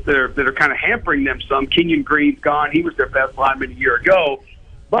things that are kind of hampering them some. Kenyon Green's gone. He was their best lineman a year ago.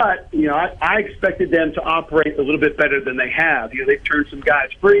 But, I expected them to operate a little bit better than they have. They've turned some guys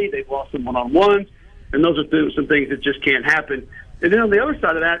free. They've lost some one-on-ones. And those are some things that just can't happen. And then on the other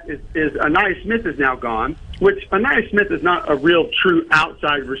side of that is Anaya Smith is now gone, which Anaya Smith is not a real true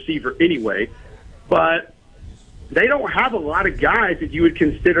outside receiver anyway, but they don't have a lot of guys that you would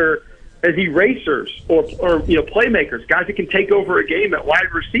consider as erasers or playmakers, guys that can take over a game at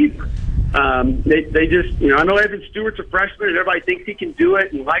wide receiver. They just, I know Evan Stewart's a freshman and everybody thinks he can do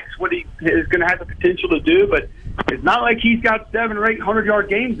it and likes what he is going to have the potential to do, but it's not like he's got 700 or 800-yard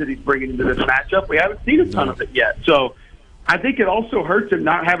games that he's bringing into this matchup. We haven't seen a ton of it yet. So I think it also hurts him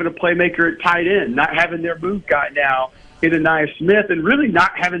not having a playmaker at tight end, not having their move guy now in Anaya Smith, and really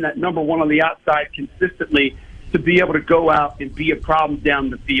not having that number one on the outside consistently to be able to go out and be a problem down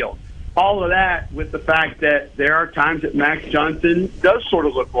the field. All of that with the fact that there are times that Max Johnson does sort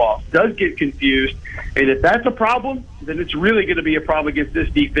of look lost, does get confused. And if that's a problem, then it's really going to be a problem against this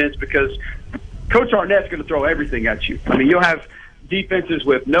defense because Coach Arnett's going to throw everything at you. I mean, you'll have defenses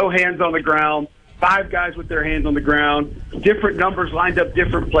with no hands on the ground, 5 guys with their hands on the ground, different numbers lined up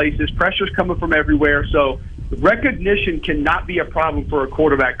different places, pressure's coming from everywhere. So recognition cannot be a problem for a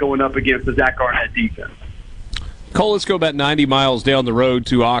quarterback going up against the Zach Arnett defense. Cole, let's go about 90 miles down the road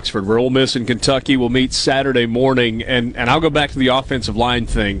to Oxford, where Ole Miss and Kentucky will meet Saturday morning. And I'll go back to the offensive line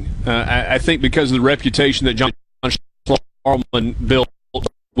thing. I think because of the reputation that John Schlarman built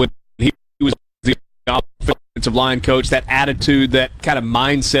when he was the offensive line coach, that attitude, that kind of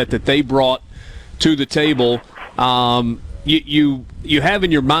mindset that they brought to the table, you have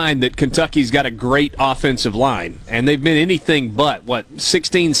in your mind that Kentucky's got a great offensive line, and they've been anything but.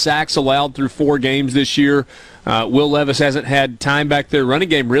 16 sacks allowed through 4 games this year. Will Levis hasn't had time back there. Running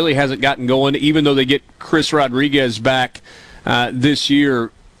game really hasn't gotten going, even though they get Chris Rodriguez back this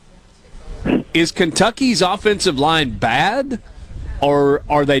year. Is Kentucky's offensive line bad, or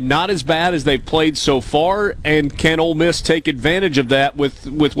are they not as bad as they've played so far, and can Ole Miss take advantage of that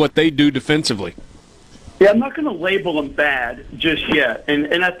with what they do defensively? Yeah, I'm not going to label them bad just yet.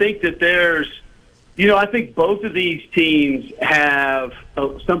 And I think that there's, I think both of these teams have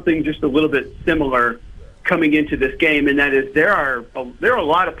something just a little bit similar coming into this game, and that is there are a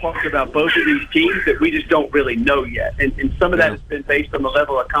lot of parts about both of these teams that we just don't really know yet. And some of that has been based on the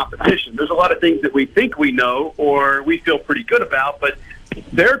level of competition. There's a lot of things that we think we know or we feel pretty good about, but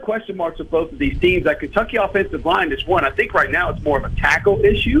there are question marks with both of these teams. That Kentucky offensive line is one. I think right now it's more of a tackle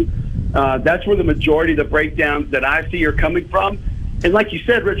issue. That's where the majority of the breakdowns that I see are coming from. And like you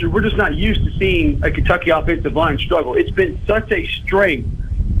said, Richard, we're just not used to seeing a Kentucky offensive line struggle. It's been such a strength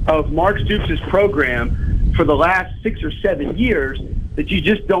of Mark Stoops' program for the last 6 or 7 years that you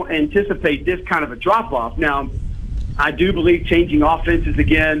just don't anticipate this kind of a drop-off. Now, I do believe changing offenses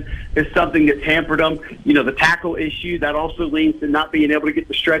again is something that's hampered them. The tackle issue, that also leads to not being able to get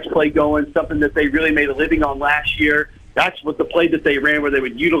the stretch play going, something that they really made a living on last year. That's what the play that they ran, where they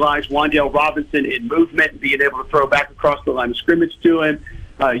would utilize Wan'Dale Robinson in movement and being able to throw back across the line of scrimmage to him.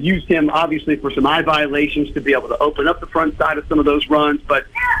 Use him, obviously, for some eye violations to be able to open up the front side of some of those runs. But,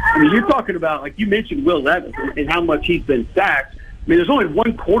 you're talking about, like you mentioned, Will Levis and how much he's been sacked. There's only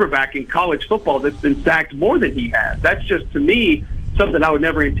one quarterback in college football that's been sacked more than he has. That's just, to me, something I would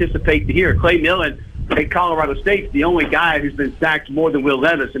never anticipate to hear. Clay Millen at Colorado State's the only guy who's been sacked more than Will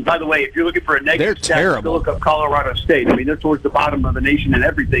Levis. And by the way, if you're looking for a negative stat, look up Colorado State. They're towards the bottom of the nation and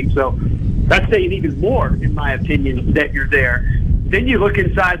everything. So that's saying even more, in my opinion, that you're there. Then you look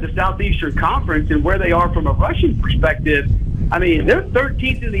inside the Southeastern Conference and where they are from a rushing perspective. They're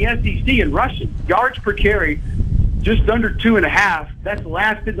 13th in the SEC in rushing. Yards per carry, just under 2.5. That's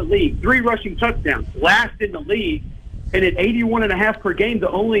last in the league. 3 rushing touchdowns, last in the league. And at 81.5 per game, the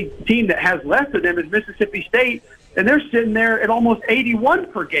only team that has less of them is Mississippi State, and they're sitting there at almost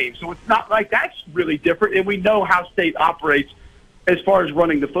 81 per game. So it's not like that's really different, and we know how State operates as far as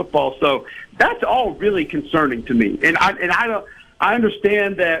running the football. So that's all really concerning to me. And I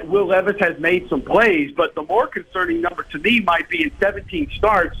understand that Will Levis has made some plays, but the more concerning number to me might be in 17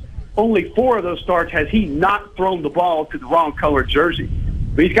 starts, only 4 of those starts has he not thrown the ball to the wrong colored jersey.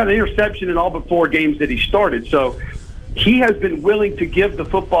 But he's got an interception in all but 4 games that he started. So he has been willing to give the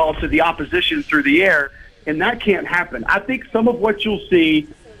football to the opposition through the air, and that can't happen. I think some of what you'll see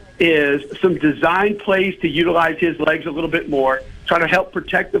is some design plays to utilize his legs a little bit more, try to help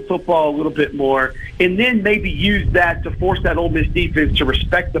protect the football a little bit more, and then maybe use that to force that Ole Miss defense to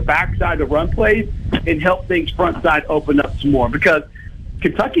respect the backside of run plays and help things front side open up some more. Because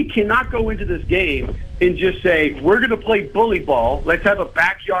Kentucky cannot go into this game and just say, we're going to play bully ball, let's have a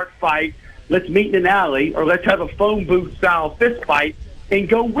backyard fight, let's meet in an alley, or let's have a phone booth style fist fight and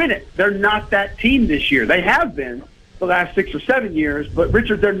go win it. They're not that team this year. They have been the last 6 or 7 years, but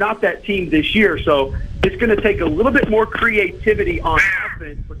Richard, they're not that team this year. So it's going to take a little bit more creativity on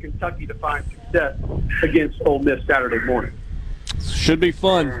offense for Kentucky to find success against Ole Miss Saturday morning. Should be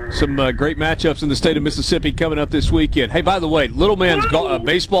fun. Some great matchups in the state of Mississippi coming up this weekend. Hey, by the way, little man's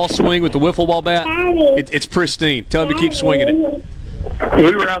baseball swing with the wiffle ball bat, it's pristine. Tell him to keep swinging it.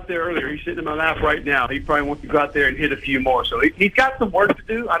 We were out there earlier. He's sitting in my lap right now. He probably wants to go out there and hit a few more. So he's got some work to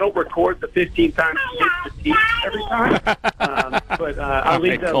do. I don't record the 15 times he hits the tee every time. But I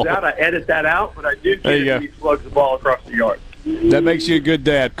leave those out. I edit that out. But I do get it. He slugs the ball across the yard. That makes you a good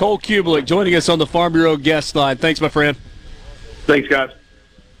dad. Cole Cubelic joining us on the Farm Bureau guest line. Thanks, my friend. Thanks, guys.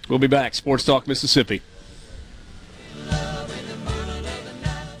 We'll be back. Sports Talk Mississippi.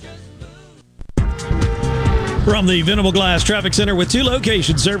 From the Venable Glass Traffic Center with 2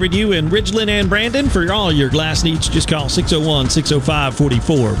 locations serving you in Ridgeland and Brandon. For all your glass needs, just call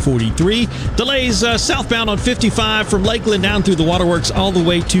 601-605-4443. Delays southbound on 55 from Lakeland down through the Waterworks all the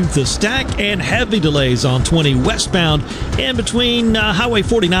way to the Stack, and heavy delays on 20 westbound in between Highway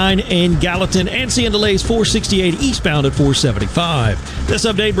 49 and Gallatin, and seeing delays 468 eastbound at 475. This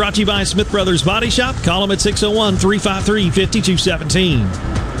update brought to you by Smith Brothers Body Shop. Call them at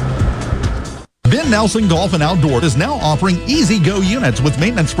 601-353-5217. Ben Nelson Golf and Outdoor is now offering Easy Go units with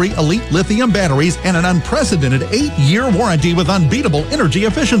maintenance-free Elite lithium batteries and an unprecedented 8-year warranty with unbeatable energy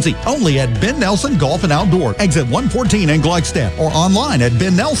efficiency. Only at Ben Nelson Golf and Outdoor, exit 114 in Gluckstadt, or online at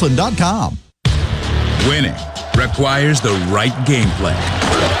bennelson.com. Winning requires the right game plan.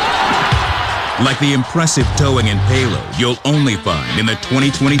 Like the impressive towing and payload you'll only find in the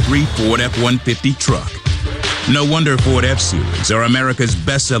 2023 Ford F-150 truck. No wonder Ford F-Series are America's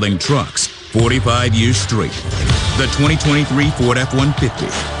best-selling trucks 45 years straight. The 2023 Ford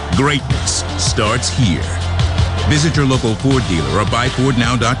F-150. Greatness starts here. Visit your local Ford dealer or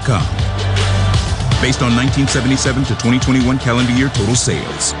buyfordnow.com. Based on 1977 to 2021 calendar year total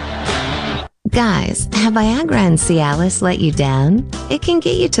sales. Guys, have Viagra and Cialis let you down? It can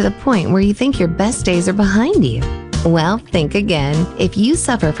get you to the point where you think your best days are behind you. Well, think again. If you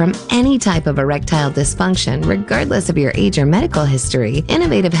suffer from any type of erectile dysfunction, regardless of your age or medical history,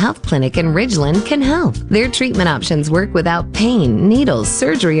 Innovative Health Clinic in Ridgeland can help. Their treatment options work without pain, needles,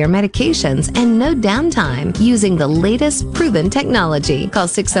 surgery, or medications, and no downtime, using the latest proven technology. Call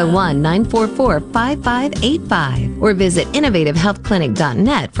 601-944-5585 or visit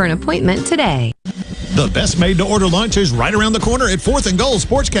innovativehealthclinic.net for an appointment today. The best made-to-order lunch is right around the corner at 4th and Gold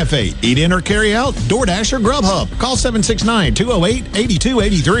Sports Cafe. Eat in or carry out, DoorDash or Grubhub. Call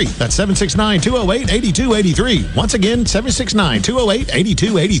 769-208-8283. That's 769-208-8283. Once again,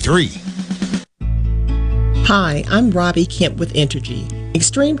 769-208-8283. Hi, I'm Robbie Kemp with Entergy.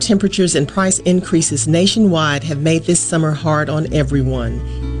 Extreme temperatures and price increases nationwide have made this summer hard on everyone.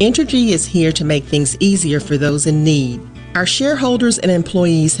 Entergy is here to make things easier for those in need. Our shareholders and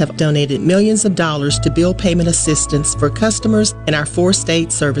employees have donated millions of dollars to bill payment assistance for customers in our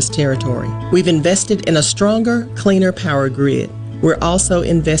 4-state service territory. We've invested in a stronger, cleaner power grid. We're also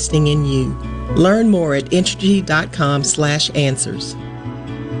investing in you. Learn more at Entergy.com/answers.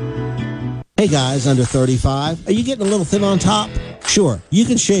 Hey guys, under 35, are you getting a little thin on top? Sure, you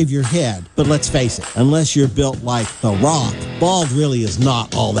can shave your head, but let's face it, unless you're built like The Rock, bald really is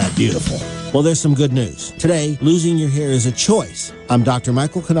not all that beautiful. Well, there's some good news. Today, losing your hair is a choice. I'm Dr.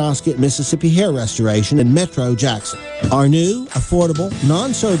 Michael Konoski at Mississippi Hair Restoration in Metro Jackson. Our new, affordable,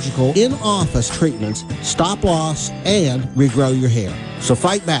 non-surgical, in-office treatments stop loss and regrow your hair. So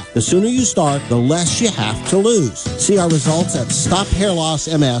fight back. The sooner you start, the less you have to lose. See our results at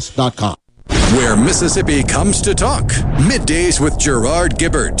stophairlossms.com. Where Mississippi comes to talk. Middays with Gerard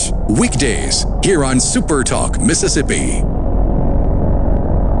Gibbert. Weekdays here on Super Talk Mississippi.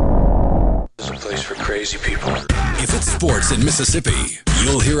 This is a place for crazy people. If it's sports in Mississippi,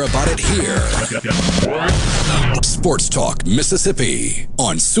 you'll hear about it here. Sports Talk Mississippi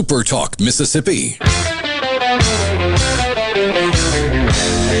on Super Talk Mississippi.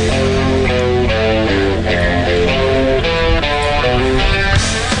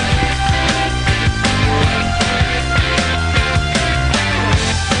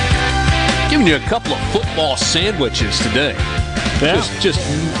 Giving you a couple of football sandwiches today. Yeah. Just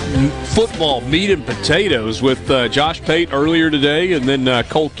football meat and potatoes with Josh Pate earlier today, and then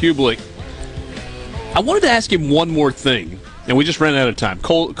Cole Cubelic. I wanted to ask him one more thing, and we just ran out of time.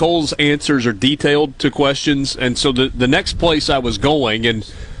 Cole's answers are detailed to questions, and so the next place I was going,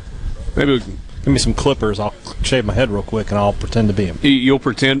 and maybe give me some clippers. I'll shave my head real quick, and I'll pretend to be him. You'll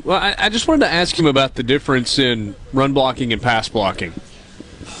pretend? Well, I just wanted to ask him about the difference in run blocking and pass blocking,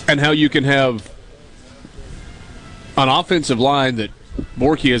 and how you can have an offensive line that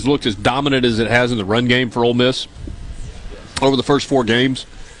Borky has looked as dominant as it has in the run game for Ole Miss over the first 4 games,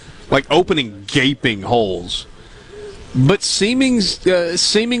 like opening gaping holes, but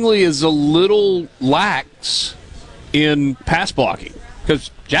seemingly is a little lax in pass blocking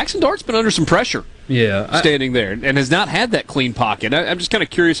because Jackson Dart's been under some pressure. Yeah, standing there and has not had that clean pocket. I'm just kind of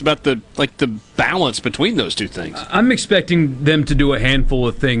curious about the balance between those two things. I'm expecting them to do a handful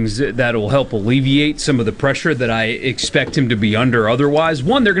of things that will help alleviate some of the pressure that I expect him to be under otherwise.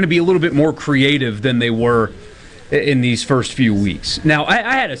 One, they're going to be a little bit more creative than they were in these first few weeks. Now, I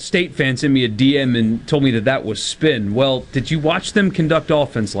had a State fan send me a DM and told me that was spin. Well, did you watch them conduct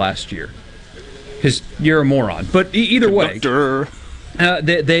offense last year? Because you're a moron. But either way,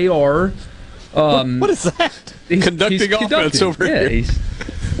 they are... what is that? Conducting offense over here.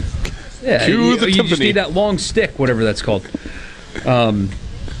 You just need that long stick, whatever that's called.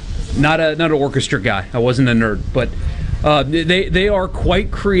 Not an orchestra guy. I wasn't a nerd, but they are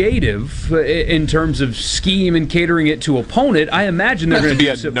quite creative in terms of scheme and catering it to opponent. I imagine they're going to be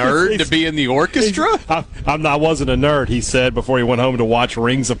a nerd to be in the orchestra. I wasn't a nerd. He said before he went home to watch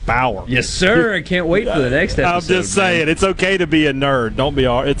Rings of Power. Yes, sir. I can't wait for the next episode. I'm just saying, it's okay to be a nerd. Don't be.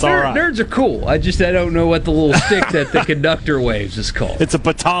 It's all right. Nerds are cool. I don't know what the little stick that the conductor waves is called. It's a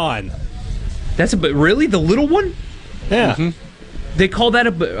baton. That's really the little one. Yeah. Mm-hmm. They call that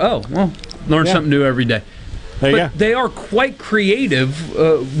learn something new every day. But they are quite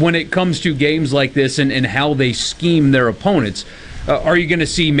creative when it comes to games like this and how they scheme their opponents. Are you going to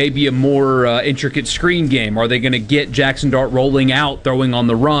see maybe a more intricate screen game? Are they going to get Jackson Dart rolling out, throwing on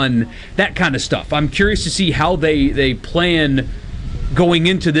the run, that kind of stuff? I'm curious to see how they plan going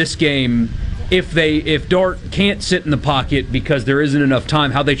into this game. If Dart can't sit in the pocket because there isn't enough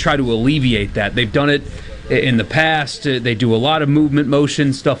time, how they try to alleviate that. They've done it in the past. They do a lot of movement,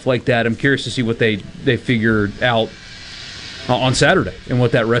 motion, stuff like that. I'm curious to see what they figured out on Saturday and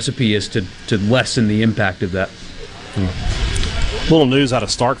what that recipe is to lessen the impact of that. Little news out of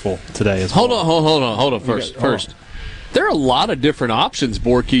Starkville today as well. Hold on. First. There are a lot of different options,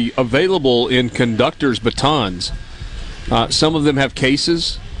 Borky, available in conductors' batons. Some of them have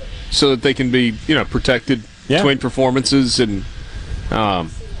cases so that they can be, protected between performances, and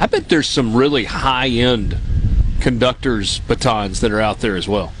I bet there's some really high-end conductors' batons that are out there as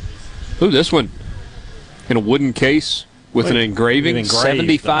well. Ooh, this one in a wooden case with an engraving,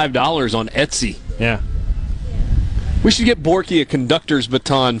 $75 on Etsy. Yeah. We should get Borky a conductor's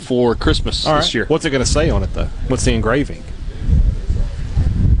baton for Christmas this year. What's it going to say on it, though? What's the engraving?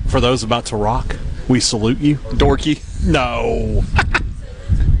 For those about to rock, we salute you. Dorky. No.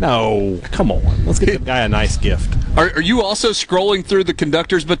 No. Come on. Let's get the guy a nice gift. Are you also scrolling through the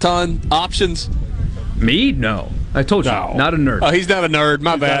conductor's baton options? Me? No. I told you, not a nerd. Oh, he's not a nerd.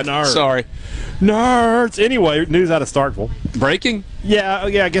 My bad. Sorry. Nerds. Anyway, news out of Starkville. Breaking? Yeah,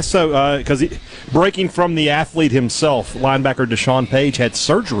 I guess so. Because breaking from the athlete himself, linebacker Deshaun Page had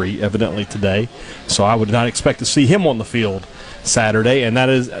surgery evidently today, so I would not expect to see him on the field Saturday. And that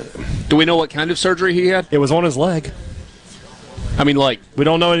is. Do we know what kind of surgery he had? It was on his leg. I mean, we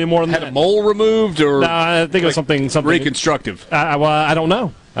don't know any more than that. Had a mole removed, or no? I think it was something reconstructive. I don't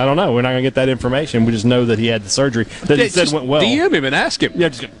know. We're not going to get that information. We just know that he had the surgery that he said went well. DM him and ask him. Yeah,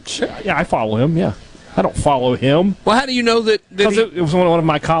 I follow him. Yeah, I don't follow him. Well, how do you know that? Because it was one of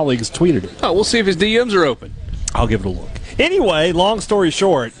my colleagues tweeted it. Oh, we'll see if his DMs are open. I'll give it a look. Anyway, long story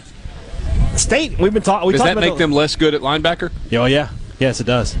short, State. We've been talking. Does that make them less good at linebacker? Oh yeah. Yes, it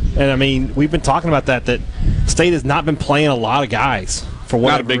does. And I mean, we've been talking about that State has not been playing a lot of guys for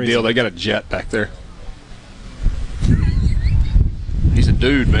whatever reason. Not a big deal. They got a jet back there. He's a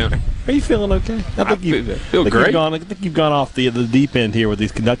dude, man. Are you feeling okay? I feel great. I think you've gone off the deep end here with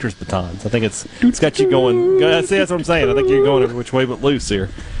these conductor's batons. I think it's got you going. That's what I'm saying. I think you're going every which way but loose here.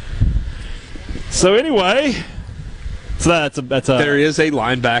 So anyway, there is a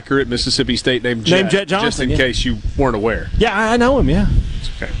linebacker at Mississippi State named Jet Johnson. Just in case you weren't aware. Yeah, I know him. Yeah, it's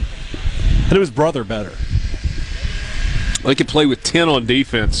okay. I knew his brother better. They could play with 10 on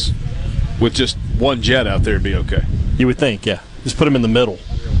defense with just one Jet out there and be okay. You would think, yeah. Just put him in the middle.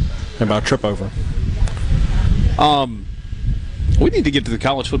 About a trip over. We need to get to the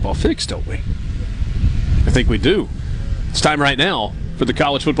college football fix, don't we? I think we do. It's time right now for the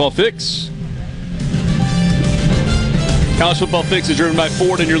college football fix. College Football Fix is driven by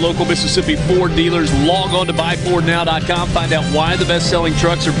Ford and your local Mississippi Ford dealers. Log on to buyfordnow.com. Find out why the best-selling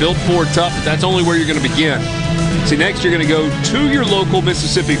trucks are built Ford tough, but that's only where you're going to begin. See, next you're going to go to your local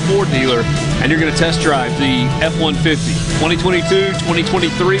Mississippi Ford dealer, and you're going to test drive the F-150. 2022,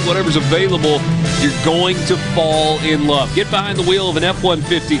 2023, whatever's available, you're going to fall in love. Get behind the wheel of an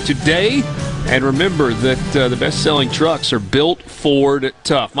F-150 today, and remember that the best-selling trucks are built Ford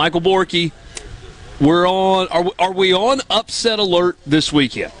tough. Michael Borky, we're on. Are we on upset alert this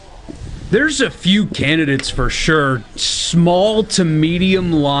weekend? There's a few candidates for sure. Small to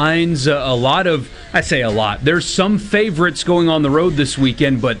medium lines, there's some favorites going on the road this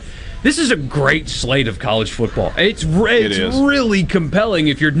weekend, but this is a great slate of college football. It's really compelling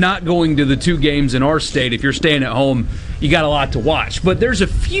if you're not going to the two games in our state. If you're staying at home, you got a lot to watch. But there's a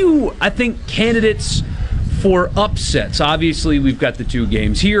few, I think, candidates for upsets. Obviously, we've got the two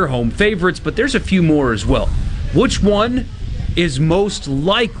games here, home favorites, but there's a few more as well. Which one is most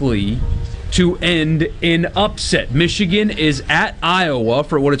likely to end in upset? Michigan is at Iowa.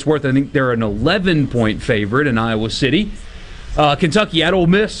 For what it's worth, I think they're an 11-point favorite in Iowa City. Kentucky at Ole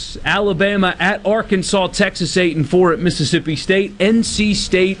Miss, Alabama at Arkansas, Texas 8-4 at Mississippi State, NC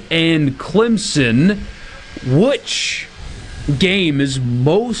State and Clemson. Which game is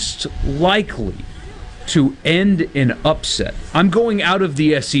most likely to end in upset? I'm going out of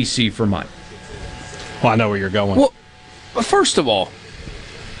the SEC for mine. Well, I know where you're going. Well, first of all,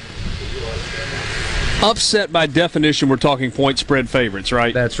 upset by definition, we're talking point spread favorites,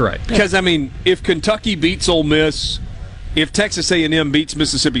 right? That's right. Because, if Kentucky beats Ole Miss, if Texas A&M beats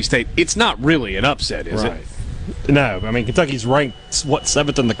Mississippi State, it's not really an upset, is it? No. Kentucky's ranked,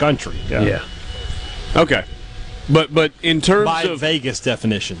 7th in the country? Yeah. Okay. But in terms of Vegas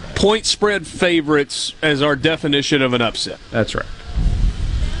definition, point spread favorites as our definition of an upset. That's right.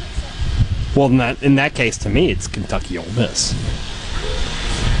 Well, in that case, to me, it's Kentucky Ole Miss.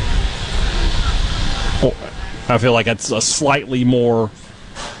 Well, I feel like that's a slightly more,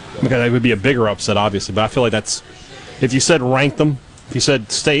 because it would be a bigger upset, obviously, but I feel like that's, if you said rank them, if you said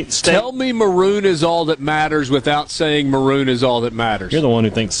state. Tell me maroon is all that matters without saying maroon is all that matters. You're the one who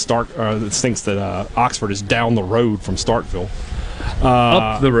thinks that Oxford is down the road from Starkville.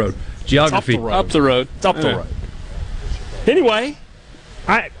 Up the road. Geography. Up the road. It's up the road. Anyway,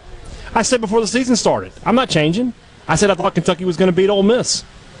 I said before the season started, I'm not changing. I said I thought Kentucky was going to beat Ole Miss.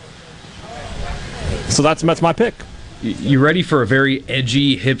 So that's my pick. You ready for a very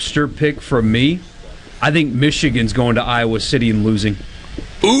edgy hipster pick from me? I think Michigan's going to Iowa City and losing.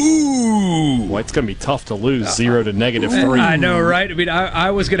 Ooh! Well, it's going to be tough to lose 0 to -3. I know, right?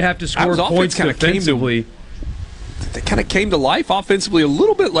 I was going to have to score points defensively. They kind of came to life offensively a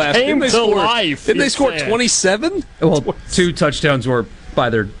little bit last game. Didn't they score 27? Well, 2 touchdowns were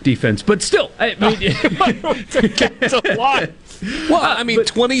by their defense, but still. To life. Well,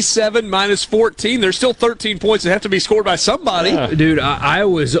 27 minus 14. There's still 13 points that have to be scored by somebody. Dude,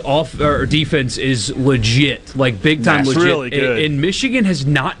 Iowa's defense is legit, like big time legit. Really good. And Michigan has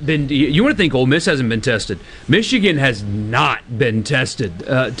not been. You want to think Ole Miss hasn't been tested? Michigan has not been tested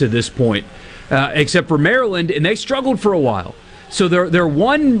to this point, except for Maryland, and they struggled for a while. So their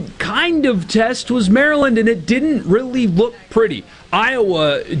one kind of test was Maryland, and it didn't really look pretty.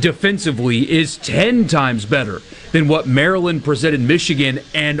 Iowa defensively is 10 times better than what Maryland presented Michigan,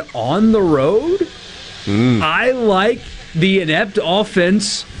 and on the road, I like the inept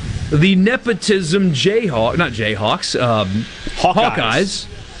offense, the nepotism Hawkeyes,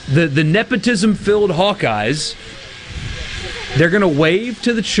 the nepotism-filled Hawkeyes. They're going to wave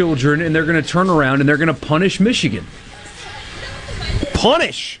to the children, and they're going to turn around, and they're going to punish Michigan.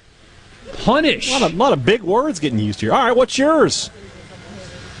 Punish. A lot of big words getting used here. All right, what's yours?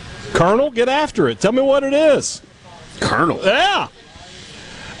 Colonel, get after it. Tell me what it is. Colonel? Yeah.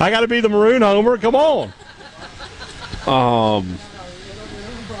 I got to be the Maroon Homer. Come on.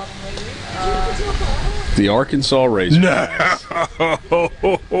 The Arkansas Razors.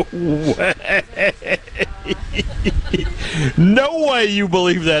 No way you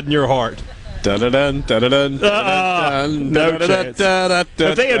believe that in your heart. No chance.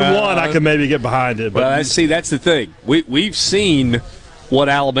 If they had won, I could maybe get behind it. But see, that's the thing. We've seen what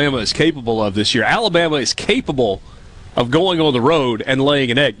Alabama is capable of this year. Alabama is capable of going on the road and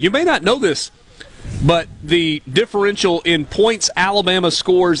laying an egg. You may not know this, but the differential in points Alabama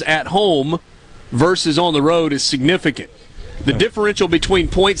scores at home versus on the road is significant. The differential between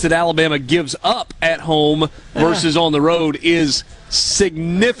points that Alabama gives up at home versus on the road is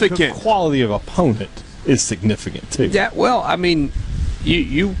significant. The quality of opponent is significant too. Yeah, well,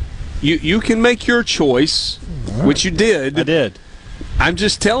 you can make your choice, which you did. I did. I'm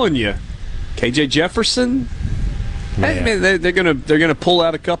just telling you, KJ Jefferson. They're gonna pull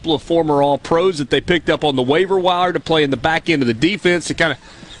out a couple of former All-Pros that they picked up on the waiver wire to play in the back end of the defense to kind of.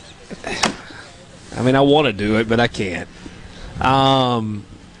 I want to do it, but I can't.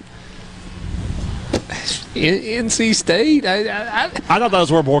 NC State. I thought that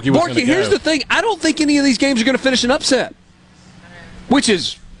was where Borky was going to go. Here's the thing. I don't think any of these games are going to finish an upset, which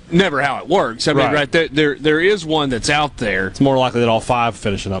is never how it works. Right there is one that's out there. It's more likely that all 5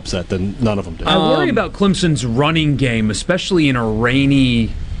 finish an upset than none of them do. I worry about Clemson's running game, especially in a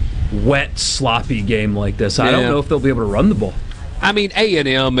rainy wet, sloppy game like this. I don't know if they'll be able to run the ball. I mean,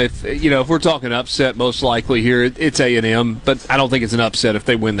 A&M, if we're talking upset, most likely here, it's A&M, but I don't think it's an upset if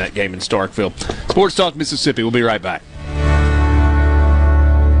they win that game in Starkville. Sports Talk Mississippi. We'll be right back.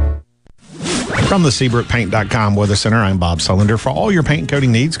 From the SeabrookPaint.com Weather Center, I'm Bob Sullender. For all your paint and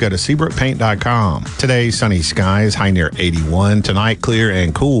coating needs, go to SeabrookPaint.com. Today, sunny skies, high near 81. Tonight, clear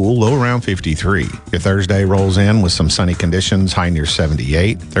and cool, low around 53. Your Thursday rolls in with some sunny conditions, high near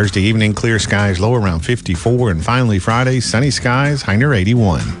 78. Thursday evening, clear skies, low around 54. And finally, Friday, sunny skies, high near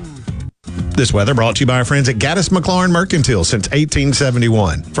 81. This weather brought to you by our friends at Gaddis McLaurin Mercantile since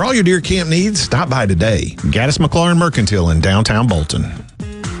 1871. For all your deer camp needs, stop by today. Gaddis McLaurin Mercantile in downtown Bolton.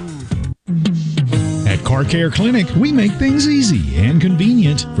 At Car Care Clinic, we make things easy and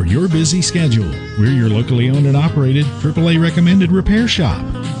convenient for your busy schedule. We're your locally owned and operated AAA recommended repair shop.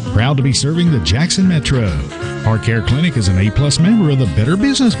 Proud to be serving the Jackson Metro. Car Care Clinic is an A+ member of the Better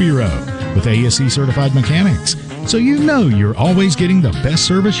Business Bureau with ASE certified mechanics. So you know you're always getting the best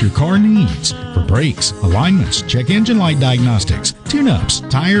service your car needs for brakes, alignments, check engine light diagnostics, tune-ups,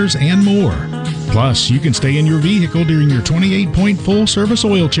 tires, and more. Plus, you can stay in your vehicle during your 28-point full service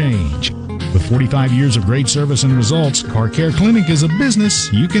oil change. With 45 years of great service and results, Car Care Clinic is a business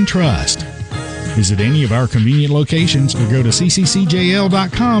you can trust. Visit any of our convenient locations or go to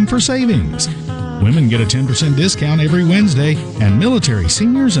cccjl.com for savings. Women get a 10% discount every Wednesday, and military,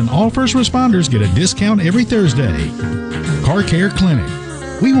 seniors, and all first responders get a discount every Thursday. Car Care Clinic.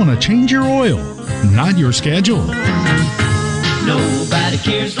 We want to change your oil, not your schedule. Nobody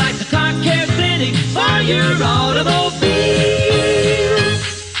cares like the Car Care Clinic for your automobile.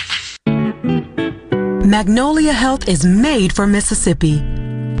 Magnolia Health is made for Mississippi.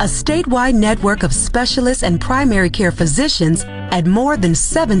 A statewide network of specialists and primary care physicians at more than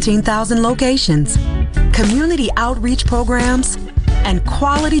 17,000 locations, community outreach programs, and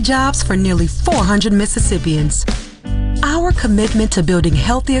quality jobs for nearly 400 Mississippians. Our commitment to building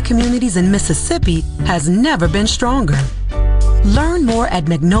healthier communities in Mississippi has never been stronger. Learn more at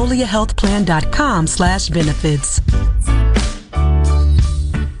magnoliahealthplan.com/benefits.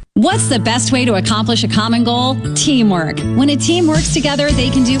 What's the best way to accomplish a common goal? Teamwork. When a team works together, they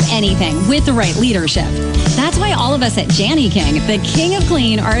can do anything with the right leadership. That's why all of us at Janney King, the King of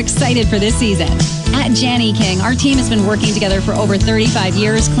Clean, are excited for this season. At Janney King, our team has been working together for over 35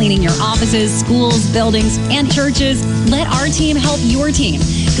 years, cleaning your offices, schools, buildings, and churches. Let our team help your team.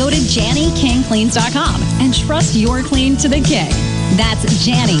 Go to JannyKingCleans.com and trust your clean to the king. That's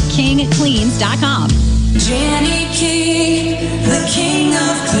JannyKingCleans.com. Janney King, the King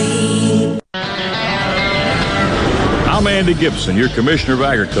of Clean. I'm Andy Gibson, your Commissioner of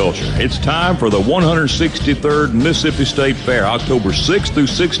Agriculture. It's time for the 163rd Mississippi State Fair, October 6th through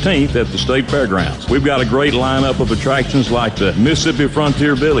 16th at the State Fairgrounds. We've got a great lineup of attractions like the Mississippi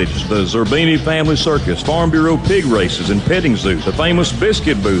Frontier Village, the Zerbini Family Circus, Farm Bureau Pig Races and Petting Zoo, the famous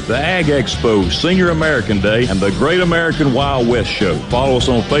Biscuit Booth, the Ag Expo, Senior American Day, and the Great American Wild West Show. Follow us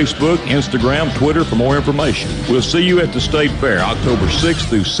on Facebook, Instagram, Twitter for more information. We'll see you at the State Fair, October 6th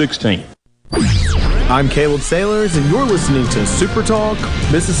through 16th. I'm Caleb Sailors, and you're listening to Super Talk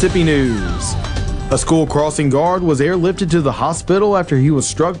Mississippi News. A school crossing guard was airlifted to the hospital after he was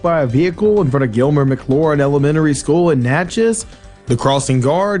struck by a vehicle in front of Gilmer McLaurin Elementary School in Natchez. The crossing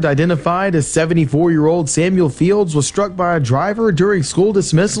guard, identified as 74-year-old Samuel Fields, was struck by a driver during school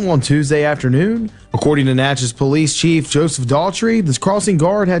dismissal on Tuesday afternoon. According to Natchez Police Chief Joseph Daughtry, this crossing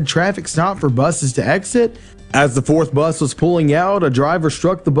guard had traffic stopped for buses to exit. As the fourth bus was pulling out, a driver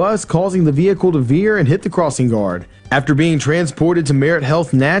struck the bus, causing the vehicle to veer and hit the crossing guard. After being transported to Merit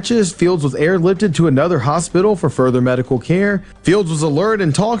Health Natchez, Fields was airlifted to another hospital for further medical care. Fields was alert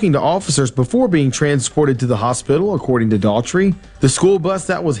and talking to officers before being transported to the hospital, according to Daughtry. The school bus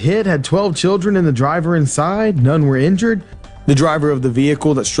that was hit had 12 children and the driver inside. None were injured. The driver of the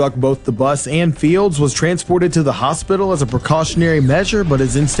vehicle that struck both the bus and Fields was transported to the hospital as a precautionary measure but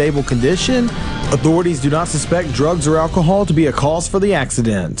is in stable condition. Authorities do not suspect drugs or alcohol to be a cause for the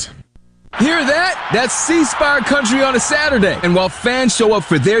accident. Hear that? That's C Spire Country on a Saturday. And while fans show up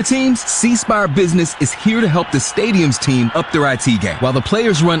for their teams, C Spire Business is here to help the stadium's team up their IT game. While the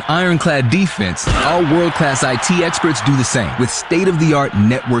players run ironclad defense, our world-class IT experts do the same with state-of-the-art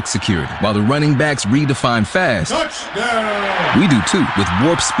network security. While the running backs redefine fast, touchdown! We do too with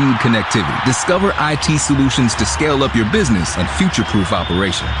warp speed connectivity. Discover IT solutions to scale up your business and future-proof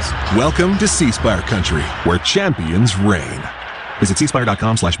operations. Welcome to C Spire Country, where champions reign. Visit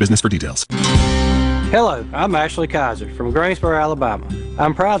cspire.com/business for details. Hello, I'm Ashley Kaiser from Greensboro, Alabama.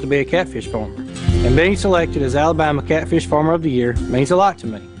 I'm proud to be a catfish farmer, and being selected as Alabama Catfish Farmer of the Year means a lot to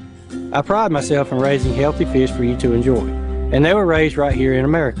me. I pride myself in raising healthy fish for you to enjoy, and they were raised right here in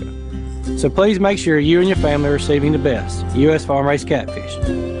America. So please make sure you and your family are receiving the best U.S. farm-raised catfish.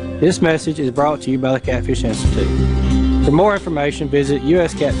 This message is brought to you by the Catfish Institute. For more information, visit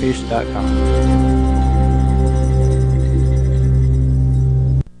uscatfish.com.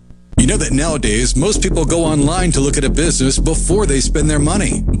 You know that nowadays, most people go online to look at a business before they spend their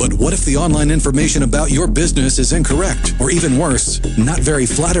money. But what if the online information about your business is incorrect? Or even worse, not very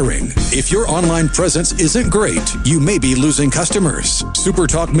flattering? If your online presence isn't great, you may be losing customers.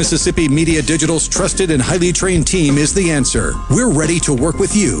 SuperTalk Mississippi Media Digital's trusted and highly trained team is the answer. We're ready to work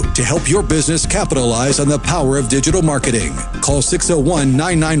with you to help your business capitalize on the power of digital marketing. Call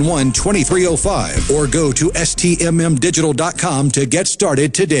 601-991-2305 or go to stmmdigital.com to get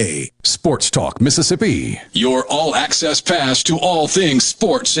started today. Sports Talk Mississippi, your all-access pass to all things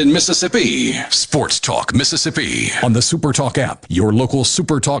sports in Mississippi. Sports Talk Mississippi on the SuperTalk app, your local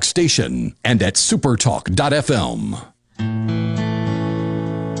SuperTalk station, and at supertalk.fm.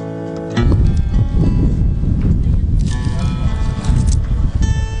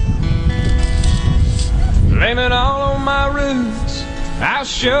 Blame it all on my roots. I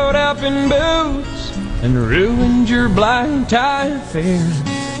showed up in boots and ruined your blind tie affair.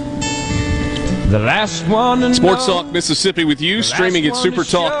 The last one to Sports Talk Mississippi with you, streaming at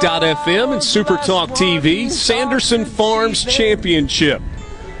supertalk.fm and Supertalk TV. Sanderson Farms Championship.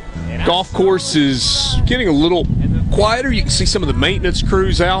 Golf course is getting a little quieter. You can see some of the maintenance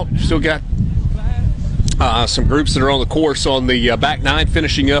crews out. Still got some groups that are on the course on the back nine,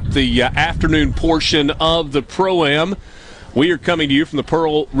 finishing up the afternoon portion of the Pro-Am. We are coming to you from the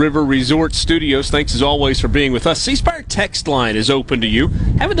Pearl River Resort Studios. Thanks, as always, for being with us. C-Spire text line is open to you.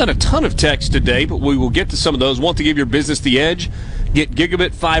 Haven't done a ton of text today, but we will get to some of those. Want to give your business the edge? Get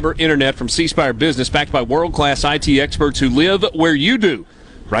gigabit fiber internet from C-Spire Business, backed by world-class IT experts who live where you do,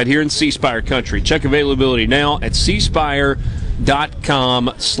 right here in C-Spire country. Check availability now at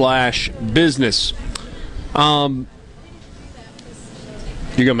cspire.com/business. You're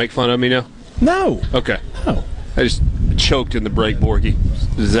going to make fun of me now? No. Okay. No. I just choked in the break, Borky.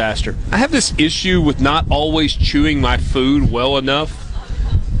 Disaster. I have this issue with not always chewing my food well enough,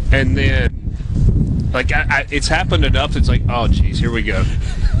 and then, like, it's happened enough. It's like, oh, geez, here we go.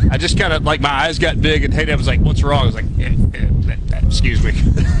 I just kind of, like, my eyes got big, and Hayden was like, "What's wrong?" I was like, "Excuse me."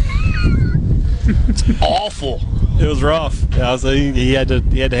 It's awful. It was rough. Yeah, he had to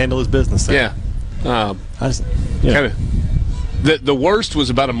handle his business there. Yeah. Kinda, the worst was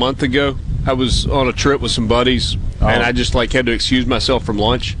about a month ago. I was on a trip with some buddies, and I just had to excuse myself from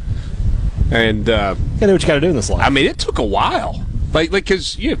lunch. And you gotta do what you gotta do in this life. I mean, it took a while,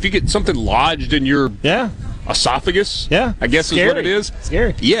 because if you get something lodged in your esophagus, I guess Scary. is what it is.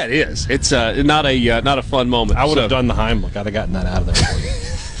 Scary. Yeah, it is. It's not a fun moment. I would have done the Heimlich. I'd have gotten that out of there for you.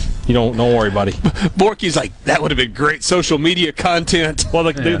 You don't worry, buddy. Borky's like, that would have been great social media content. Well,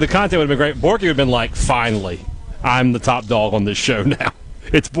 the content would have been great. Borky would have been like, finally, I'm the top dog on this show now.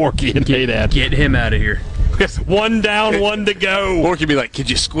 It's Borky and Haydad. Get him out of here. One down, one to go. Borky would be like, could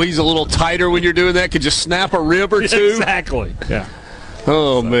you squeeze a little tighter when you're doing that? Could you snap a rib or two? Exactly. Yeah.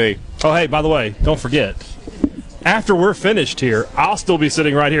 Oh, me. Oh, hey, by the way, don't forget, after we're finished here, I'll still be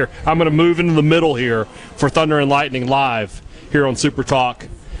sitting right here. I'm going to move into the middle here for Thunder and Lightning Live here on Super Talk.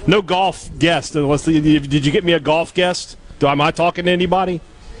 No golf guest. Did you get me a golf guest? Am I talking to anybody?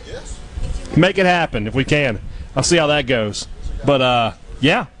 Yes. Make it happen if we can. I'll see how that goes. But,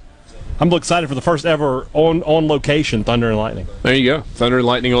 yeah, I'm excited for the first ever on location Thunder and Lightning. There you go. Thunder and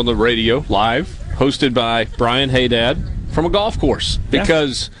Lightning on the radio, live, hosted by Brian Haydad from a golf course.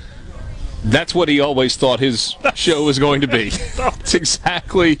 Because that's what he always thought his show was going to be. It's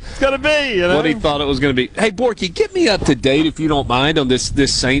exactly going to be, what he thought it was going to be. Hey, Borky, get me up to date, if you don't mind, on this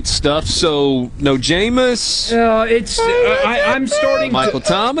Saints stuff. So, no Jameis. I'm starting Michael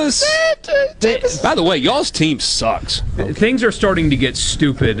Thomas. By the way, y'all's team sucks. Things are starting to get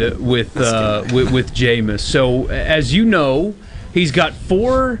stupid with Jameis. So, as you know, he's got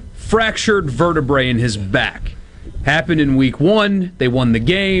 4 fractured vertebrae in his back. Happened in week 1. They won the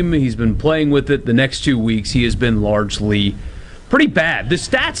game. He's been playing with it. The next 2 weeks, he has been largely pretty bad. The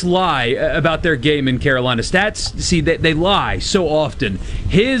stats lie about their game in Carolina. Stats, see, they lie so often.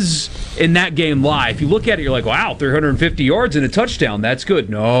 His, in that game, lie. If you look at it, you're like, wow, 350 yards and a touchdown. That's good.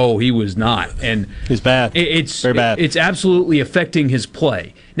 No, he was not. And he's bad. It's very bad. It's absolutely affecting his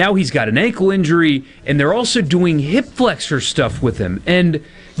play. Now he's got an ankle injury, and they're also doing hip flexor stuff with him. And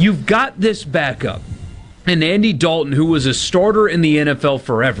you've got this backup. And Andy Dalton, who was a starter in the NFL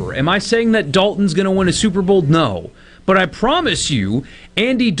forever. Am I saying that Dalton's going to win a Super Bowl? No. But I promise you,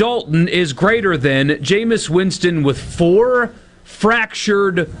 Andy Dalton is greater than Jameis Winston with 4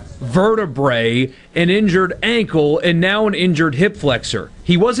 fractured vertebrae, an injured ankle, and now an injured hip flexor.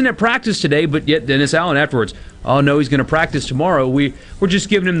 He wasn't at practice today, but yet Dennis Allen afterwards, oh no, he's going to practice tomorrow. We're just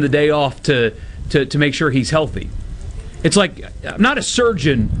giving him the day off to make sure he's healthy. It's like, I'm not a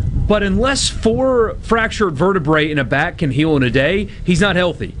surgeon, but unless 4 fractured vertebrae in a back can heal in a day, he's not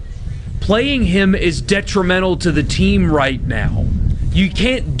healthy. Playing him is detrimental to the team right now. You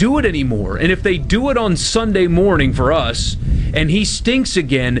can't do it anymore. And if they do it on Sunday morning for us, and he stinks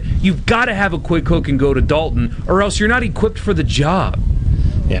again, you've got to have a quick hook and go to Dalton, or else you're not equipped for the job.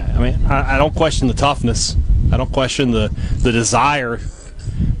 Yeah, I mean, I don't question the toughness. I don't question the desire,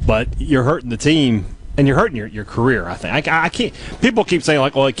 but you're hurting the team. And you're hurting your career, I think. I can't. People keep saying,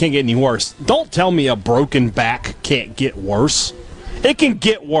 like, well, it can't get any worse. Don't tell me a broken back can't get worse. It can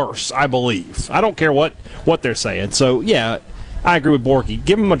get worse, I believe. I don't care what they're saying. So, yeah, I agree with Borky.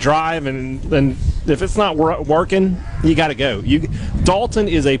 Give him a drive, and if it's not working, you got to go. Dalton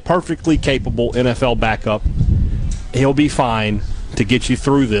is a perfectly capable NFL backup. He'll be fine to get you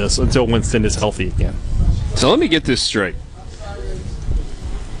through this until Winston is healthy again. So let me get this straight.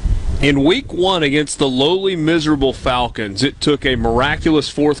 In week 1 against the lowly, miserable Falcons, it took a miraculous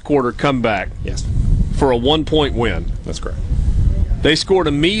fourth-quarter comeback for a 1-point win. That's correct. They scored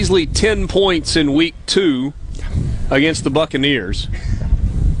a measly 10 points in week 2 against the Buccaneers.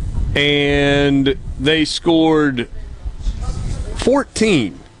 And they scored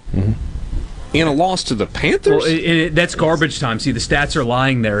 14 in a loss to the Panthers? Well, that's garbage time. See, the stats are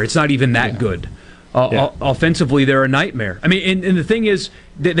lying there. It's not even that good. Offensively, they're a nightmare. I mean, and the thing is,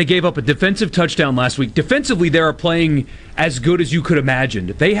 they gave up a defensive touchdown last week. Defensively, they are playing as good as you could imagine.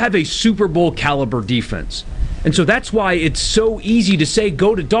 They have a Super Bowl caliber defense. And so that's why it's so easy to say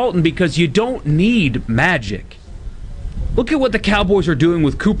go to Dalton, because you don't need magic. Look at what the Cowboys are doing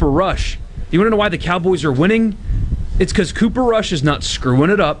with Cooper Rush. You want to know why the Cowboys are winning? It's because Cooper Rush is not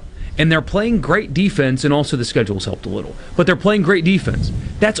screwing it up, and they're playing great defense, and also the schedule's helped a little. But they're playing great defense.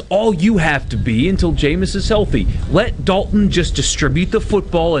 That's all you have to be until Jameis is healthy. Let Dalton just distribute the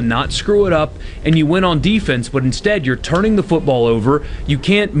football and not screw it up, and you win on defense, but instead you're turning the football over. You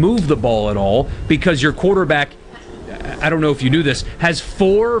can't move the ball at all because your quarterback, I don't know if you knew this, has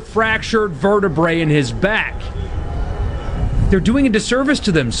 4 fractured vertebrae in his back. They're doing a disservice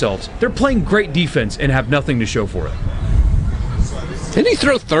to themselves. They're playing great defense and have nothing to show for it. Didn't he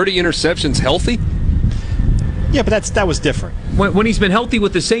throw 30 interceptions healthy? Yeah, but that was different. When he's been healthy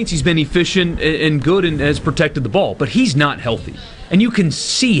with the Saints, he's been efficient and good and has protected the ball. But he's not healthy. And you can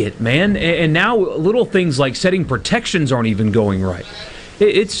see it, man. And now little things like setting protections aren't even going right.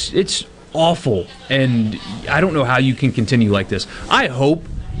 It's awful. And I don't know how you can continue like this. I hope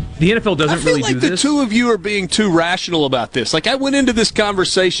the NFL doesn't really do this. I feel like the two of you are being too rational about this. Like, I went into this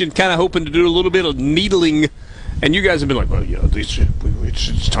conversation kind of hoping to do a little bit of needling. And you guys have been like, well,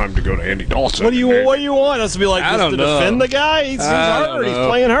 it's time to go to Andy Dalton. What do you want us to be like, just to defend the guy? He's hurt. He's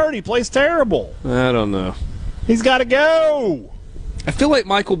playing hurt. He plays terrible. I don't know. He's got to go. I feel like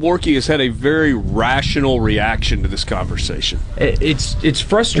Michael Borky has had a very rational reaction to this conversation. It's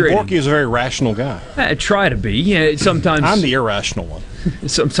frustrating. Borky is a very rational guy. I try to be. Yeah, sometimes I'm the irrational one.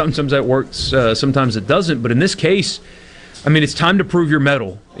 Sometimes that works. Sometimes it doesn't. But in this case, I mean, it's time to prove your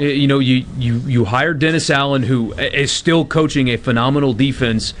mettle. You know, you hired Dennis Allen, who is still coaching a phenomenal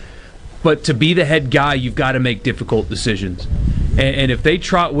defense, but to be the head guy, you've got to make difficult decisions. And if they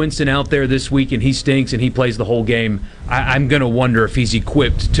trot Winston out there this week and he stinks and he plays the whole game, I'm going to wonder if he's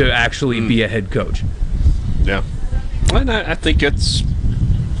equipped to actually be a head coach. Yeah. And I think that's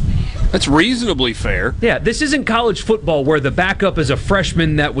reasonably fair. Yeah, this isn't college football where the backup is a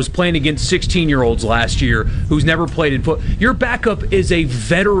freshman that was playing against 16-year-olds last year who's never played in football. Your backup is a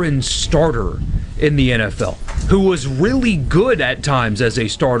veteran starter in the NFL who was really good at times as a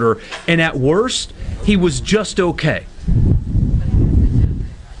starter, and at worst, he was just okay.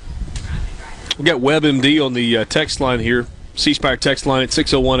 We got WebMD on the text line here. C-Spire text line at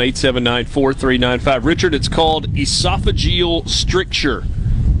 601-879-4395. Richard, it's called esophageal stricture.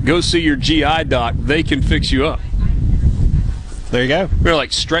 Go see your GI doc. They can fix you up. There you go. You're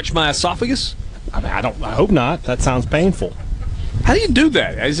like, stretch my esophagus? I mean, I hope not. That sounds painful. How do you do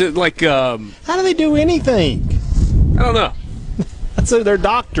that? Is it like... How do they do anything? I don't know. They're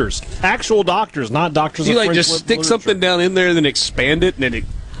doctors. Actual doctors, not doctors you of like French just stick literature. something down in there and then expand it, and then it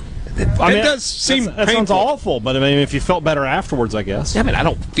does seem that sounds awful, but I mean, if you felt better afterwards, I guess. Yeah, I mean, I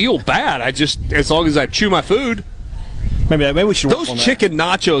don't feel bad. I just, as long as I chew my food. Maybe we should. Those chicken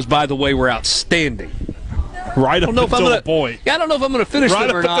nachos, by the way, were outstanding. Right up until the point. I don't know if I'm going to finish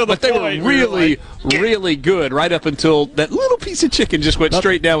them or not, but they were really, really good right up until that little piece of chicken just went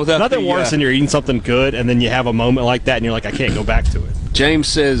straight down without nothing worse than you're eating something good and then you have a moment like that and you're like, I can't go back to it. James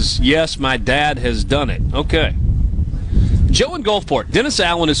says, yes, my dad has done it. Okay. Joe in Gulfport. Dennis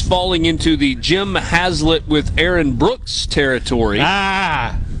Allen is falling into the Jim Haslett with Aaron Brooks territory.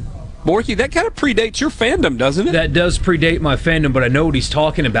 Borky, that kind of predates your fandom, doesn't it? That does predate my fandom, but I know what he's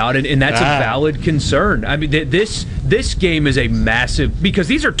talking about, and that's a valid concern. I mean, this game is a massive, because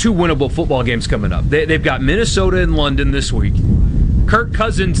these are 2 winnable football games coming up. They've got Minnesota and London this week. Kirk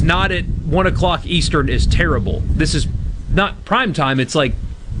Cousins not at 1 o'clock Eastern is terrible. This is not prime time, it's like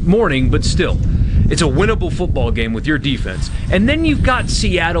morning, but still. It's a winnable football game with your defense. And then you've got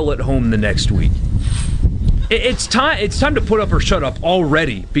Seattle at home the next week. It's time to put up or shut up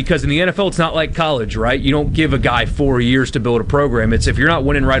already, because in the NFL it's not like college, right? You don't give a guy 4 years to build a program. It's if you're not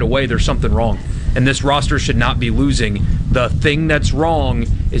winning right away, there's something wrong. And this roster should not be losing. The thing that's wrong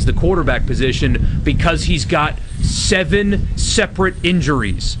is the quarterback position, because he's got 7 separate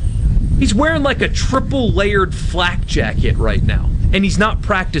injuries. He's wearing like a triple-layered flak jacket right now, and he's not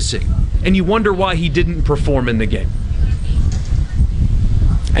practicing. And you wonder why he didn't perform in the game.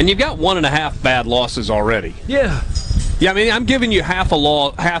 And you've got 1.5 bad losses already. Yeah. Yeah, I mean, I'm giving you half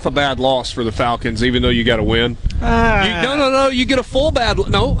a bad loss for the Falcons, even though you got to win. No. You get a full bad.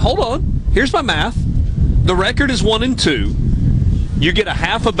 No, hold on. Here's my math. The record is 1-2. You get a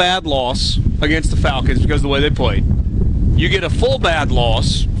half a bad loss against the Falcons because of the way they played. You get a full bad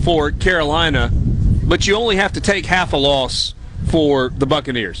loss for Carolina, but you only have to take half a loss for the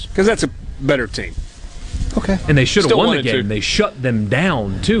Buccaneers because that's a better team. Okay. And they should have won the game. They shut them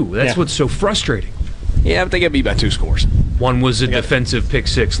down, too. That's what's so frustrating. Yeah, but they got beat by 2 scores. One was a defensive pick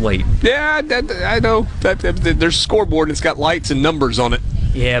 6 late. Yeah, I know. There's a scoreboard and it's got lights and numbers on it.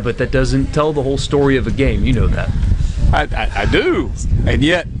 Yeah, but that doesn't tell the whole story of a game. You know that. I do. And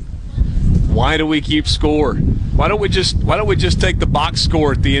yet, why do we keep score? Why don't we just take the box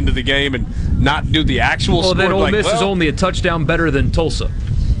score at the end of the game and not do the actual score? Well, then Ole Miss is only a touchdown better than Tulsa.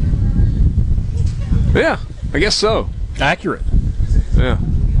 Yeah, I guess so. Accurate. Yeah.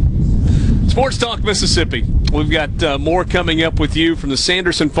 Sports Talk Mississippi. We've got more coming up with you from the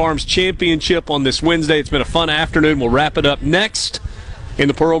Sanderson Farms Championship on this Wednesday. It's been a fun afternoon. We'll wrap it up next in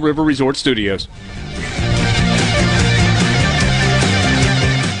the Pearl River Resort Studios.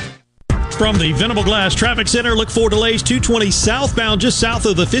 From the Venable Glass Traffic Center, look for delays 220 southbound just south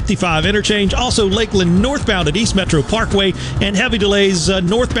of the 55 interchange. Also Lakeland northbound at East Metro Parkway, and heavy delays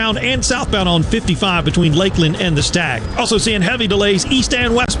northbound and southbound on 55 between Lakeland and the Stag. Also seeing heavy delays east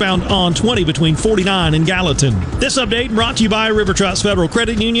and westbound on 20 between 49 and Gallatin. This update brought to you by River Trust Federal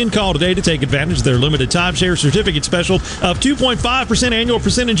Credit Union. Call today to take advantage of their limited timeshare certificate special of 2.5% annual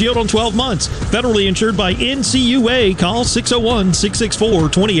percentage yield on 12 months. Federally insured by NCUA. Call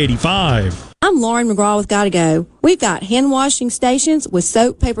 601-664-2085. I'm Lauren McGraw with Gotta Go. We've got hand washing stations with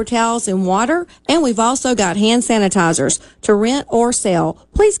soap, paper towels, and water, and we've also got hand sanitizers to rent or sell.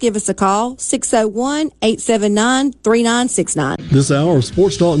 Please give us a call, 601-879-3969. This hour of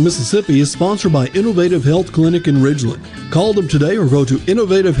Sports Talk Mississippi is sponsored by Innovative Health Clinic in Ridgeland. Call them today or go to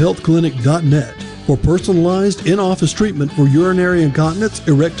innovativehealthclinic.net. For personalized in-office treatment for urinary incontinence,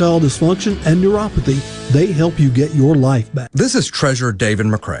 erectile dysfunction, and neuropathy, they help you get your life back. This is Treasurer David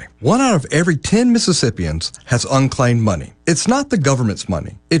McCrae. 1 out of every 10 Mississippians has unclaimed money. It's not the government's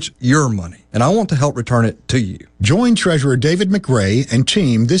money. It's your money, and I want to help return it to you. Join Treasurer David McRae and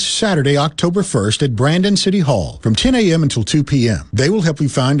team this Saturday, October 1st at Brandon City Hall from 10 a.m. until 2 p.m. They will help you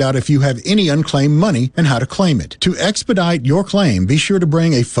find out if you have any unclaimed money and how to claim it. To expedite your claim, be sure to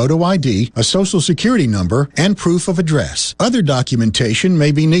bring a photo ID, a social security number, and proof of address. Other documentation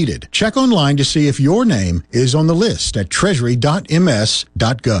may be needed. Check online to see if your name is on the list at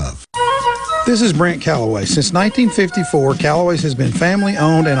treasury.ms.gov. This is Brent Calloway. Since 1954, Calloway's has been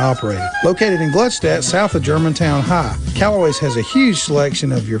family-owned and operated. Located in Gluckstadt, south of Germantown High, Calloway's has a huge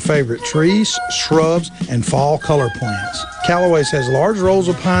selection of your favorite trees, shrubs, and fall color plants. Calloway's has large rolls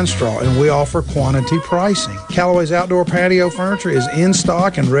of pine straw, and we offer quantity pricing. Calloway's outdoor patio furniture is in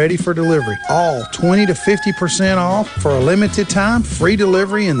stock and ready for delivery. All 20 to 50% off for a limited time, free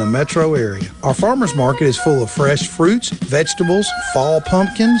delivery in the metro area. Our farmers market is full of fresh fruits, vegetables, fall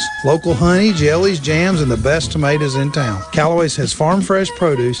pumpkins, local honey, jellies, jams, and the best tomatoes in town. Calloway's has farm fresh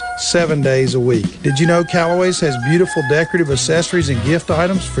produce 7 days a week. Did you know Calloway's has beautiful decorative accessories and gift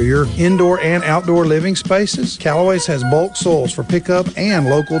items for your indoor and outdoor living spaces? Calloway's has bulk soils for pickup and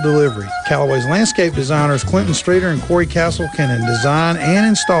local delivery. Calloway's landscape designers Clinton Streeter and Corey Castle can design and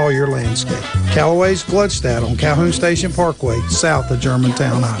install your landscape. Calloway's Gluckstadt on Calhoun Station Parkway, south of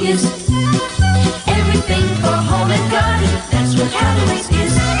Germantown High. Everything for what Callaway's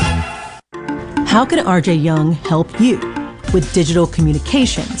is. How can RJ Young help you? With digital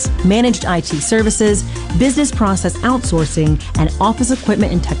communications, managed IT services, business process outsourcing, and office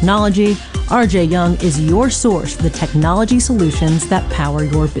equipment and technology, RJ Young is your source for the technology solutions that power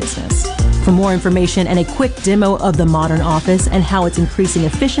your business. For more information and a quick demo of the Modern Office and how it's increasing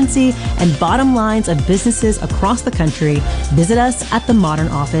efficiency and bottom lines of businesses across the country, visit us at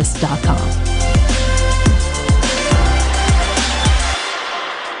themodernoffice.com.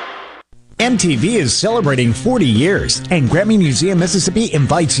 MTV is celebrating 40 years, and Grammy Museum Mississippi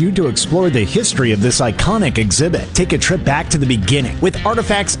invites you to explore the history of this iconic exhibit. Take a trip back to the beginning with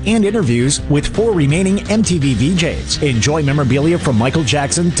artifacts and interviews with 4 remaining MTV VJs. Enjoy memorabilia from Michael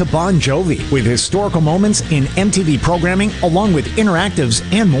Jackson to Bon Jovi, with historical moments in MTV programming along with interactives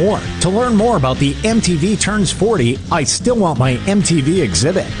and more. To learn more about the MTV Turns 40, I Still Want My MTV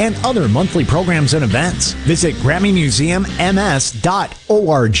exhibit, and other monthly programs and events, visit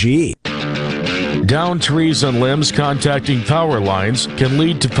GrammyMuseumMS.org. Downed trees and limbs contacting power lines can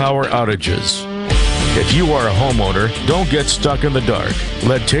lead to power outages. If you are a homeowner, don't get stuck in the dark.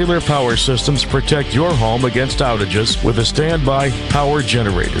 Let Taylor Power Systems protect your home against outages with a standby power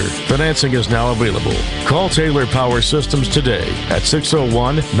generator. Financing is now available. Call Taylor Power Systems today at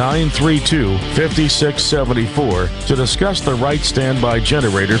 601-932-5674 to discuss the right standby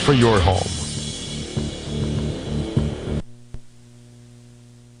generator for your home.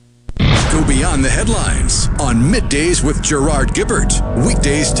 Go beyond the headlines on Middays with Gerard Gibbert.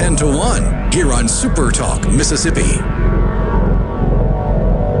 Weekdays 10 to 1 here on Super Talk Mississippi.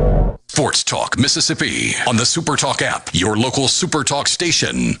 Sports Talk Mississippi on the Super Talk app, your local Super Talk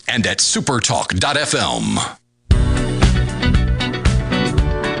station, and at supertalk.fm.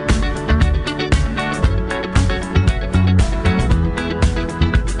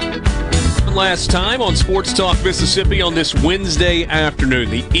 Last time on Sports Talk Mississippi on this Wednesday afternoon,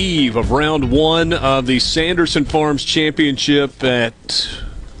 the eve of round 1 of the Sanderson Farms Championship at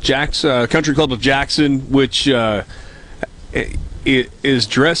Country Club of Jackson, which it is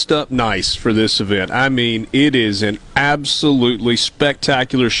dressed up nice for this event. I mean, it is in absolutely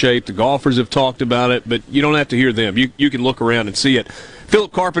spectacular shape. The golfers have talked about it, but you don't have to hear them. You can look around and see it.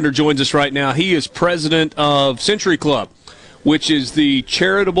 Philip Carpenter joins us right now. He is president of Century Club, which is the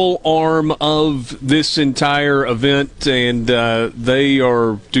charitable arm of this entire event, and they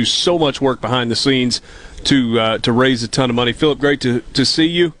do so much work behind the scenes to raise a ton of money. Philip, great to see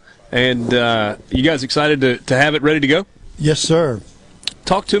you, and you guys excited to have it ready to go? Yes, sir.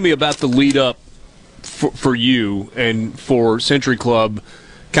 Talk to me about the lead up for you and for Century Club,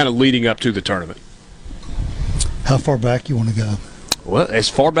 kind of leading up to the tournament. How far back you want to go? Well, as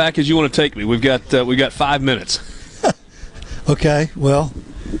far back as you want to take me. We've got 5 minutes. Okay, well,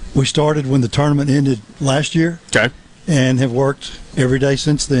 we started when the tournament ended last year. Okay. And have worked every day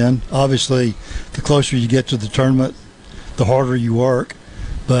since then. Obviously, the closer you get to the tournament, the harder you work.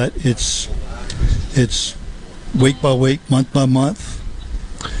 But it's week by week, month by month.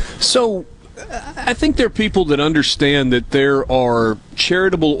 So I think there are people that understand that there are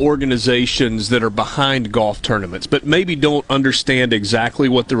charitable organizations that are behind golf tournaments, but maybe don't understand exactly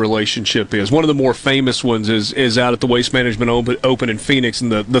what the relationship is. One of the more famous ones is out at the Waste Management Open in Phoenix,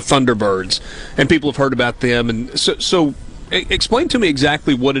 and the Thunderbirds, and people have heard about them. And so explain to me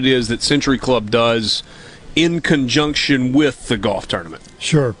exactly what it is that Century Club does in conjunction with the golf tournament.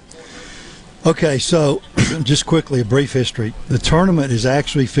 Sure. Okay, so just quickly, a brief history. The tournament is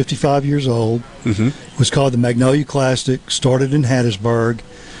actually 55 years old. Mm-hmm. It was called the Magnolia Classic, started in Hattiesburg,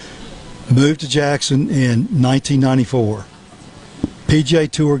 moved to Jackson in 1994. PGA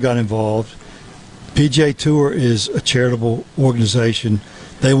Tour got involved. PGA Tour is a charitable organization.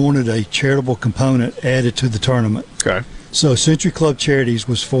 They wanted a charitable component added to the tournament. Okay. So Century Club Charities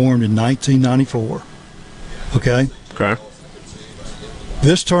was formed in 1994. Okay? Okay.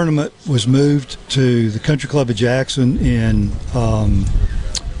 This tournament was moved to the Country Club of Jackson in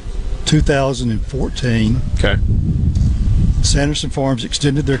 2014. Okay. Sanderson Farms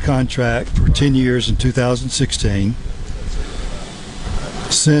extended their contract for 10 years in 2016.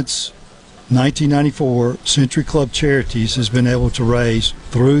 Since 1994, Century Club Charities has been able to raise,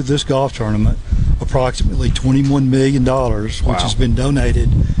 through this golf tournament, approximately $21 million, which has been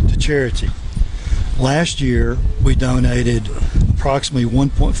donated to charity. Last year, we donated approximately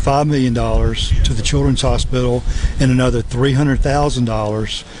 $1.5 million to the Children's Hospital and another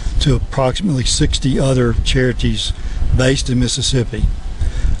 $300,000 to approximately 60 other charities based in Mississippi.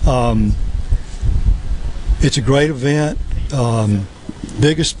 It's a great event,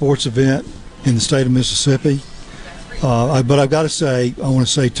 biggest sports event in the state of Mississippi. But I've got to say, I want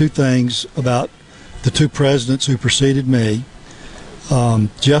to say two things about the two presidents who preceded me.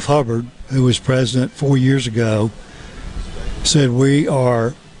 Jeff Hubbard, who was president 4 years ago, said we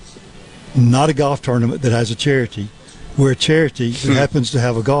are not a golf tournament that has a charity. We're a charity that happens to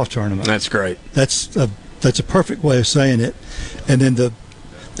have a golf tournament. That's great. That's a perfect way of saying it. And then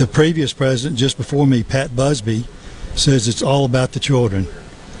the previous president, just before me, Pat Busby, says it's all about the children.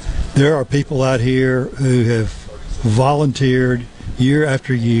 There are people out here who have volunteered year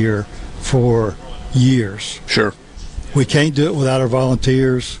after year for years. Sure. We can't do it without our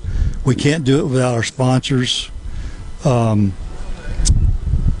volunteers. We can't do it without our sponsors.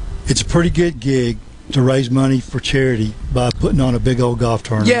 It's a pretty good gig to raise money for charity by putting on a big old golf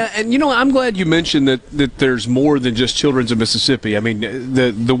tournament. Yeah, and I'm glad you mentioned that there's more than just Children's of Mississippi. I mean,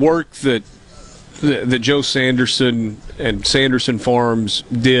 the work that Joe Sanderson and Sanderson Farms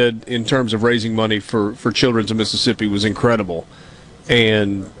did in terms of raising money for Children's of Mississippi was incredible,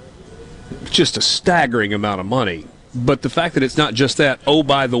 and just a staggering amount of money. But the fact that it's not just that, oh,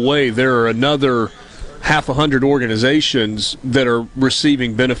 by the way, there are another half a hundred organizations that are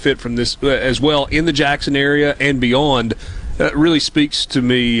receiving benefit from this as well in the Jackson area and beyond, really speaks to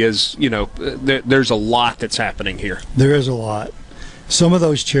me as, there's a lot that's happening here. There is a lot. Some of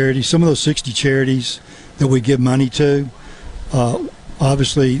those charities, some of those 60 charities that we give money to,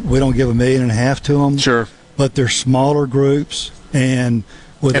 obviously we don't give $1.5 million to them. Sure. But they're smaller groups, and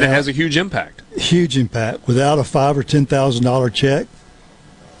it has a huge impact. Huge impact. Without a $5,000 or $10,000 check,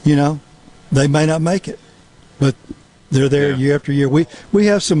 they may not make it, but they're there year after year. We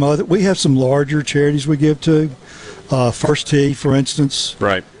have some larger charities we give to. First Tee, for instance,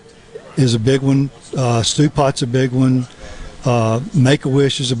 right, is a big one. Stew Pot's a big one.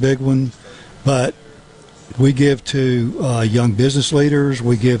 Make-A-Wish is a big one, but we give to young business leaders.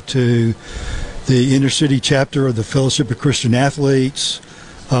 We give to the inner city chapter of the Fellowship of Christian Athletes.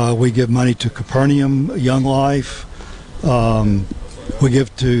 We give money to Capernaum Young Life. We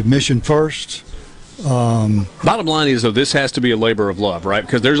give to Mission First. Bottom line is, though, this has to be a labor of love, right?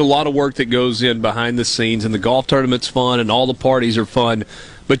 Because there's a lot of work that goes in behind the scenes, and the golf tournament's fun, and all the parties are fun,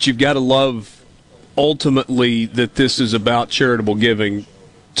 but you've got to love, ultimately, that this is about charitable giving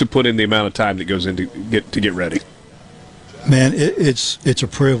to put in the amount of time that goes in to get ready. Man, it's a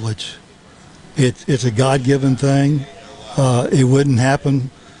privilege. It's a God-given thing. It wouldn't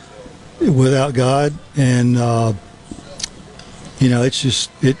happen without God, and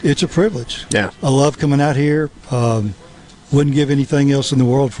it's a privilege. Yeah. I love coming out here. Wouldn't give anything else in the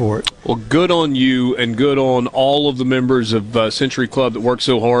world for it. Well, good on you, and good on all of the members of Century Club that worked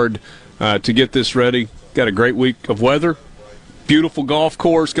so hard to get this ready. Got a great week of weather. Beautiful golf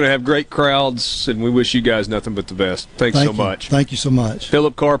course. Going to have great crowds, and we wish you guys nothing but the best. Thanks so much. Thank you so much.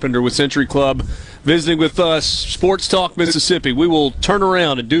 Philip Carpenter with Century Club visiting with us, Sports Talk Mississippi. We will turn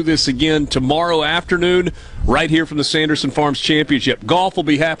around and do this again tomorrow afternoon right here from the Sanderson Farms Championship. Golf will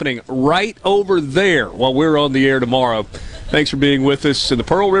be happening right over there while we're on the air tomorrow. Thanks for being with us in the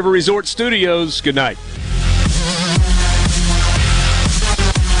Pearl River Resort Studios. Good night.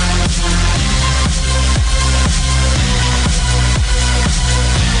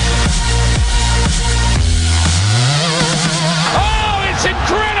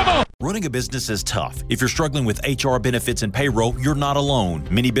 Running a business is tough. If you're struggling with HR, benefits, and payroll, you're not alone.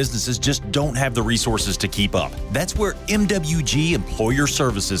 Many businesses just don't have the resources to keep up. That's where MWG Employer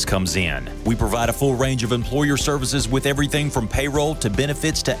Services comes in. We provide a full range of employer services with everything from payroll to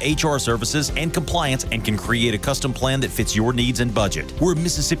benefits to HR services and compliance, and can create a custom plan that fits your needs and budget. We're a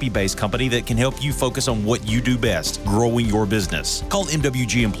Mississippi-based company that can help you focus on what you do best, growing your business. Call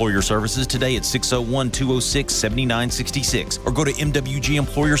MWG Employer Services today at 601-206-7966 or go to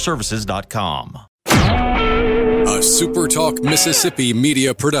MWGEmployerServices.com. A SuperTalk Mississippi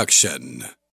media production.